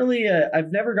I don't really,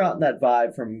 I've never gotten that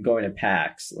vibe from going to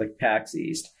PAX, like PAX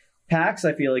East. PAX,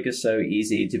 I feel like, is so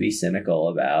easy to be cynical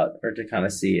about or to kind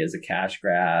of see as a cash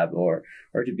grab or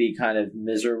to be kind of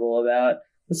miserable about.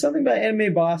 But something about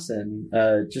Anime Boston,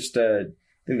 the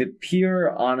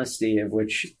pure honesty of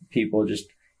which people just,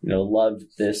 love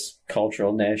this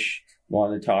cultural niche,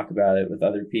 want to talk about it with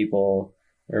other people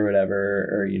or whatever,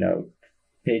 or,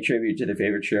 pay tribute to their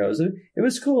favorite shows. It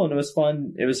was cool and it was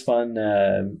fun. It was fun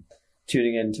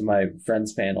tuning into my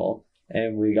friend's panel,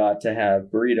 and we got to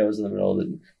have burritos in the middle of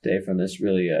the day from this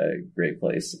really great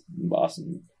place in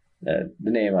Boston. The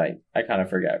name I kind of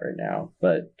forget right now,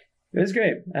 but it was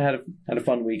great. I had a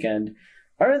fun weekend.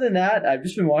 Other than that, I've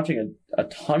just been watching a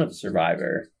ton of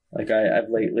Survivor. Like I've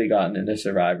lately gotten into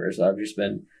Survivor, so I've just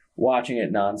been watching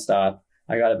it nonstop.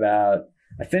 I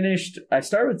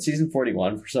started with season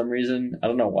 41 for some reason. I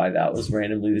don't know why that was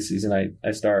randomly the season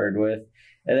I started with.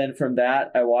 And then from that,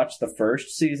 I watched the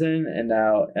first season, and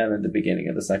now I'm at the beginning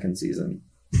of the second season.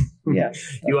 Yeah.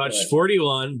 You watched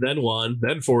 41, then 1,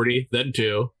 then 40, then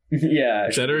 2. Yeah.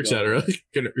 Et cetera, et cetera.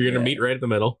 You're going to meet right in the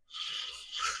middle.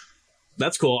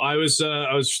 That's cool. I was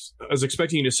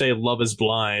expecting you to say Love is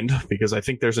Blind, because I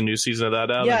think there's a new season of that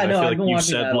out. Yeah, and no, I feel I've like been you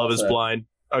said Love is Blind.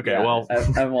 Okay, yeah, well.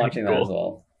 I'm watching that cool. as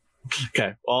well.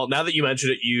 Okay, well, now that you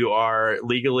mentioned it, you are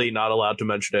legally not allowed to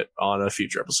mention it on a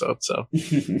future episode. So,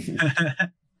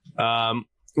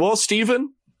 well,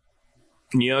 Steven,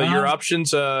 your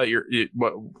options,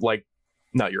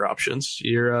 not your options.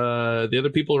 Your the other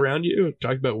people around you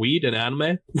talked about weed and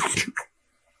anime.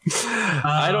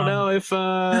 I don't know if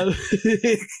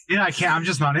yeah, I can't. I'm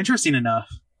just not interesting enough.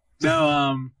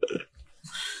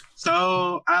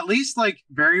 So at least like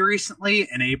very recently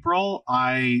in April,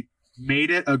 I made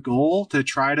it a goal to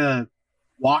try to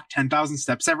walk 10,000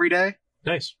 steps every day.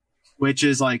 Nice. Which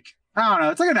is like, I don't know,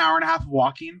 it's like an hour and a half of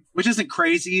walking, which isn't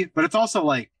crazy, but it's also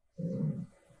like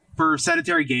for a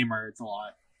sedentary gamer, it's a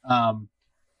lot.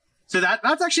 So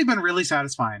that's actually been really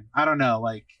satisfying. I don't know,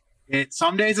 like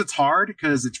some days it's hard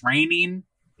because it's raining.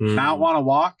 I don't want to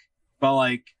walk, but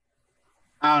like,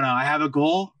 I don't know, I have a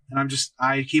goal and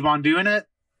I keep on doing it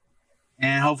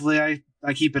and hopefully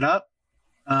I keep it up.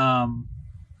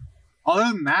 Other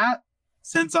than that,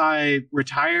 since I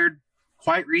retired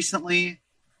quite recently,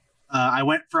 I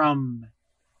went from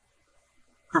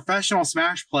professional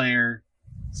Smash player,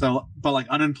 but like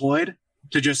unemployed,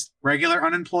 to just regular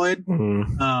unemployed.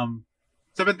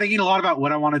 So I've been thinking a lot about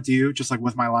what I want to do, just like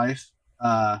with my life.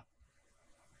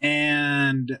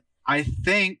 And I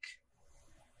think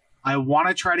I want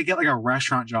to try to get like a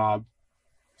restaurant job,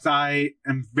 because I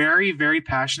am very, very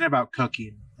passionate about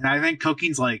cooking. And I think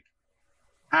cooking's like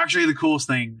actually the coolest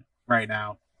thing right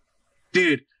now.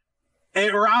 Dude,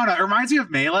 it reminds me of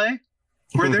Melee,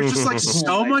 where there's just like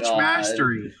so much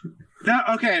mastery. No,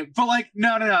 okay, but like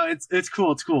no, it's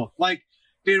cool. It's cool. Like,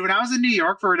 dude, when I was in New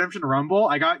York for Redemption Rumble,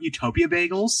 I got Utopia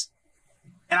bagels,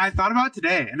 and I thought about it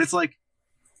today, and it's like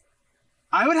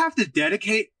I would have to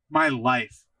dedicate my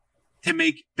life to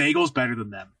make bagels better than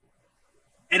them.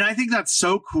 And I think that's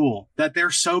so cool that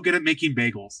they're so good at making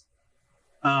bagels.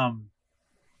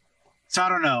 So I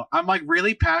don't know. I'm like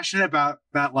really passionate about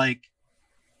that like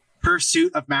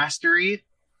pursuit of mastery.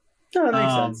 Oh, that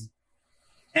makes sense.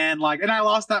 And I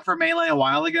lost that for Melee a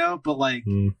while ago, but like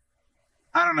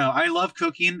I don't know. I love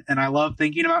cooking and I love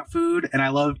thinking about food and I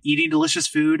love eating delicious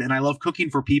food and I love cooking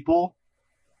for people.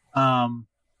 So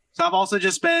I've also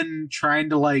just been trying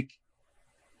to like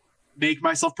make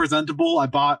myself presentable. I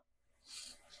bought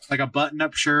like a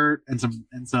button-up shirt and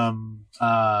some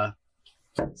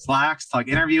slacks to like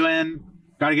interview in.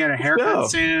 Got to get a haircut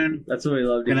soon. That's what we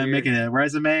love to hear. Gonna make a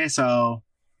resume. So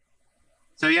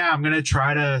yeah, I'm gonna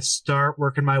try to start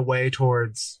working my way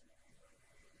towards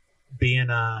being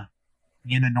a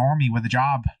normie with a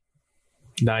job.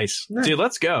 Nice. Dude,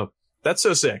 let's go. That's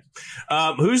so sick.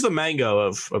 Who's the Mango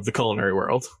of the culinary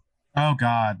world? Oh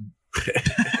God.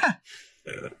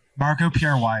 Marco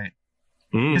Pierre White.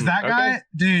 Is that guy,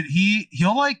 dude,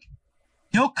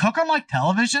 he'll cook on like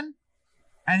television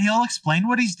and he'll explain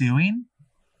what he's doing,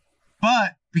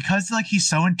 but because like he's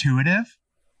so intuitive,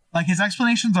 like his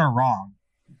explanations are wrong,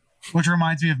 which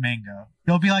reminds me of Mango.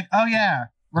 He'll be like, oh yeah,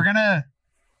 we're gonna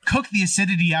cook the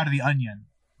acidity out of the onion.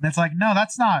 And it's like, no,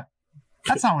 that's not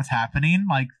what's happening.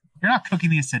 Like, you're not cooking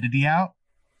the acidity out.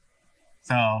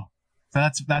 So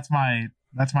that's my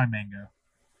Mango.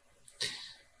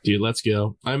 Dude, let's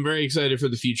go. I'm very excited for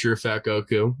the future of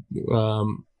FatGoku.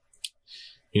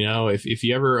 If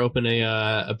you ever open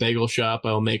a bagel shop,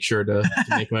 I'll make sure to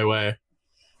make my way.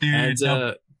 Dude,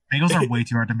 bagels are way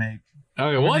too hard to make.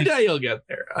 Okay, one day you'll get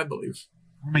there, I believe.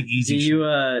 We'll make easy.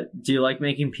 Do you like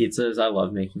making pizzas? I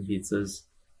love making pizzas.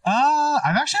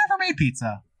 I've actually never made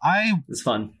pizza. It's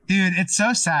fun. Dude, it's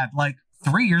so sad. Like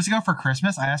 3 years ago for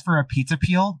Christmas, I asked for a pizza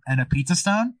peel and a pizza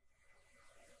stone.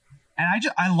 And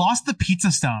I lost the pizza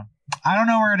stone. I don't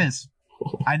know where it is.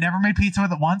 I never made pizza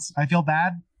with it once. I feel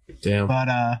bad. Damn. But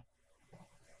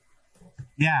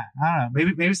yeah, I don't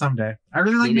know. Maybe someday. I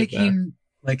really like making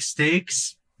like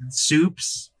steaks and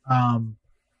soups. I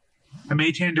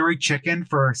made tandoori chicken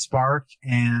for Spark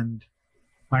and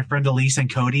my friend Elise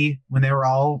and Cody when they were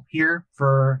all here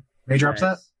for Major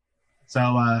Upset. So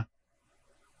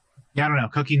yeah, I don't know.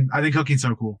 Cooking. I think cooking's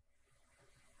so cool.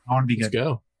 I want to be good. Let's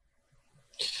go.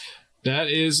 That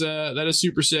is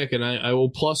super sick, and I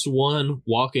will +1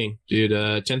 walking,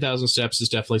 dude. 10,000 steps is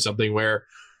definitely something where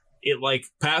it like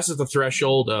passes the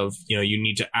threshold of you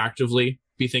need to actively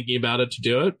be thinking about it to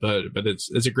do it, but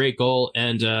it's a great goal.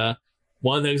 And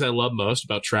one of the things I love most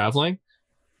about traveling,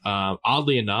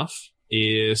 oddly enough,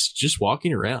 is just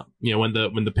walking around. When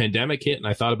the pandemic hit and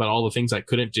I thought about all the things I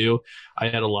couldn't do, I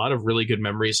had a lot of really good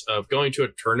memories of going to a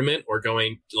tournament or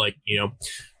going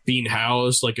being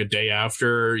housed like a day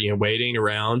after, waiting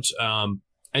around,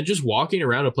 and just walking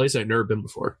around a place I've never been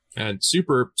before, and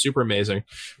super, super amazing.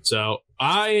 So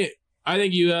I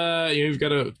think you've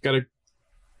got a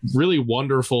really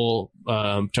wonderful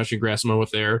touching grass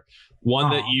moment there. One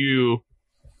that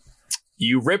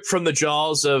you rip from the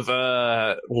jaws of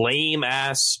lame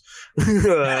ass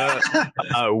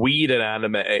weed and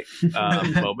anime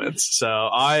moments. So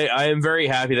I am very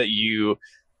happy that you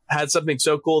had something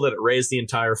so cool that it raised the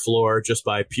entire floor just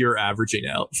by pure averaging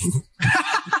out.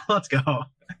 Let's go.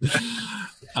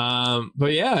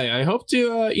 But yeah, I hope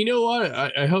to, you know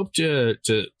what? I hope to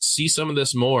see some of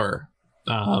this more.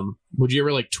 Would you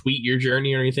ever like tweet your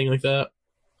journey or anything like that?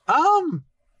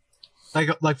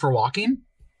 Like for walking,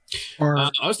 or I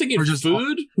was thinking or just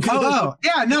food.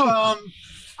 Yeah, no.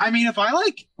 I mean, if I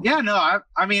like, yeah, no.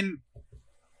 I mean,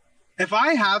 if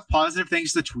I have positive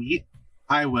things to tweet,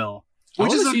 I will.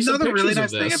 Which is another really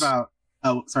nice thing about.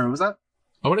 Oh, sorry, what was that?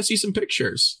 I want to see some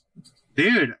pictures,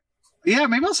 dude. Yeah,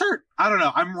 maybe I'll start. I don't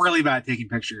know. I'm really bad at taking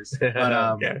pictures, but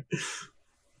okay.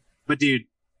 But dude,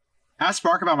 ask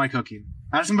Spark about my cooking.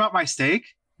 Ask him about my steak.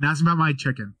 And ask him about my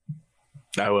chicken.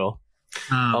 I will.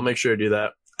 I'll make sure to do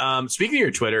that. Speaking of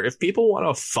your Twitter, if people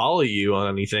want to follow you on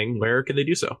anything, where can they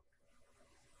do so?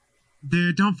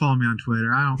 Dude, don't follow me on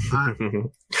Twitter. I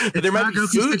don't. There might be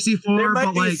food. 64, there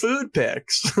might be like, food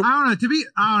pics. I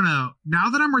don't know. Now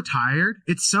that I'm retired,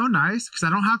 it's so nice because I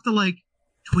don't have to like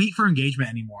tweet for engagement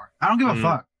anymore. I don't give a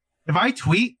fuck. If I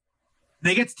tweet,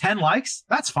 they get 10 likes.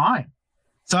 That's fine.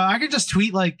 So I can just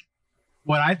tweet like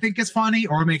what I think is funny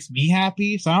or makes me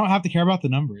happy. So I don't have to care about the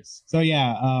numbers. So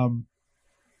yeah,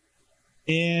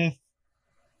 if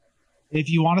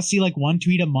you want to see like one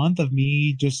tweet a month of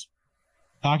me just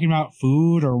talking about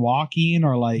food or walking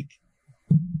or like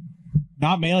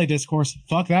not melee discourse,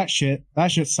 fuck that shit.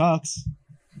 That shit sucks.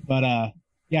 But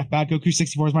yeah,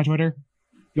 FatGoku64 is my Twitter.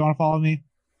 If you want to follow me.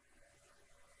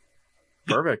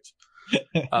 Perfect.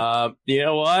 You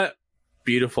know what?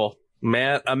 Beautiful.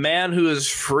 Man, a man who is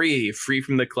free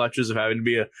from the clutches of having to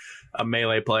be a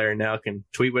melee player now can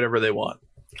tweet whatever they want.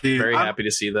 Dude, very happy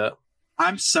to see that.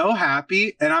 I'm so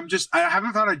happy, and I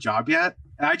haven't found a job yet.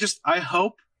 And I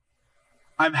hope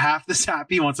I'm half this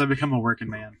happy once I become a working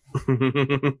man.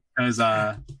 Because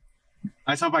I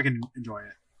just hope I can enjoy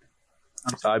it.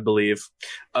 I believe.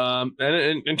 And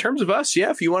in terms of us,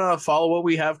 yeah, if you want to follow what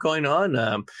we have going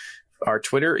on, our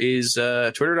Twitter is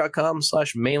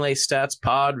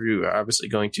twitter.com/MeleeStatsPod. We're obviously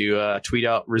going to tweet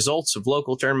out results of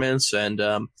local tournaments and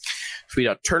tweet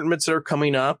out tournaments that are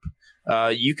coming up.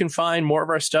 You can find more of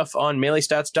our stuff on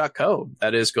MeleeStats.co.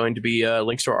 That is going to be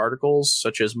links to our articles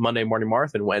such as Monday Morning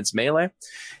Marth and Wednesday Melee.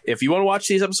 If you want to watch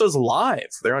these episodes live,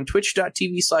 they're on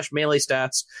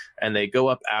twitch.tv/MeleeStats, and they go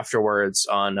up afterwards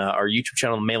on our YouTube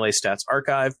channel, Melee Stats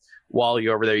Archive. While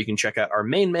you're over there, you can check out our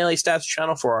main Melee Stats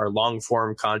channel for our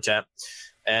long-form content.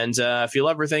 And if you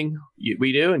love everything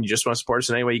we do and you just want to support us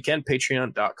in any way you can,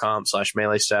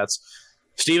 patreon.com/MeleeStats.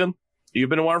 Steven, you've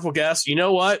been a wonderful guest. You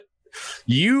know what?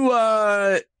 You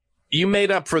made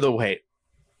up for the wait.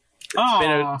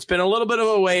 It's been a little bit of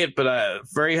a wait, but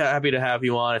very happy to have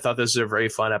you on. I thought this was a very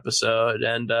fun episode,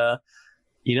 and I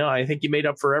think you made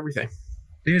up for everything.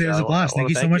 Dude, it was a blast. Thank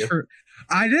you so much for.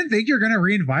 I didn't think you were gonna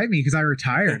reinvite me because I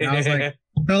retired. I was like,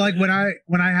 so like when I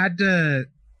had to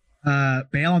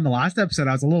bail on the last episode,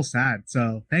 I was a little sad.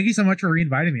 So thank you so much for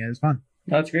reinviting me. It was fun.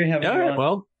 That's great having you on.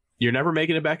 Well, you're never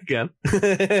making it back again.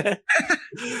 Good.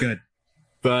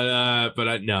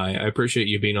 But no, I appreciate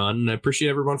you being on, and I appreciate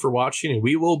everyone for watching. And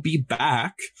we will be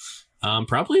back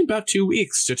probably in about 2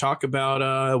 weeks to talk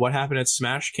about what happened at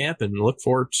Smash Camp and look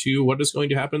forward to what is going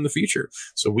to happen in the future.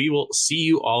 So we will see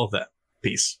you all then.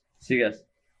 Peace. See you guys.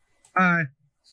 Bye.